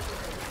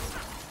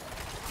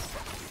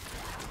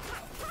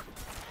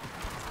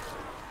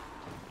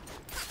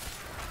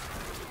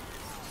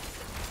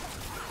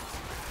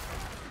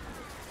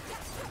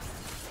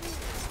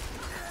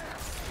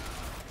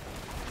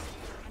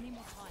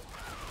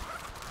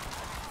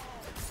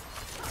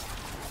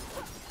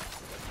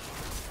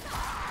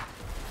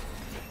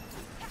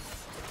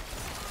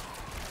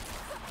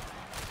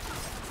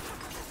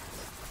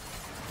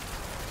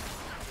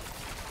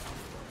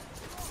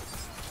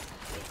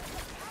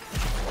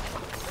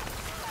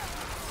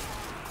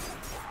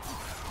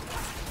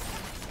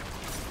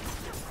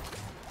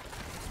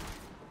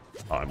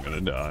 I'm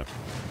gonna die.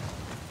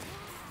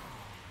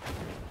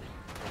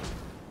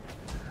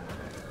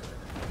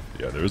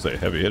 Yeah, there's a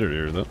heavy hitter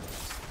here, though.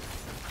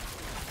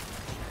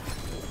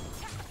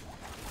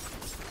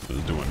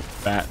 Was doing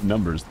fat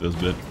numbers this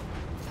bit.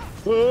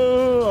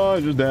 Oh, I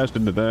just dashed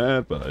into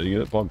that, but I didn't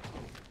get it plugged.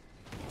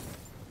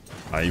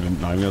 Not even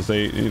gonna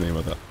say anything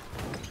about that.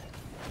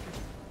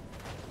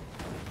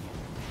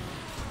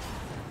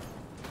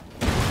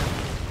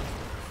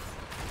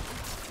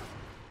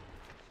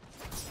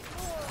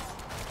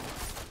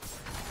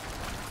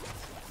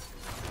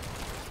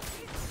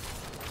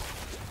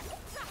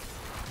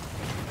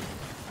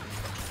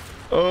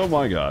 Oh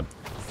my god.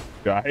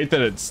 I hate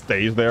that it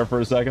stays there for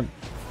a second.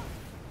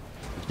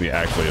 Makes me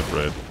actually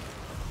afraid.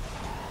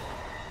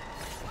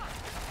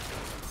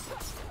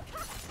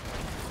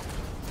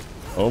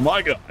 Oh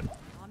my god.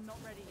 I'm not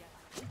ready yet.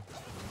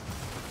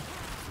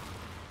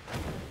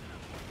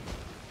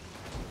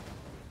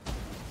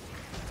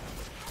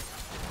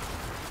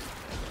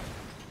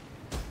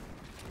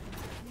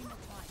 Need more time.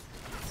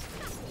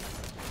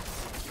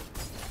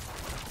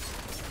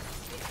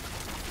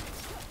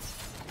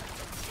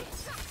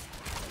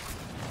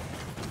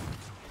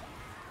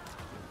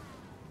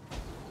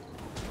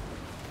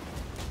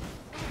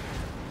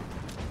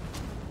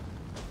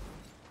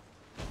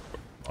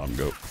 On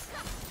go.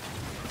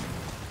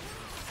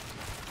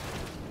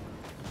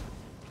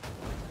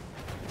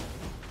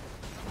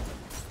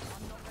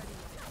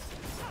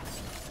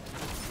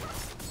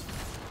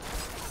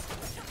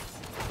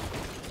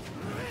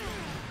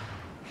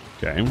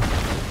 Okay.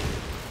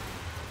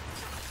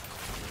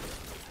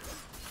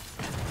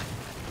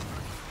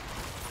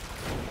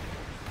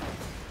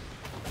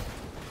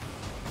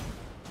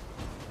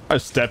 I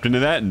stepped into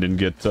that and didn't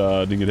get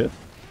hit.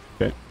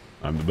 Okay,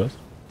 I'm the best.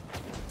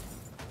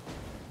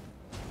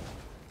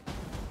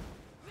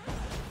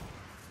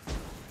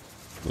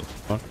 What the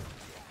fuck?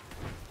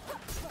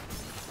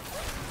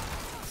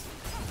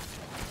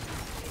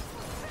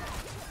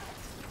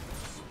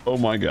 Oh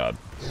my god.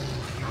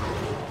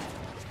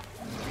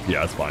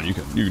 Yeah, that's fine. You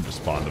can just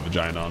spawn the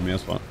vagina on me.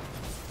 That's fine.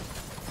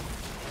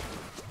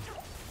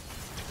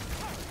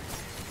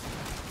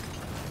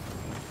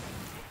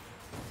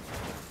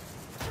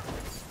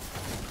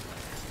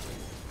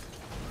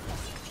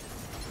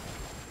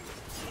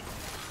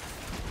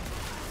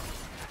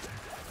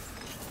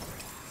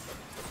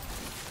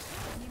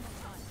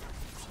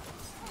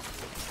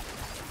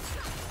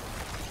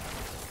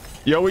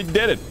 Yo, we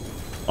did it.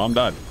 Oh, I'm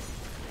done.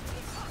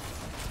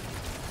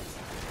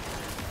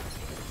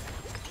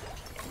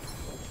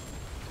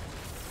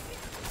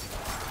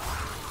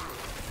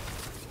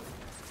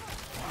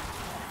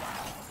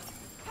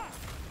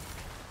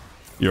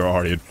 You're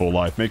already at full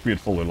life. Make me at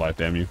full life,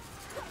 damn you.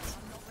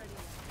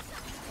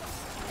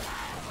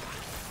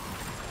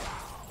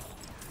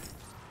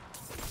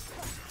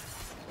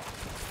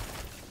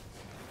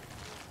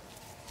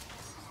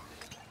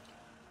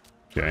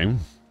 Okay.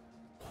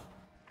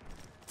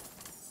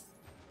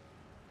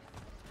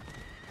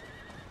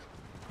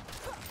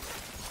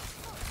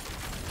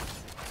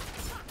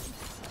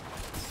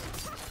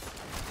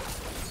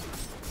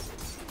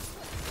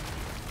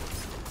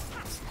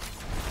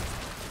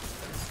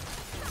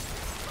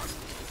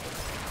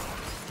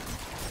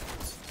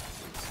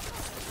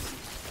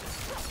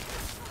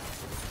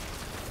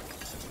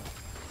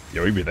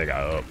 Yo, we beat that guy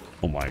up.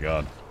 Oh my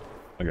god.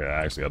 Okay,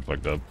 I actually got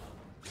fucked up.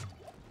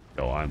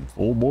 Yo, I'm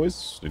full,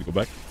 boys. Need to go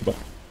back. Goodbye.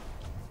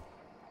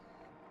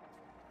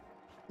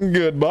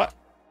 Goodbye.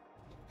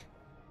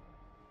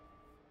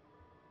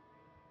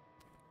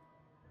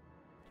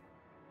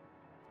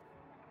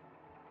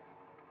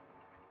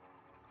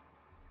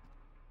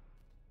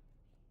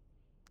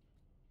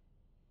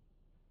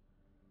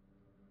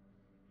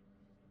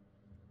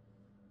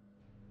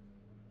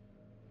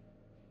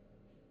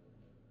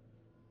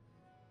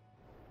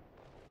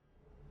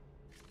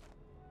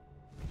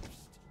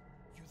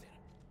 You there?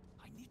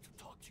 I need to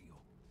talk to you.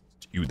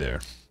 You there.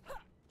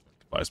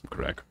 Buy some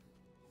crack.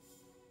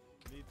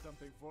 Need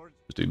something forged?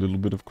 Just a little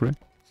bit of crack.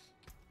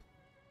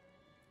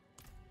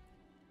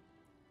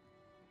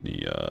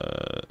 The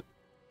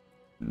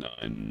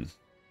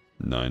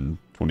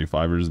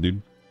 925ers,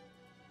 dude.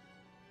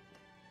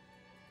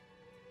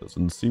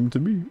 Doesn't seem to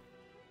be.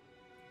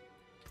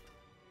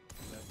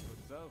 That would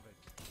salvage.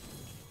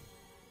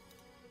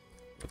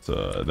 That's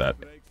that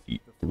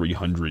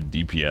 300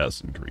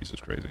 DPS increase is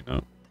crazy,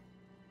 no?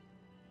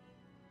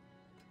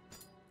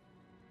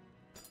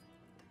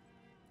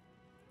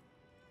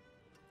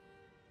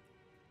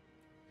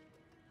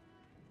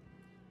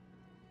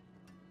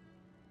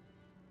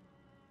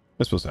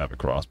 I'm supposed to have a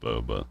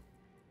crossbow, but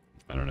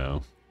I don't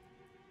know.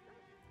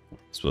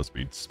 It's supposed to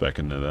be spec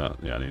into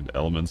that. Yeah, I need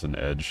elements and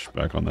edge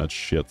back on that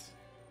shit.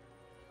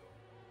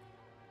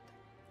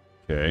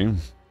 Okay.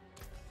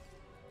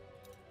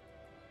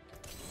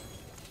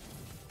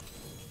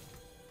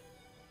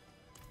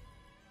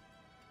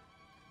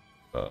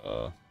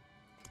 That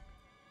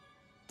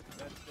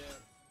there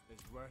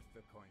is worth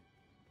the coin.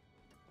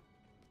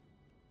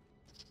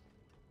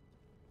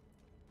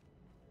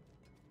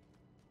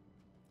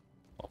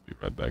 I'll be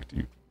right back to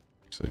you.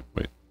 Actually,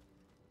 wait.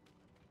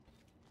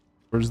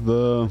 Where's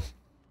the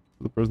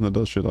person that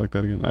does shit like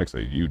that again?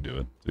 Actually, you do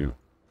it too.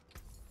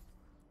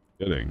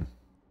 Kidding.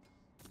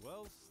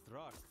 Well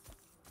struck.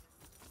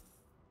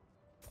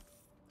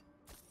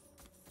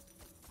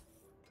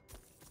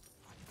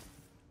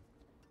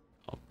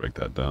 I'll break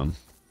that down.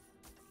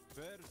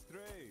 Fair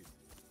trade.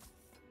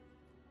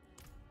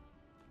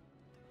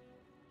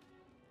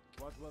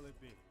 What will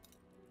it be?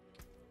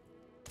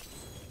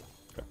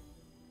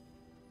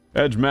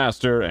 Edge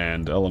master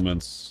and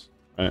elements.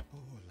 Right.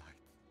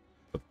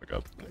 Shut the fuck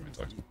up. Let me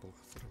talk to you.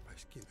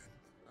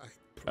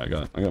 I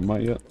got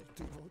might yet.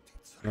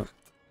 Yep.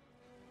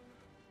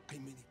 I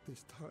mean it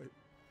this time.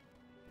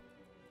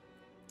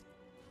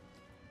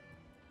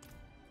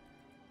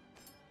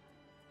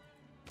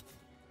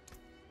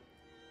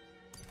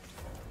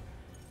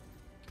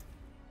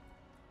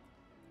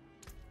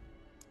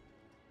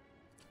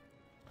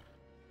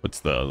 What's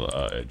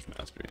the Edge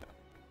Master?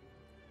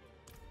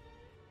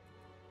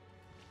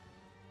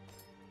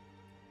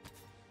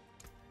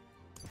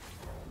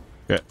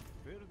 Yeah. Okay.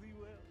 Fare thee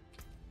well.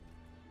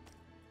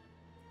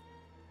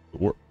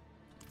 War.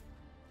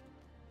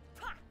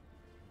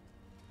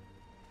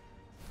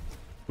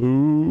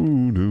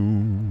 Ooh, no.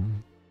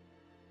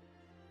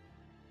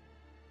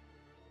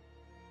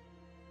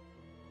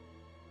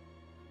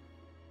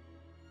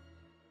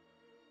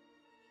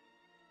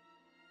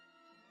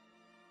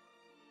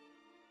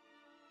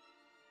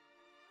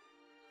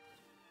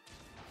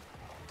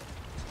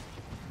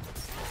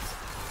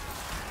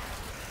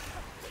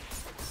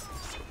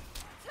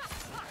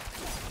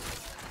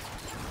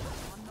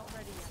 I'm not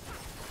ready yet.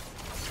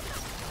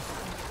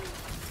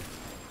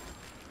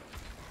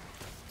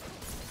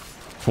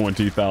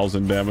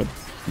 20,000 damage.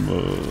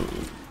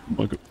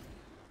 Look.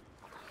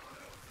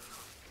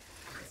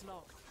 It's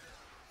locked.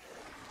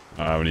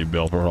 I have any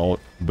Bell.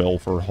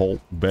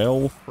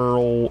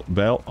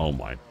 Oh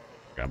my.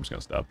 Okay, I'm just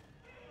gonna stop.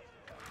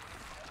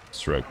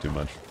 Stroke too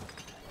much.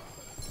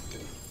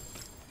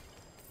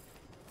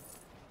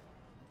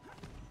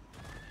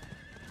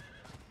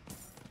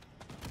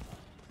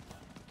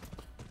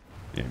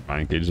 Yeah,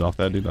 mind cages off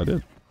that dude. I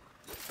did.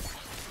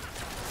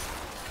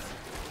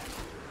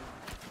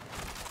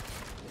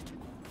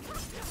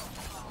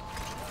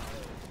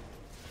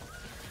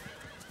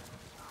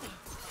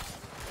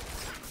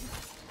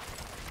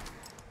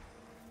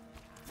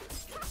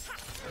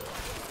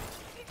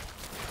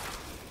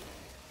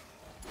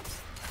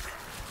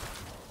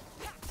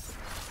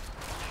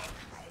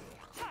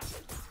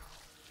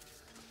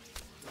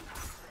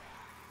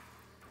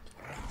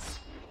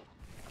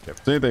 If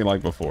it's anything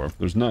like before, if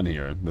there's none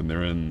here, then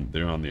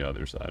they're on the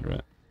other side,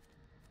 right?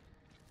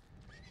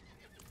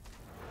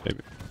 Maybe.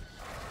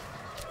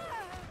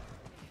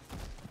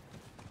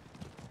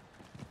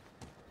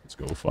 Let's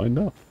go find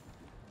out.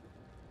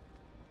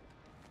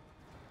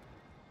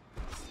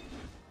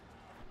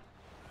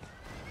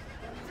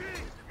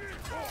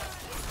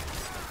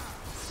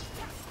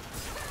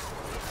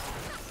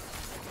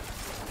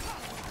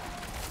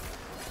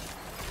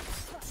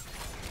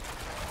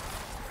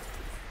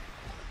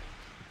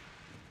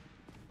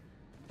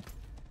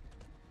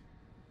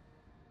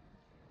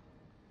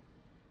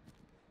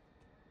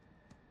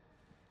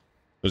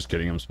 Just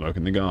kidding, I'm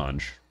smoking the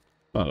ganj.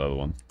 Not another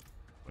one.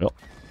 Well,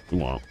 who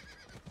won't?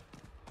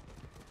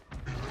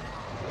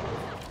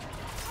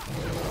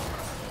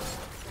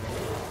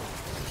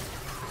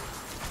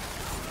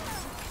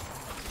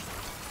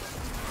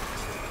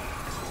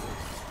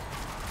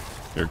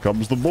 Here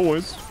comes the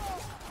boys.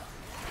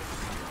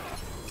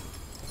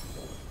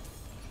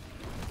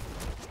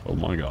 Oh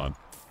my god.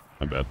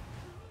 I bet.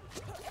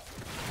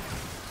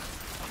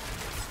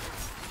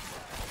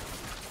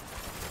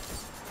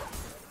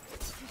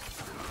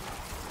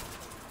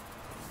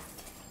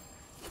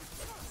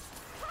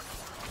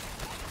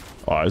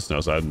 Oh, I just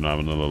noticed I didn't have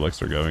another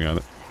elixir going at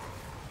it.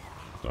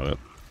 Not it.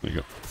 There you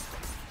go.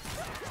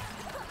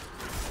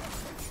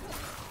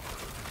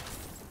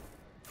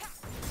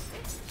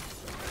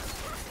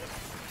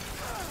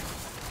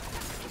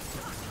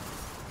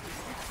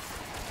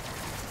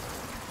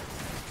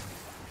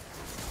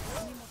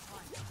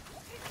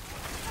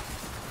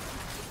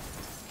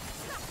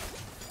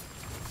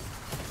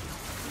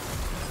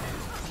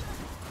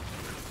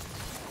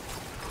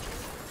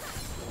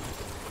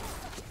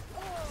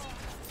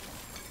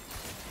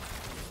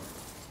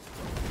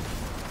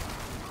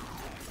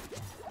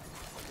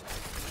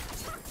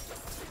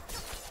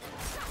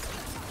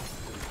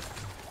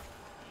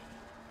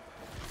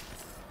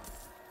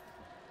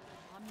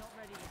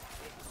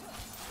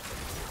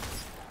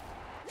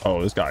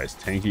 Oh, this guy is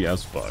tanky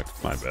as fuck.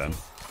 My bad.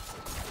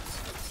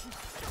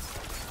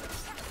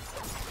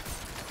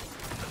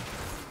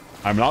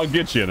 I mean, I'll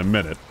get you in a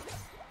minute.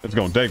 It's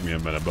gonna take me a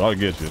minute, but I'll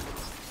get you.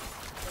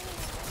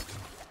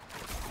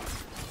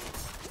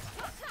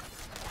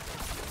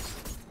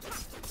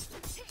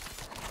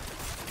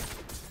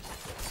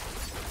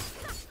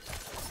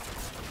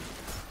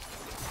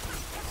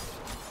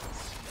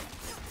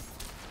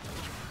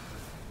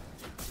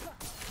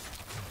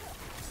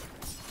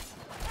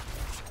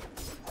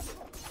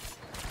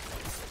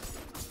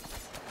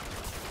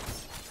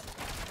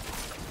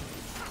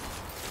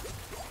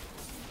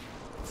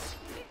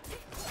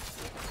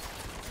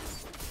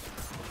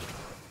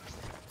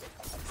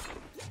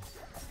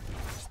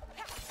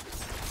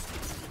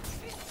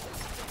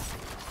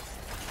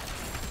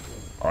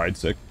 Alright,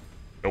 sick.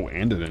 Oh,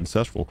 and an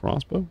ancestral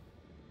crossbow.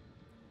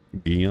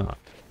 Beyond.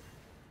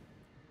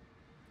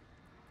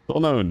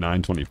 Still no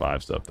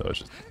 925 stuff though. It's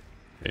just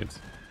AIDS.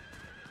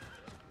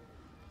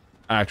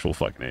 Actual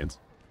fucking AIDS.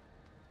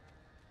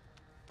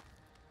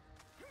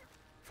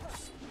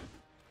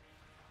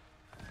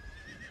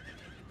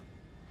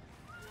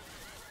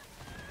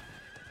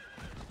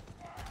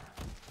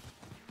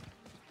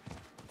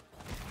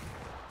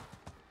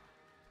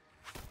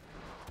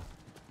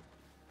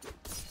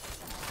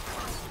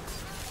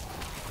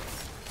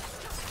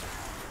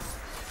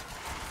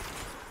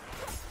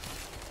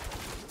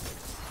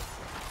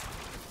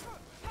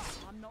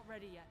 I'm not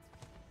ready yet.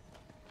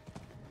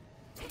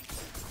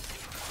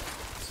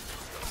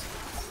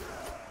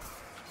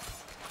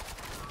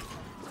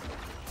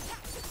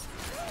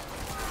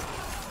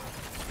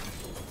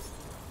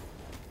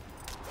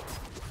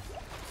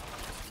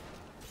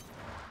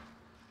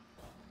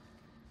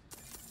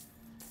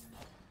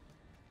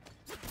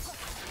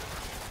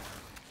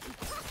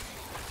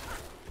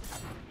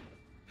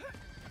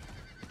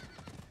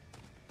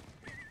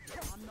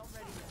 I'm not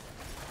ready yet.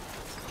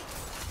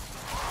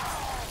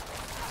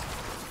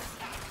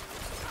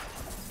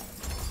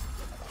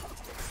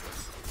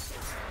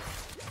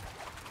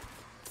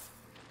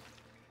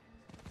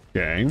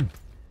 Gang.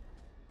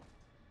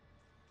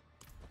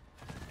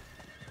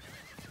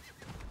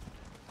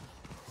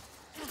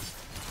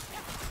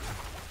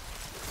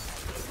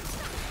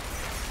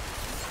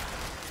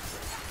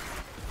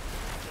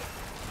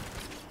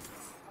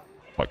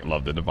 Fucking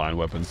love the divine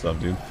weapon stuff,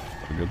 dude.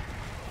 So good.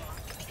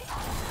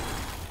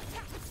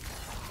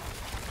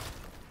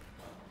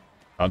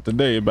 Not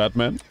today,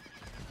 Batman.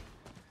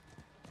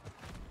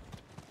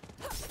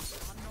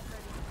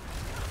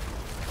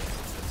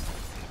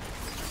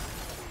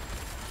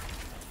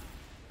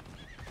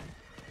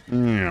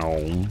 Meow. I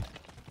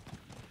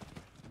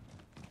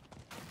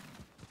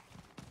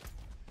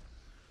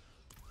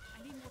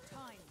need more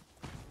time.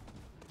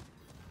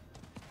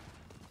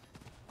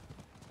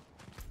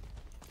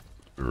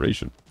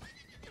 Duration.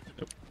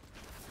 Yep.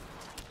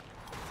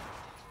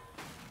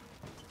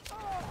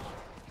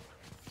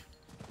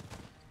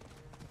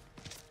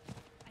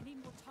 I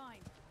need more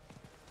time.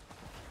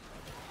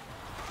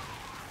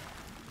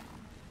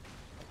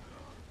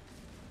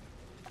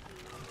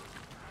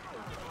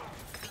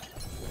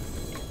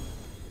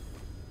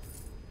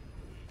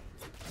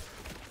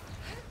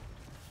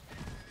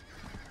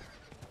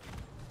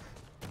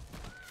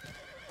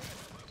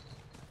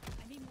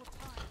 I need more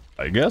time.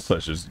 I guess I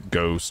should just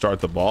go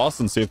start the boss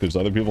and see if there's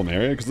other people in the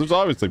area, because there's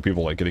obviously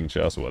people like getting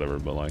chests or whatever,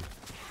 but like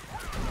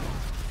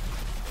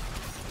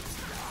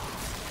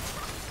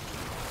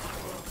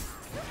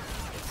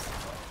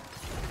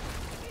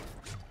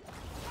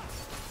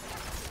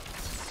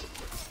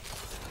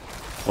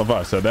what if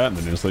I said that and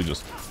then instantly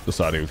just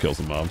deciding to kill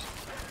some mobs?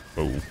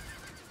 Oh,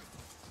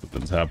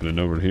 something's happening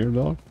over here,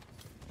 dog.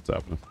 What's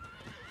happening?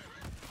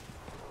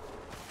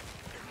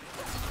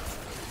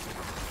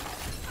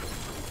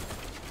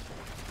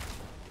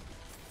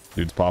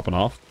 Dude's popping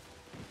off.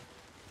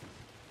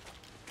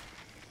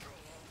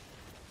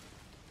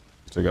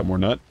 Still got more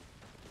nut.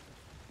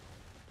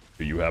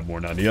 Do you have more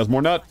nut? He has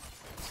more nut.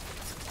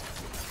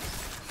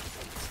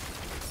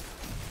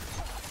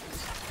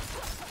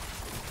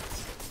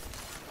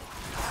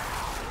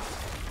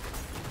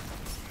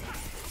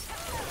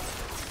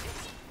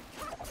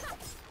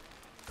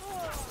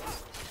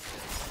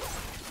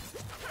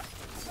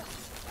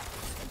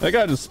 That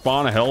guy just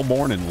spawn a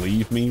Hellborn and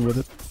leave me with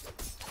it.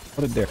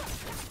 What a dick.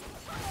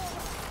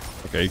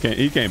 Okay,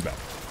 he came back.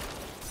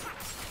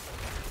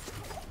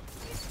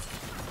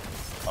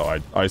 Oh,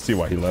 I see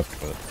why he left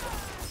with it.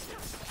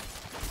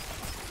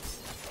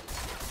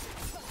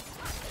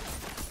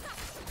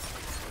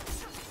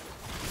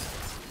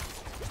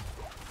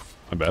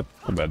 I'm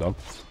bad, dog.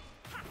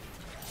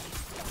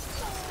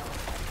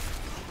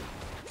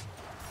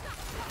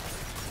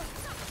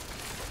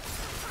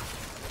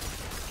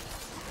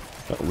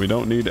 We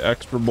don't need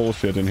extra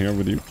bullshit in here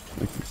with you.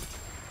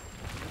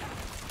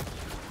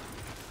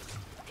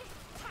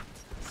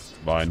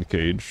 Bind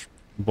cage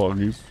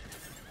buggies.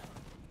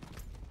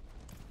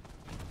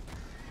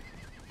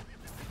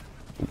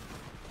 I'm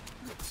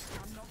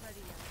not ready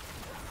yet.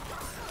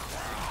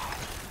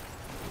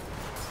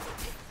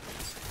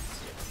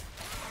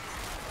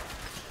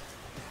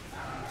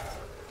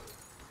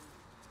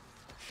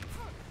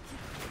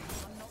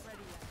 I'm not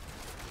ready yet.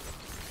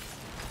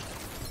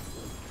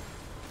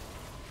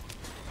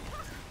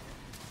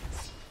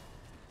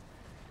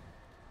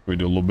 We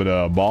do a little bit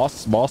of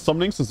boss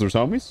summoning since there's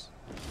homies.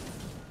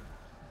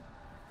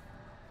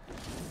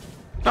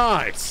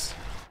 Nice.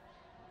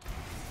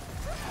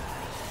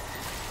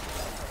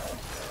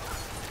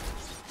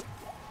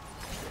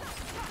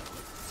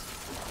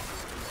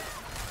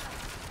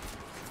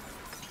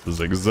 This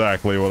is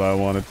exactly what I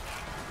wanted.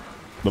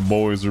 The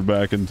boys are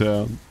back in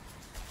town.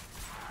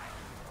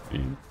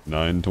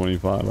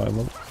 925, I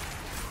love it.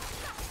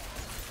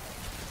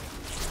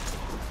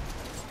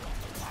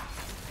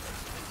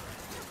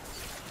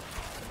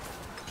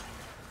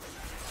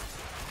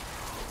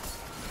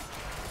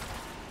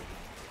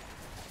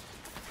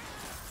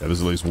 Yeah,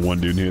 there's at least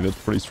one dude here that's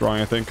pretty strong,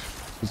 I think.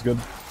 He's good.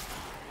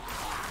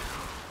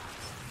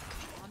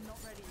 I'm not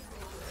ready yet.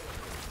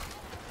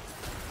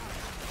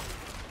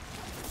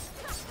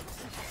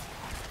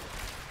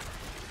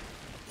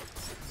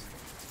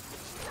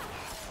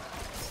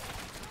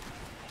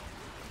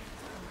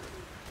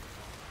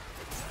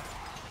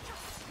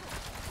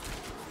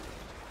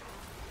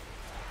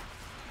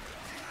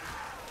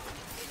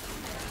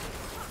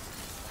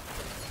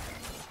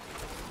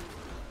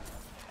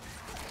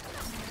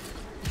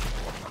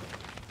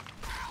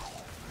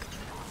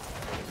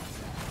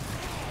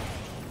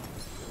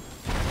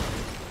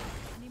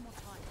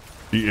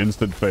 He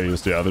instant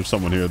phased. Yeah, there's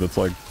someone here that's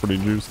like pretty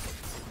juiced.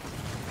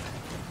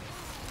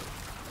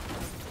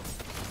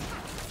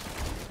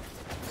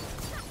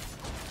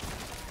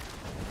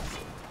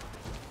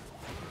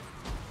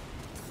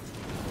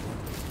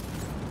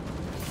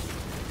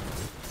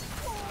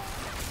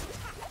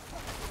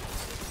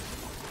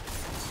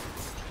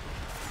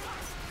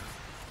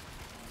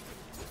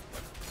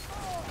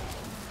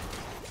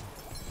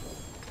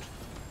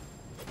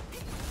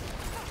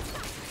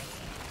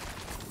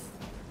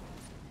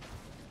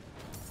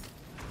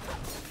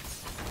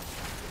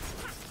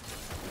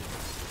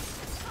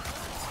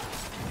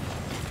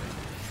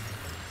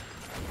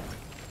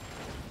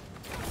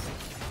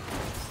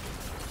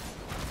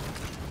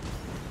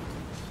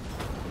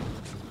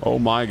 Oh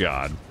my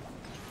god.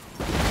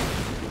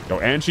 Yo,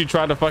 and she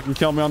tried to fucking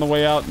kill me on the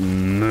way out.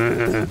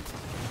 Nah.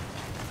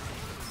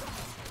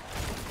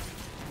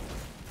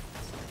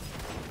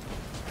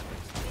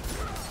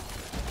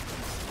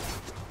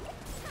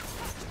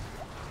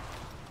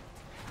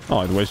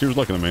 Oh, the way she was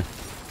looking at me.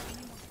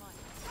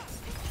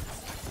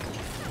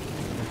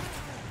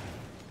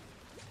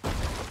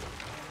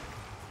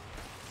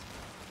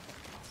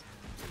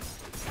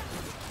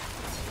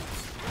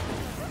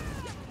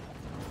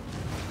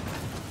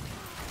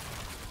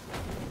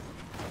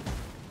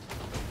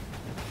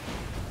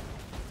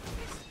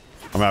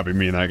 I'm happy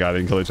me and that guy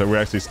didn't kill each other. We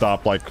actually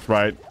stopped like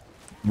right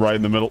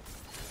in the middle.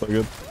 So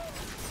good.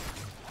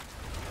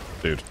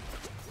 Dude.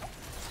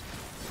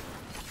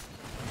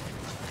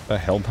 That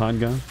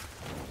Helltime guy?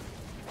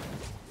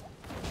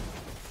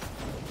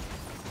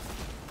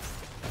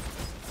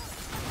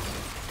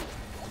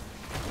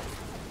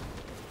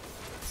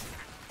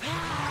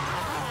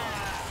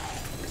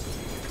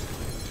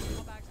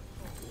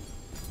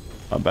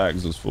 My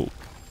bags is full.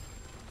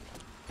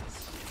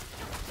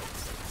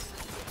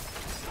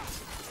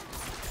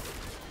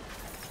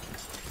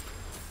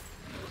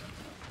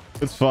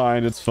 It's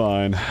fine, it's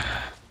fine.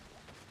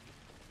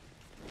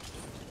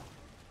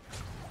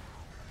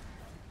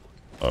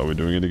 Oh, we're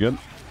doing it again?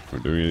 We're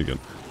doing it again.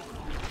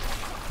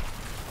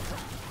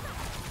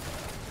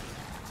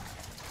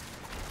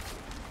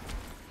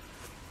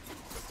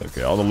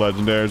 Okay, all the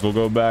legendaries will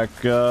go back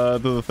to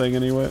the thing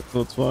anyway,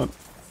 so it's fine.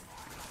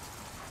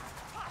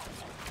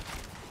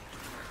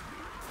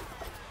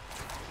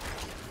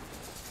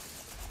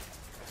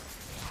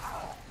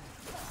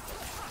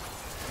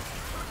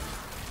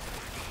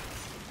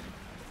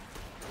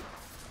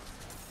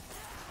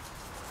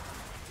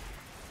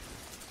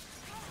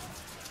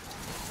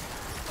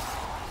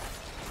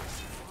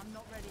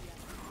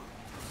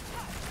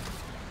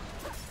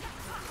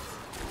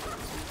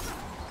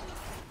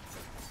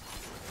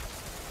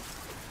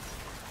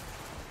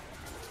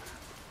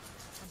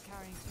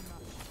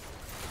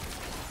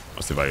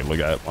 I'll see if I can look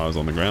at it while I was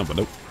on the ground, but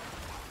nope.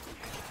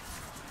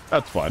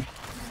 That's fine.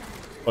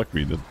 Fuck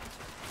me, then.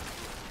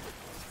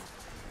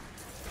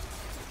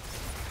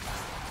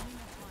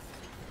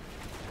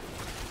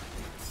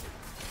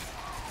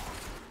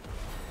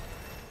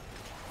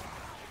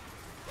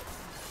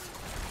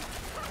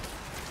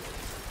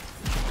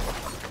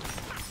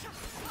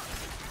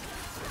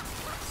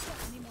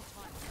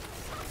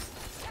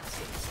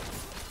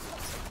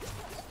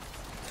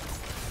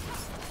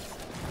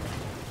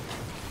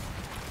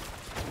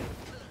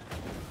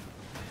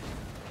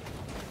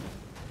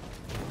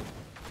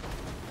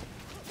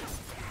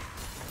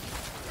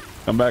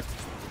 Come back.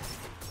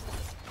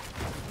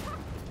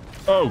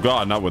 Oh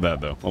god, not with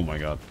that though. Oh my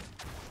god.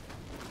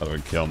 That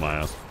would kill my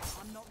ass.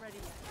 I'm not ready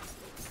yet.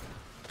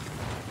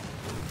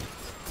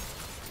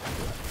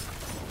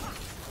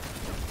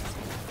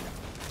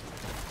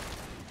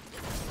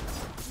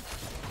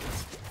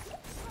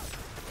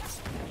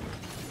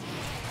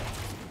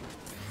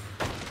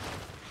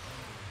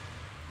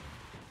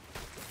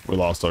 We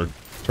lost our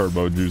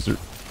turbo juicer.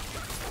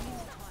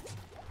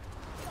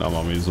 Now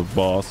mommy's a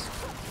boss.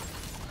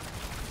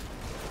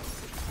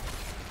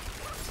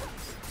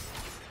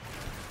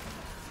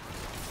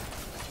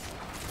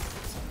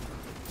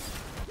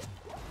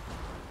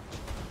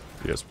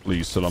 Yes,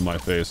 please sit on my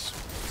face.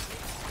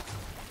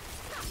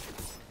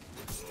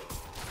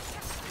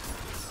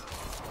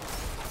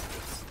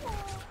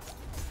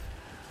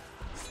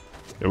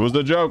 It was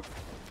a joke.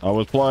 I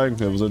was playing.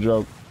 It was a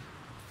joke.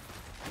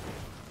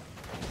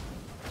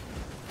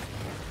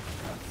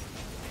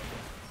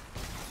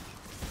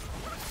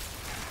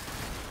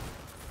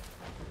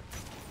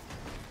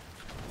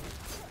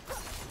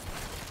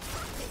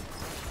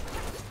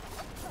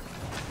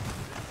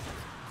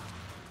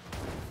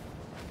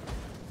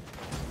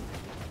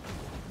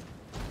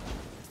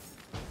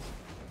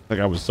 Like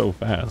I was so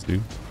fast,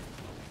 dude.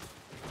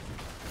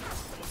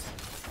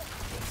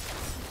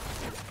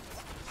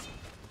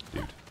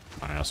 Dude,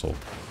 my asshole.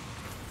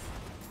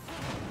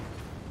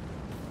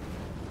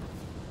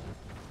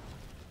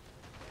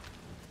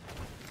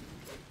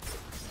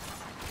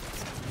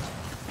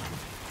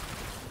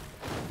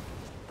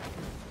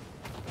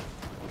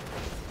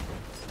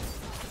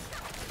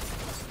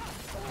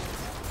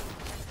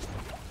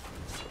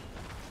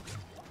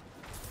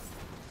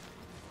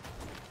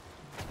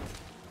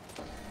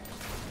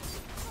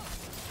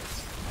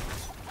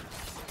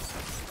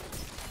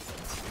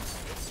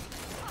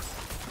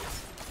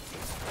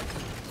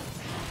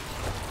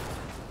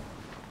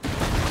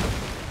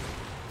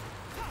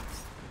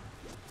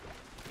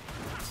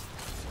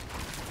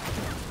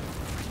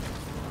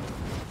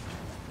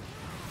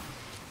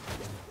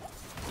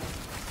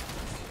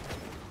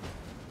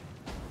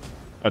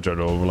 I tried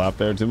to overlap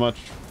there too much.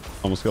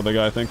 Almost killed that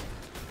guy, I think.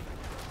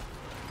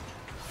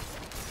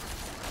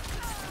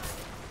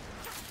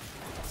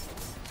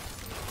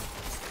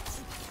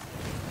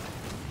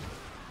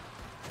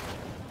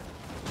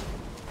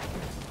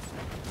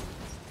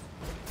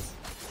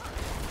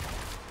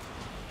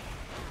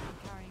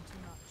 Carrying too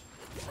much.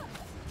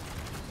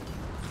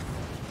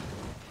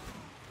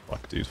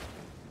 Fuck, dude.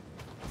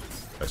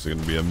 Actually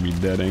gonna be a me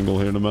dead angle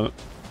here in a minute.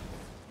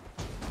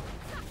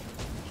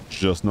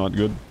 Just not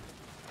good.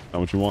 Not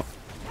what you want.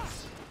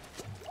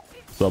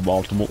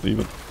 Suboptimal even.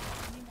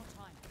 Need more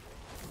time.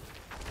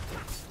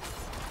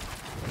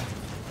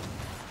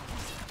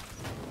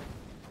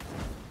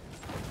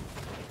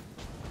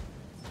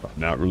 I'm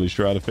not really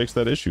sure how to fix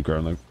that issue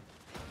currently.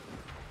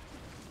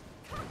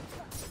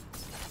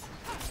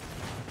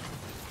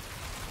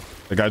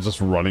 The guy's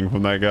just running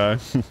from that guy.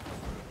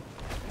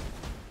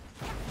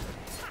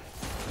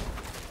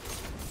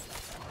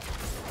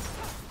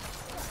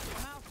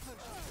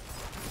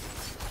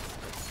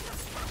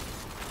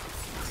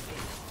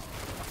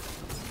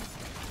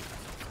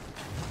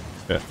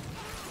 Yeah.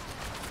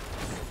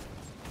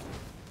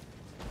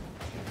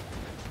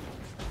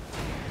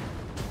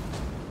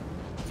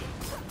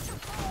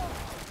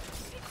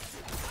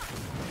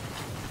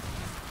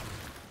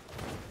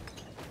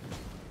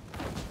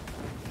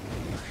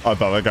 I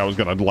thought that guy was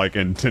gonna like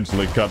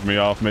intentionally cut me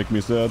off, make me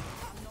sad.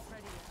 I'm not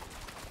ready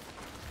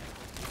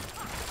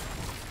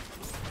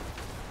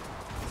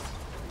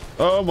yet.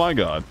 Oh my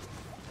god.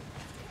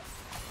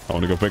 I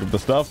want to go pick up the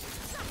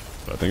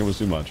stuff, but I think it was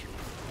too much.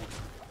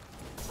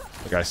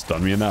 The guy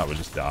stunned me and that, but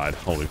just died.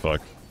 Holy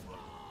fuck.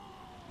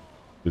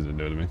 Please don't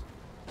do it to me.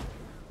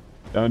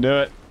 Don't do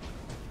it.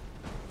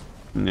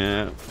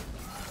 Nah. I'm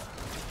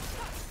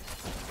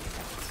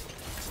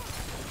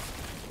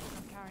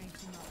carrying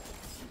too much.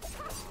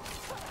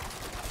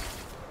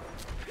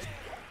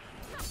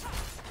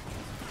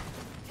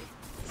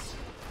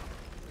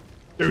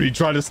 Dude, he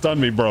tried to stun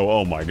me, bro.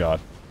 Oh my god.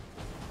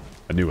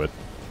 I knew it.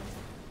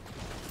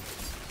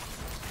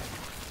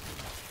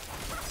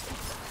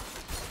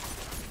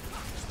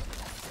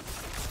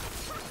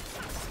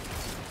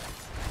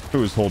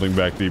 Who's holding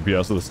back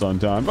DPS of the stun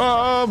time?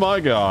 Oh my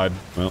god.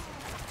 Well,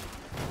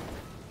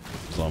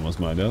 it's almost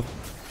my death.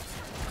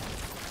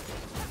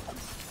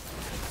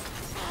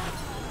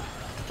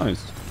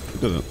 Nice. We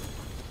did it.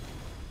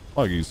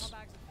 Luggies. My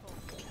bags are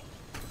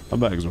full.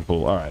 My bags are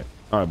full. Alright.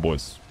 Alright,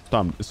 boys.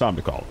 It's time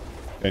to call it.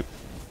 Okay.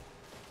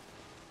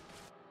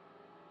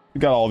 We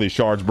got all these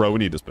shards, bro. We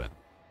need to spend.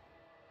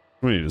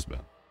 We need to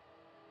spend.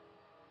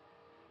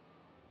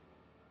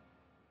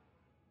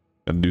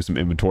 Gotta do some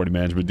inventory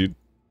management, dude.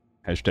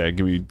 Hashtag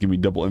give me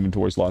double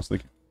inventory slots.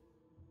 Like,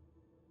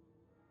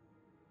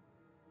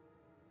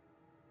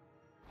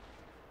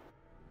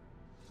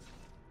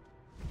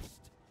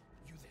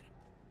 You there?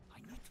 I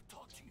need to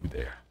talk to you. you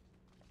there.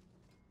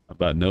 How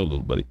about no, little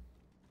buddy?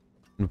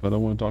 What if I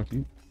don't want to talk to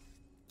you?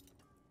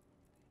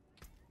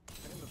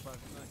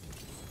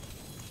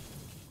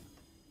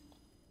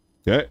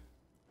 Okay.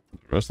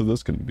 The rest of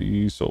this can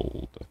be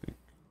sold, I think.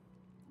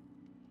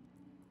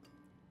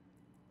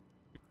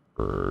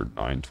 For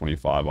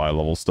 925 eye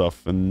level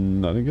stuff,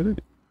 and I didn't get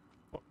it.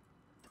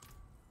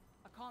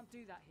 I can't do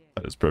that here.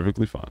 That is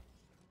perfectly fine.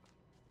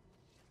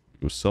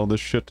 Go sell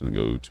this shit and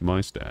go to my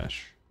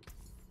stash.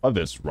 I have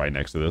this right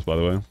next to this, by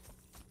the way.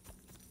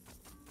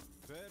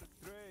 Fair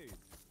trade.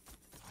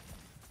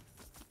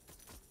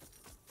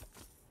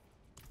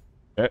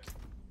 Okay.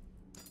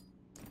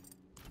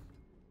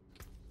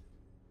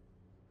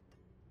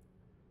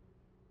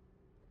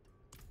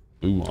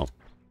 Ooh,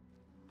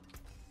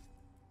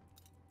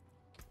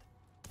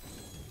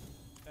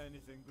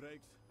 Anything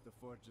breaks, the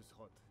forge is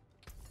hot.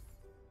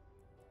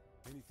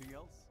 Anything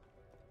else?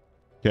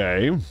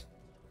 okay.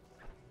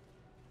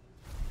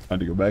 Time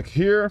to go back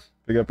here,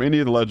 pick up any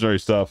of the legendary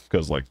stuff,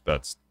 because, like,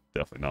 that's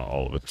definitely not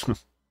all of it.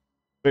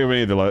 Pick up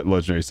any of the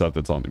legendary stuff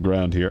that's on the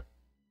ground here,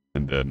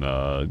 and then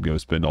go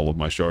spend all of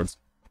my shards.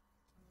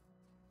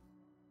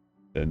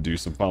 Then do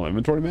some final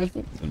inventory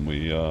management, and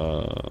we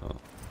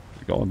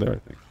go in there, I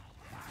think.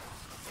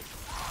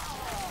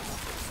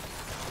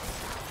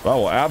 I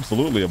will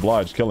absolutely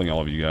oblige killing all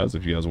of you guys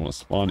if you guys want to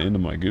spawn into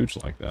my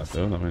gooch like that,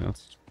 though. I mean,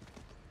 that's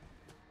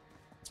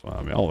fine.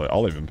 I mean,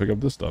 I'll even pick up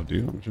this stuff,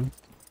 dude. Don't you?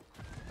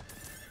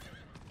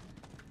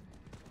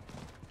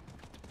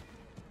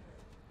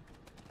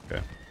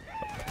 Okay.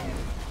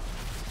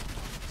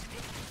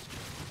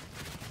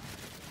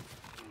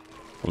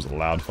 That was a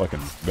loud fucking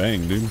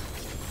bang, dude.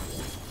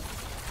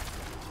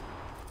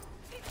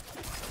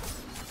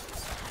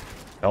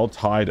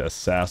 Hell-Tide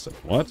Assassin.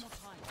 What?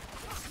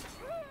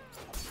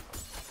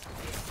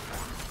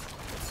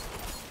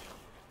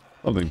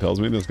 Something tells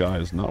me this guy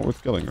is not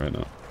worth killing right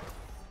now.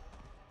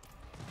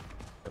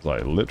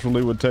 Because I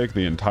literally would take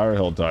the entire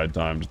Hell-Tide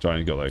time to try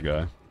and kill that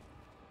guy.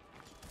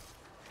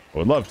 I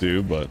would love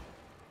to, but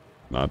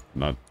not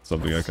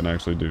something I can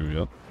actually do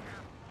yet.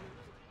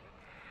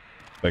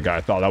 That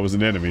guy thought I was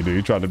an enemy, dude.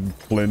 He tried to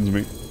cleanse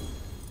me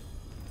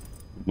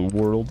from the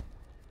world.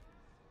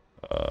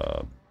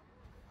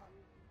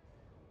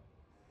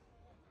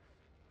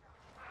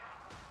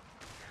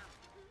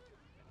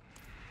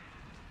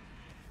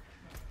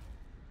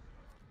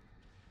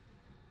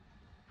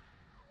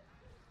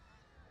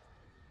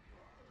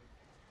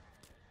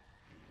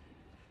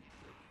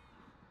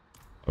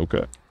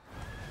 Okay.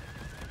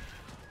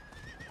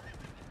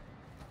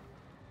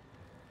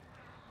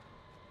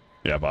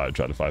 Yeah, if I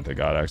tried to fight that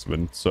god, it's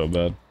been so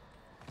bad.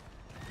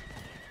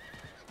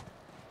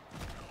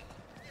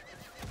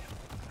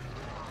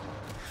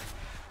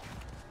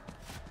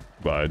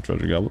 Bye,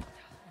 treasure goblet.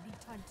 I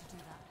need time to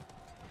do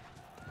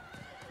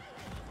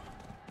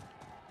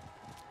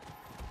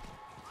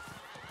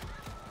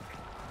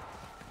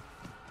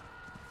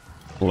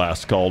that.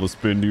 Last call to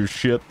spend your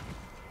shit.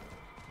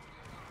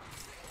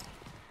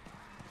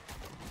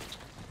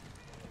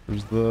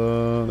 There's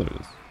the... There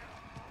it is.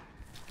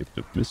 Gift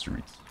of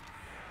Mysteries.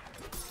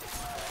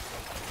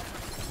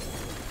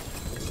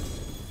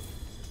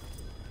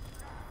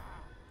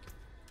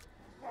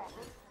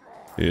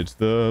 It's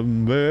the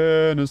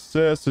bare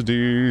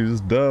necessities,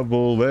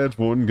 double-edged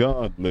one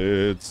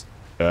gauntlets.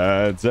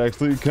 That's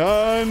actually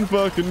kind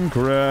fucking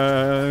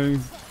cracked.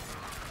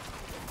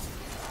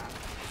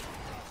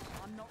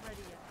 I'm not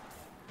ready yet.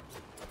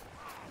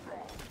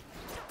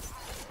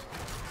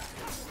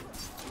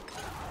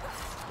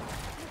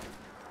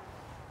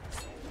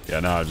 Yeah,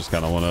 now I just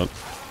kind of want to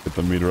get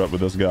the meter up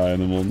with this guy,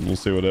 and then we'll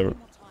see whatever.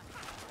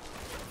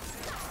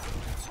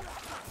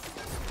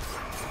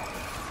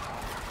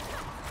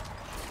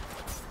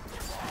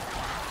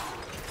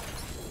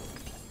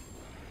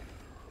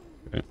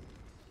 Okay.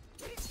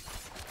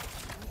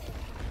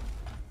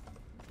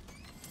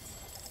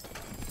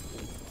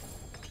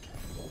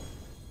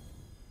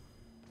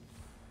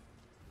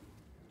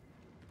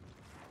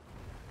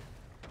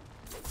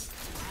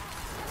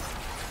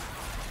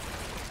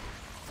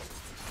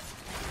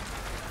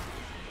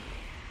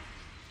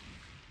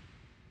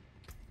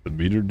 The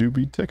meter do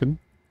be ticking.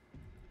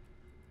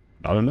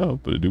 I don't know,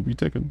 but it do be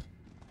ticking.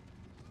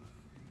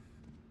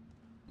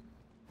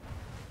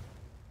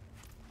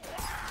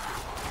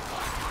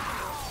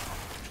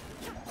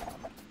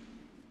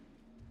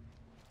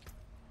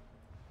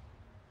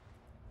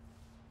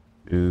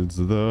 It's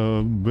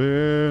the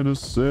bare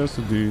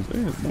necessities. Hey,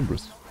 it's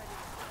numbers.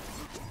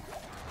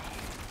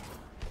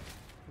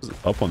 Is it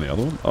up on the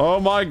other one? Oh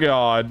my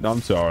god!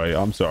 I'm sorry.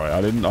 I'm sorry.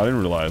 I didn't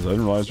realize. I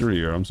didn't realize you're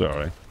here. I'm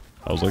sorry.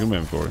 I was looking at my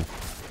inventory.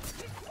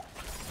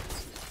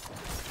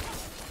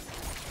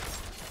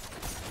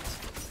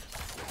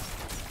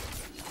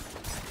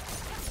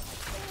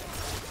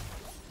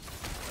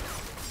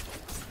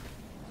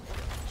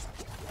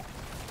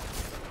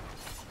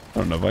 I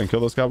don't know if I can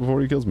kill this guy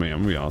before he kills me. I'm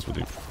gonna be honest with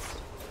you.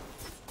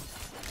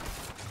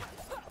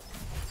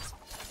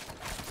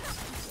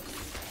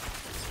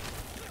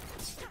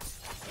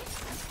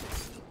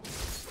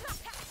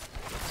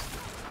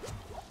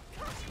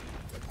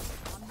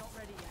 I'm not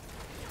ready yet.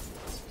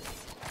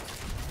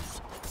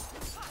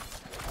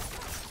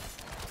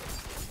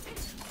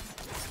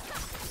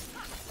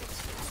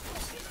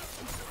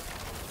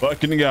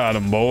 Fucking got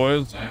him,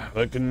 boys.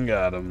 Fucking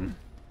got him.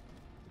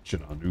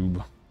 Shit on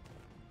noob.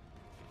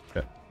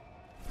 Okay.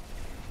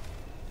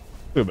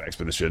 Go back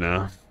for the shit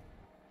now.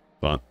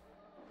 Fun.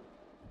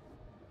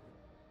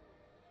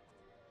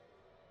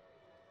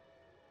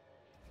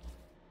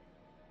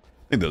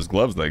 I think those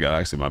gloves they got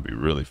actually might be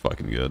really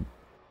fucking good.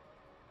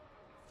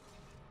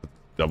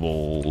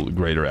 Double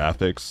greater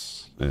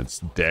affix, and it's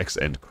dex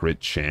and crit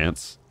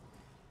chance.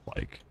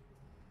 Like,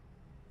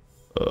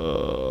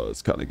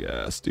 it's kind of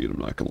gas, dude. I'm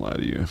not gonna lie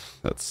to you.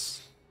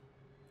 That's...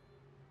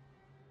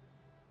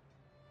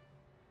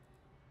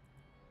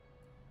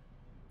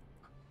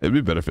 It'd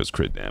be better if it's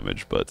crit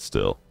damage, but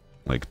still.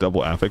 Like,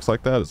 double affix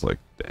like that is like,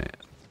 damn.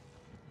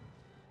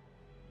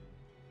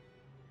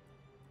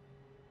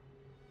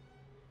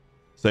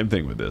 Same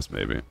thing with this,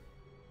 maybe.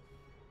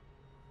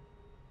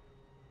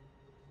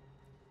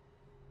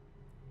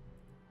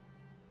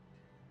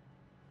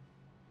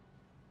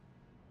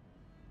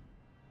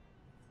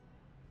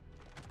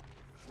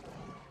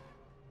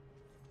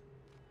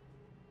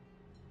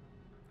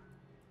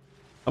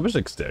 How much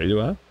dexterity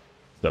do I have?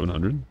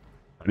 700?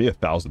 I need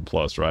 1,000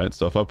 plus, right?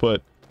 So if I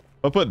put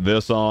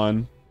this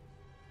on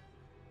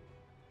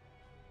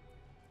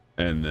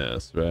and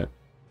this, right?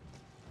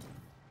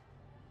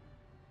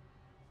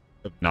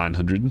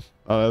 900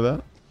 out of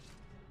that.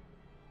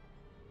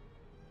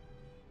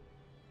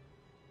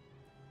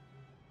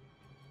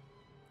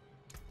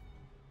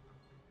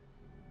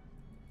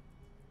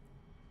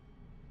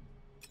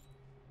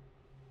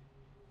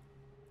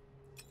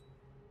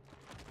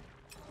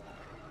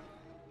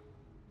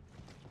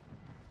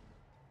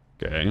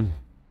 Okay.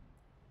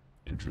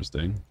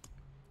 Interesting.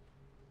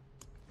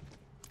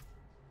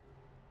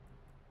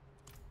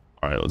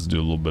 All right, let's do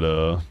a little bit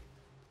of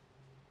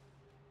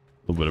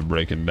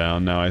breaking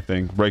down now, I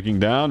think. Breaking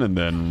down and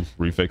then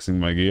refixing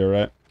my gear,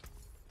 right?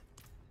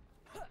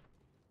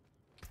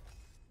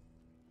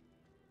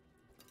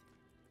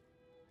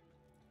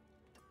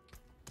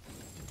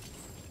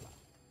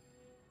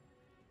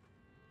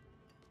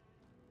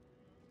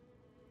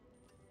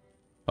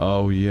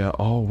 Oh, yeah.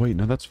 Oh, wait.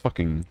 No, that's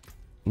fucking...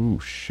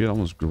 Ooh, shit. I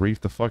almost griefed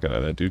the fuck out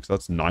of that, dude. Because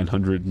that's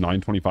 900,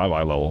 925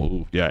 eye level.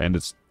 Ooh, yeah, and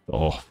it's...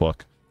 Oh,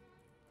 fuck.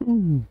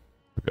 Ooh.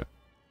 Okay.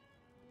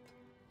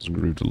 Just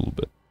griefed a little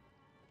bit.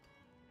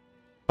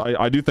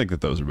 I do think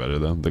that those are better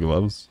though. The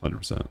gloves,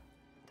 100%.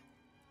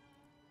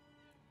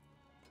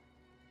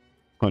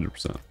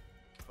 100%.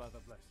 Father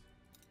bless.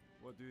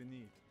 What do you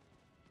need?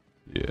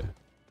 Yeah.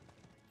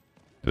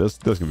 This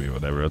can be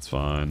whatever. It's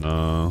fine.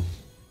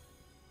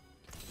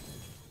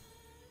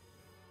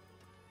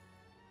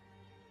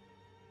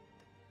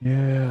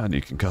 Yeah, I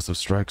need concussive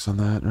strikes on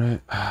that,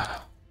 right?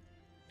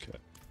 Okay.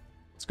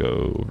 Let's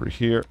go over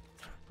here.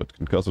 Put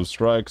concussive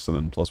strikes and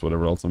then plus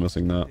whatever else I'm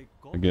missing now.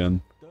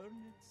 Again.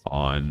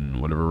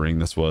 On whatever ring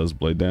this was.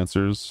 Blade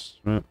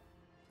Dancers, right?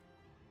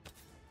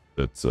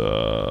 It's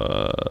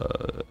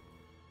what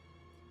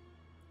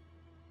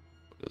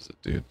is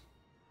it, dude?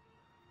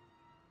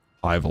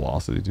 High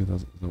velocity, dude.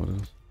 Is that what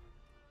it is?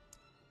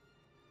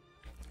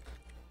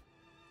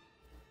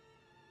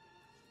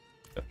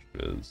 That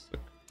is.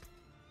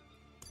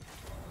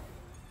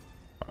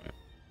 Alright.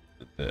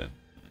 And then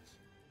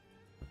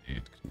I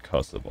need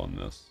concussive on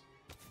this.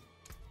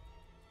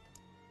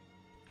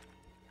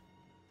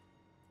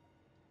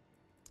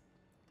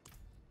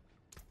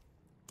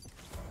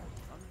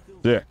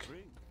 Dick.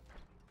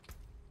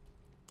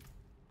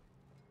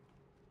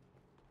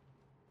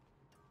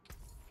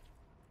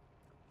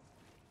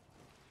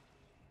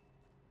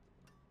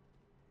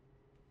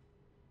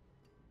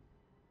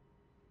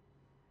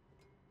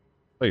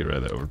 I could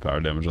write that overpower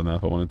damage on that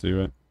if I wanted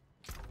to, right?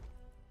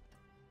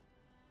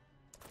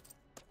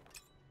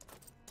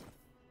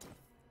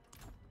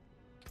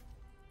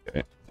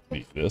 Okay.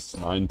 Need this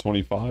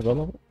 925 I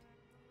love it.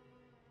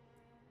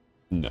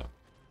 No.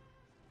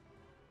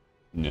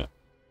 No.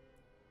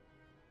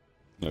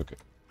 Okay.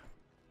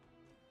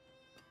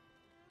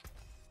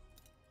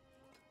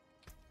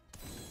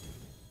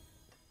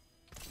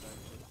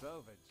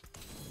 Salvage.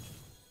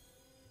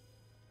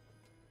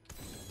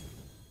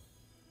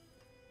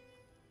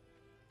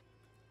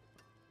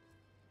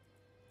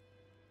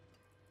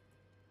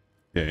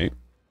 Okay.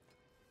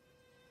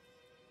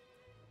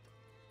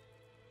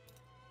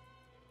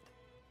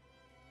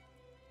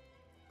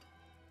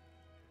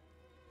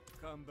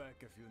 Come back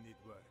if you need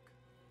work.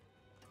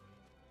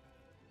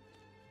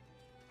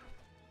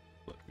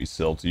 Let me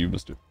sell to you,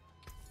 mister.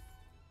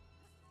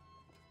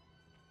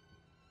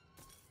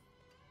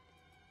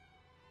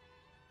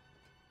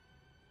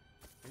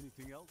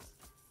 Anything else?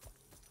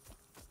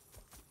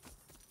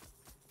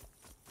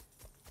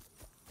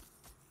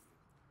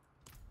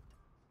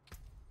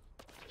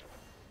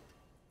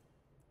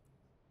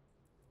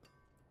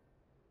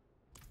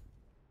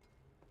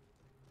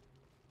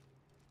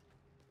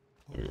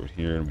 We go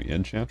here and we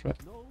enchant, right?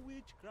 No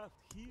witchcraft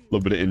here. A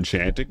little bit of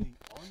enchanting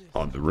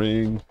on the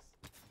ring.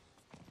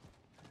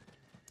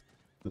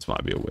 This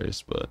might be a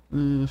waste, but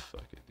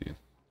fuck it, dude.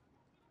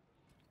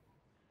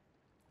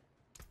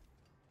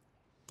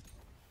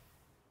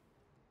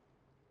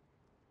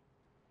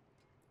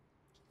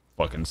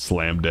 Fucking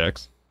slam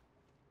decks.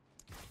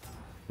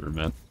 Sure,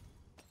 man.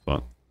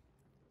 Fun.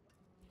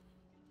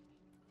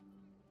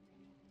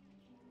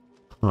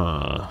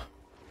 Huh.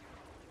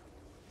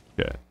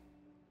 Okay.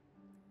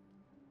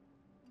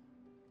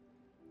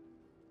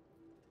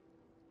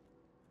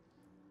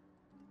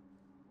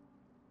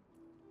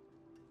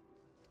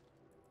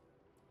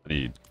 I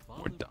need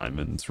more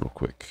diamonds real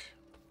quick.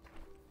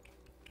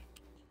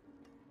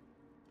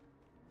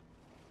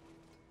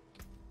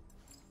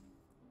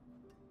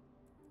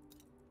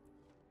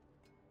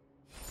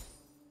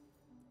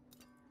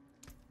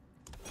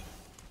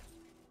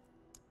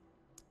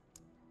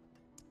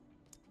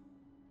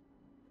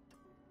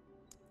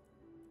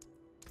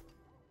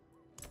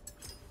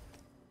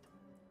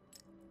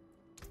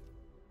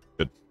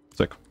 Good.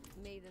 Sick.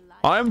 May the light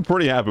I'm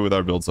pretty happy with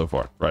our build so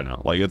far right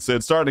now. Like it's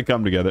starting to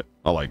come together.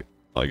 I like it.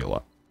 I like it a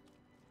lot.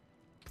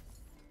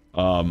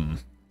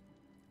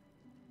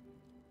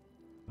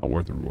 Not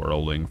worth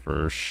rolling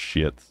for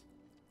shit.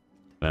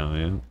 Now,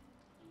 yeah.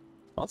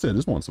 I'll say I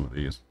just want some of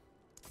these.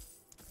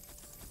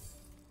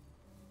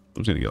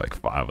 I'm just gonna get like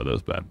 5 of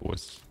those bad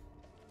boys.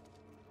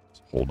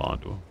 Just hold on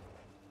to them.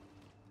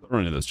 I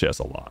run into this chest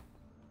a lot.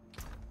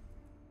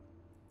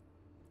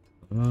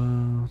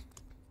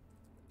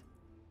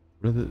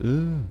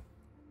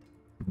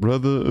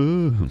 Brother,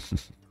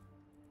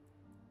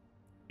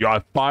 Yo, I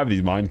have 5 of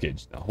these mind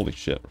cages now. Holy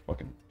shit, we're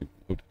fucking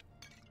loaded.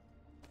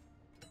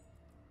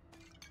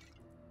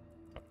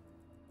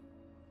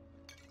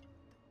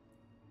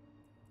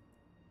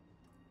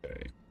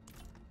 Okay.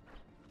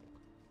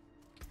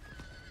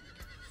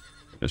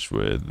 Finish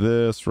with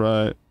this,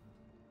 right?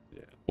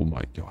 Yeah. Oh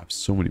my god, I have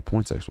so many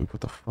points actually.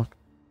 What the fuck?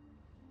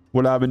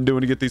 What I've been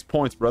doing to get these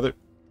points, brother?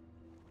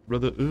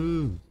 Brother,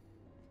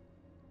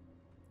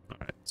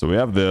 Alright, so we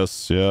have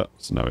this, yeah.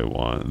 So now we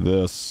want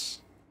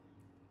this.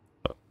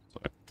 Oh,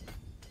 sorry.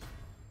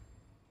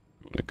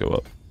 I'm gonna go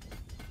up.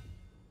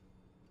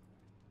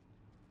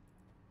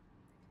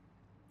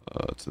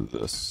 To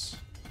this.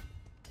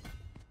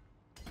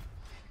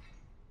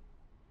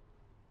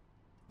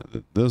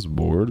 This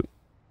board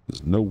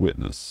is no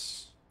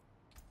witness.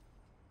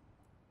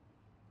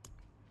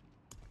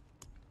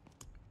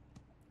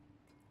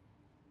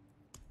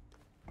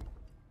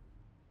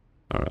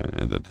 Alright,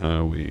 and then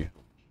how we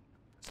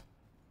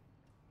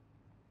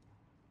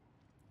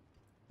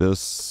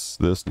This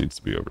needs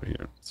to be over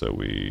here. So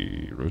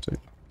we rotate.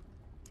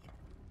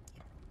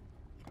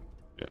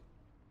 Yeah.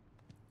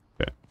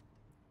 Okay.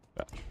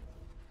 Batch.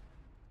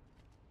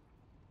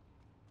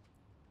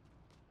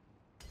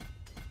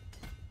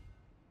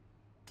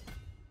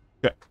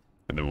 Okay.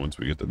 And then once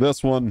we get to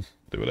this one,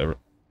 do whatever.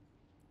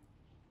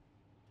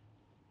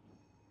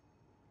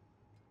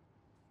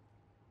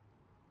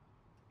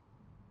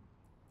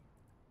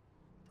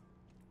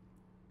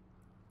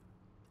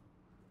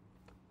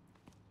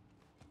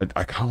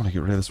 I kind of want to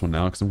get rid of this one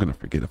now because I'm going to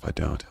forget if I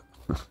don't.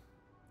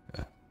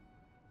 Yeah.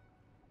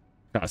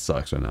 Kind of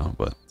sucks right now,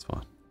 but it's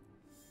fine.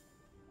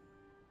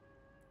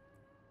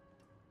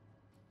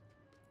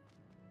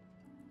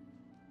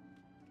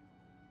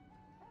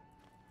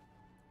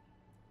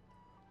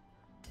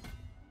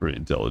 Pretty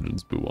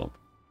intelligence boo up.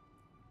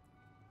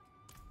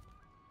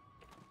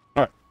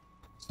 Alright.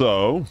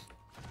 So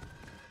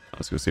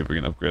let's go see if we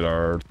can upgrade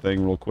our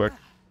thing real quick.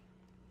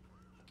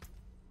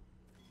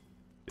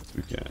 Yes,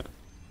 we can.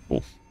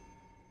 Cool.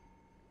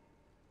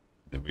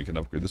 And we can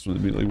upgrade this one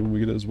immediately when we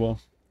get it as well.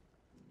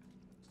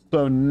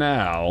 So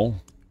now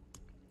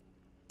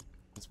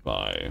let's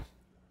buy.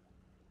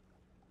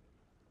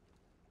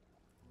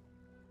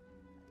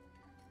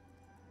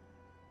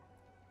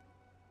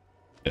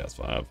 Yeah, that's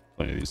fine. I have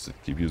plenty of these to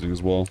keep using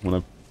as well when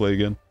I play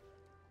again.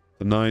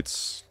 The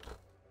knights.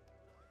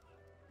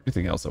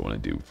 Anything else I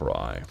want to do before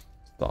I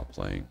stop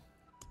playing?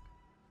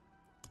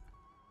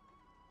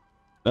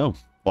 No.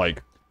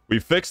 Like, we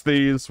fixed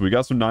these. We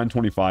got some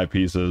 925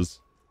 pieces.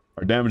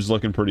 Our damage is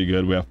looking pretty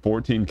good. We have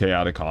 14k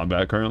out of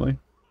combat currently.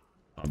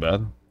 Not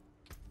bad.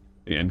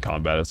 In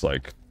combat, it's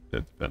like,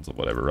 it depends on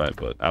whatever, right?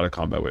 But out of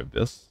combat, we have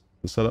this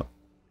setup.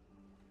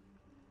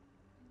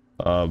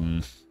 Dude. I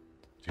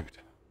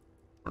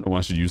don't know why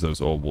I should use those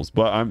ovals,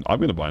 but I'm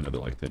gonna buy another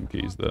like 10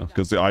 keys though,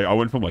 because I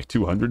went from like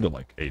 200 to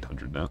like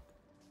 800 now.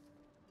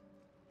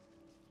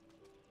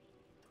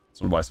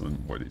 So I'm gonna buy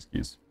some more of these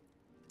keys.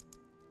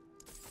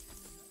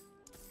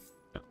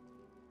 Yeah.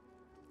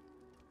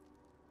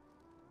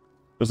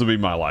 This will be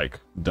my like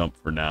dump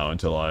for now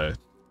until I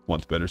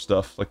want better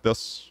stuff like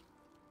this.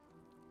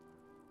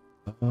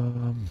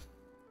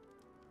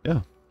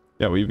 Yeah,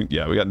 we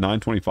got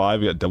 925.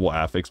 We got double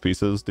affix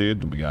pieces,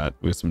 dude. We got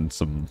some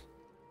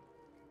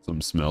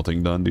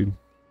smelting done, dude.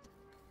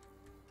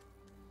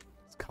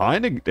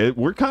 It's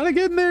we're kind of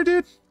getting there,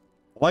 dude.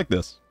 I like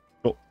this.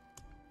 Cool.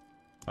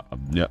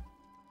 Yeah.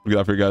 We got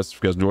that for you guys. If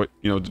you guys enjoy,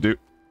 you know what to do.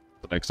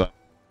 Until next time.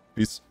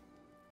 Peace.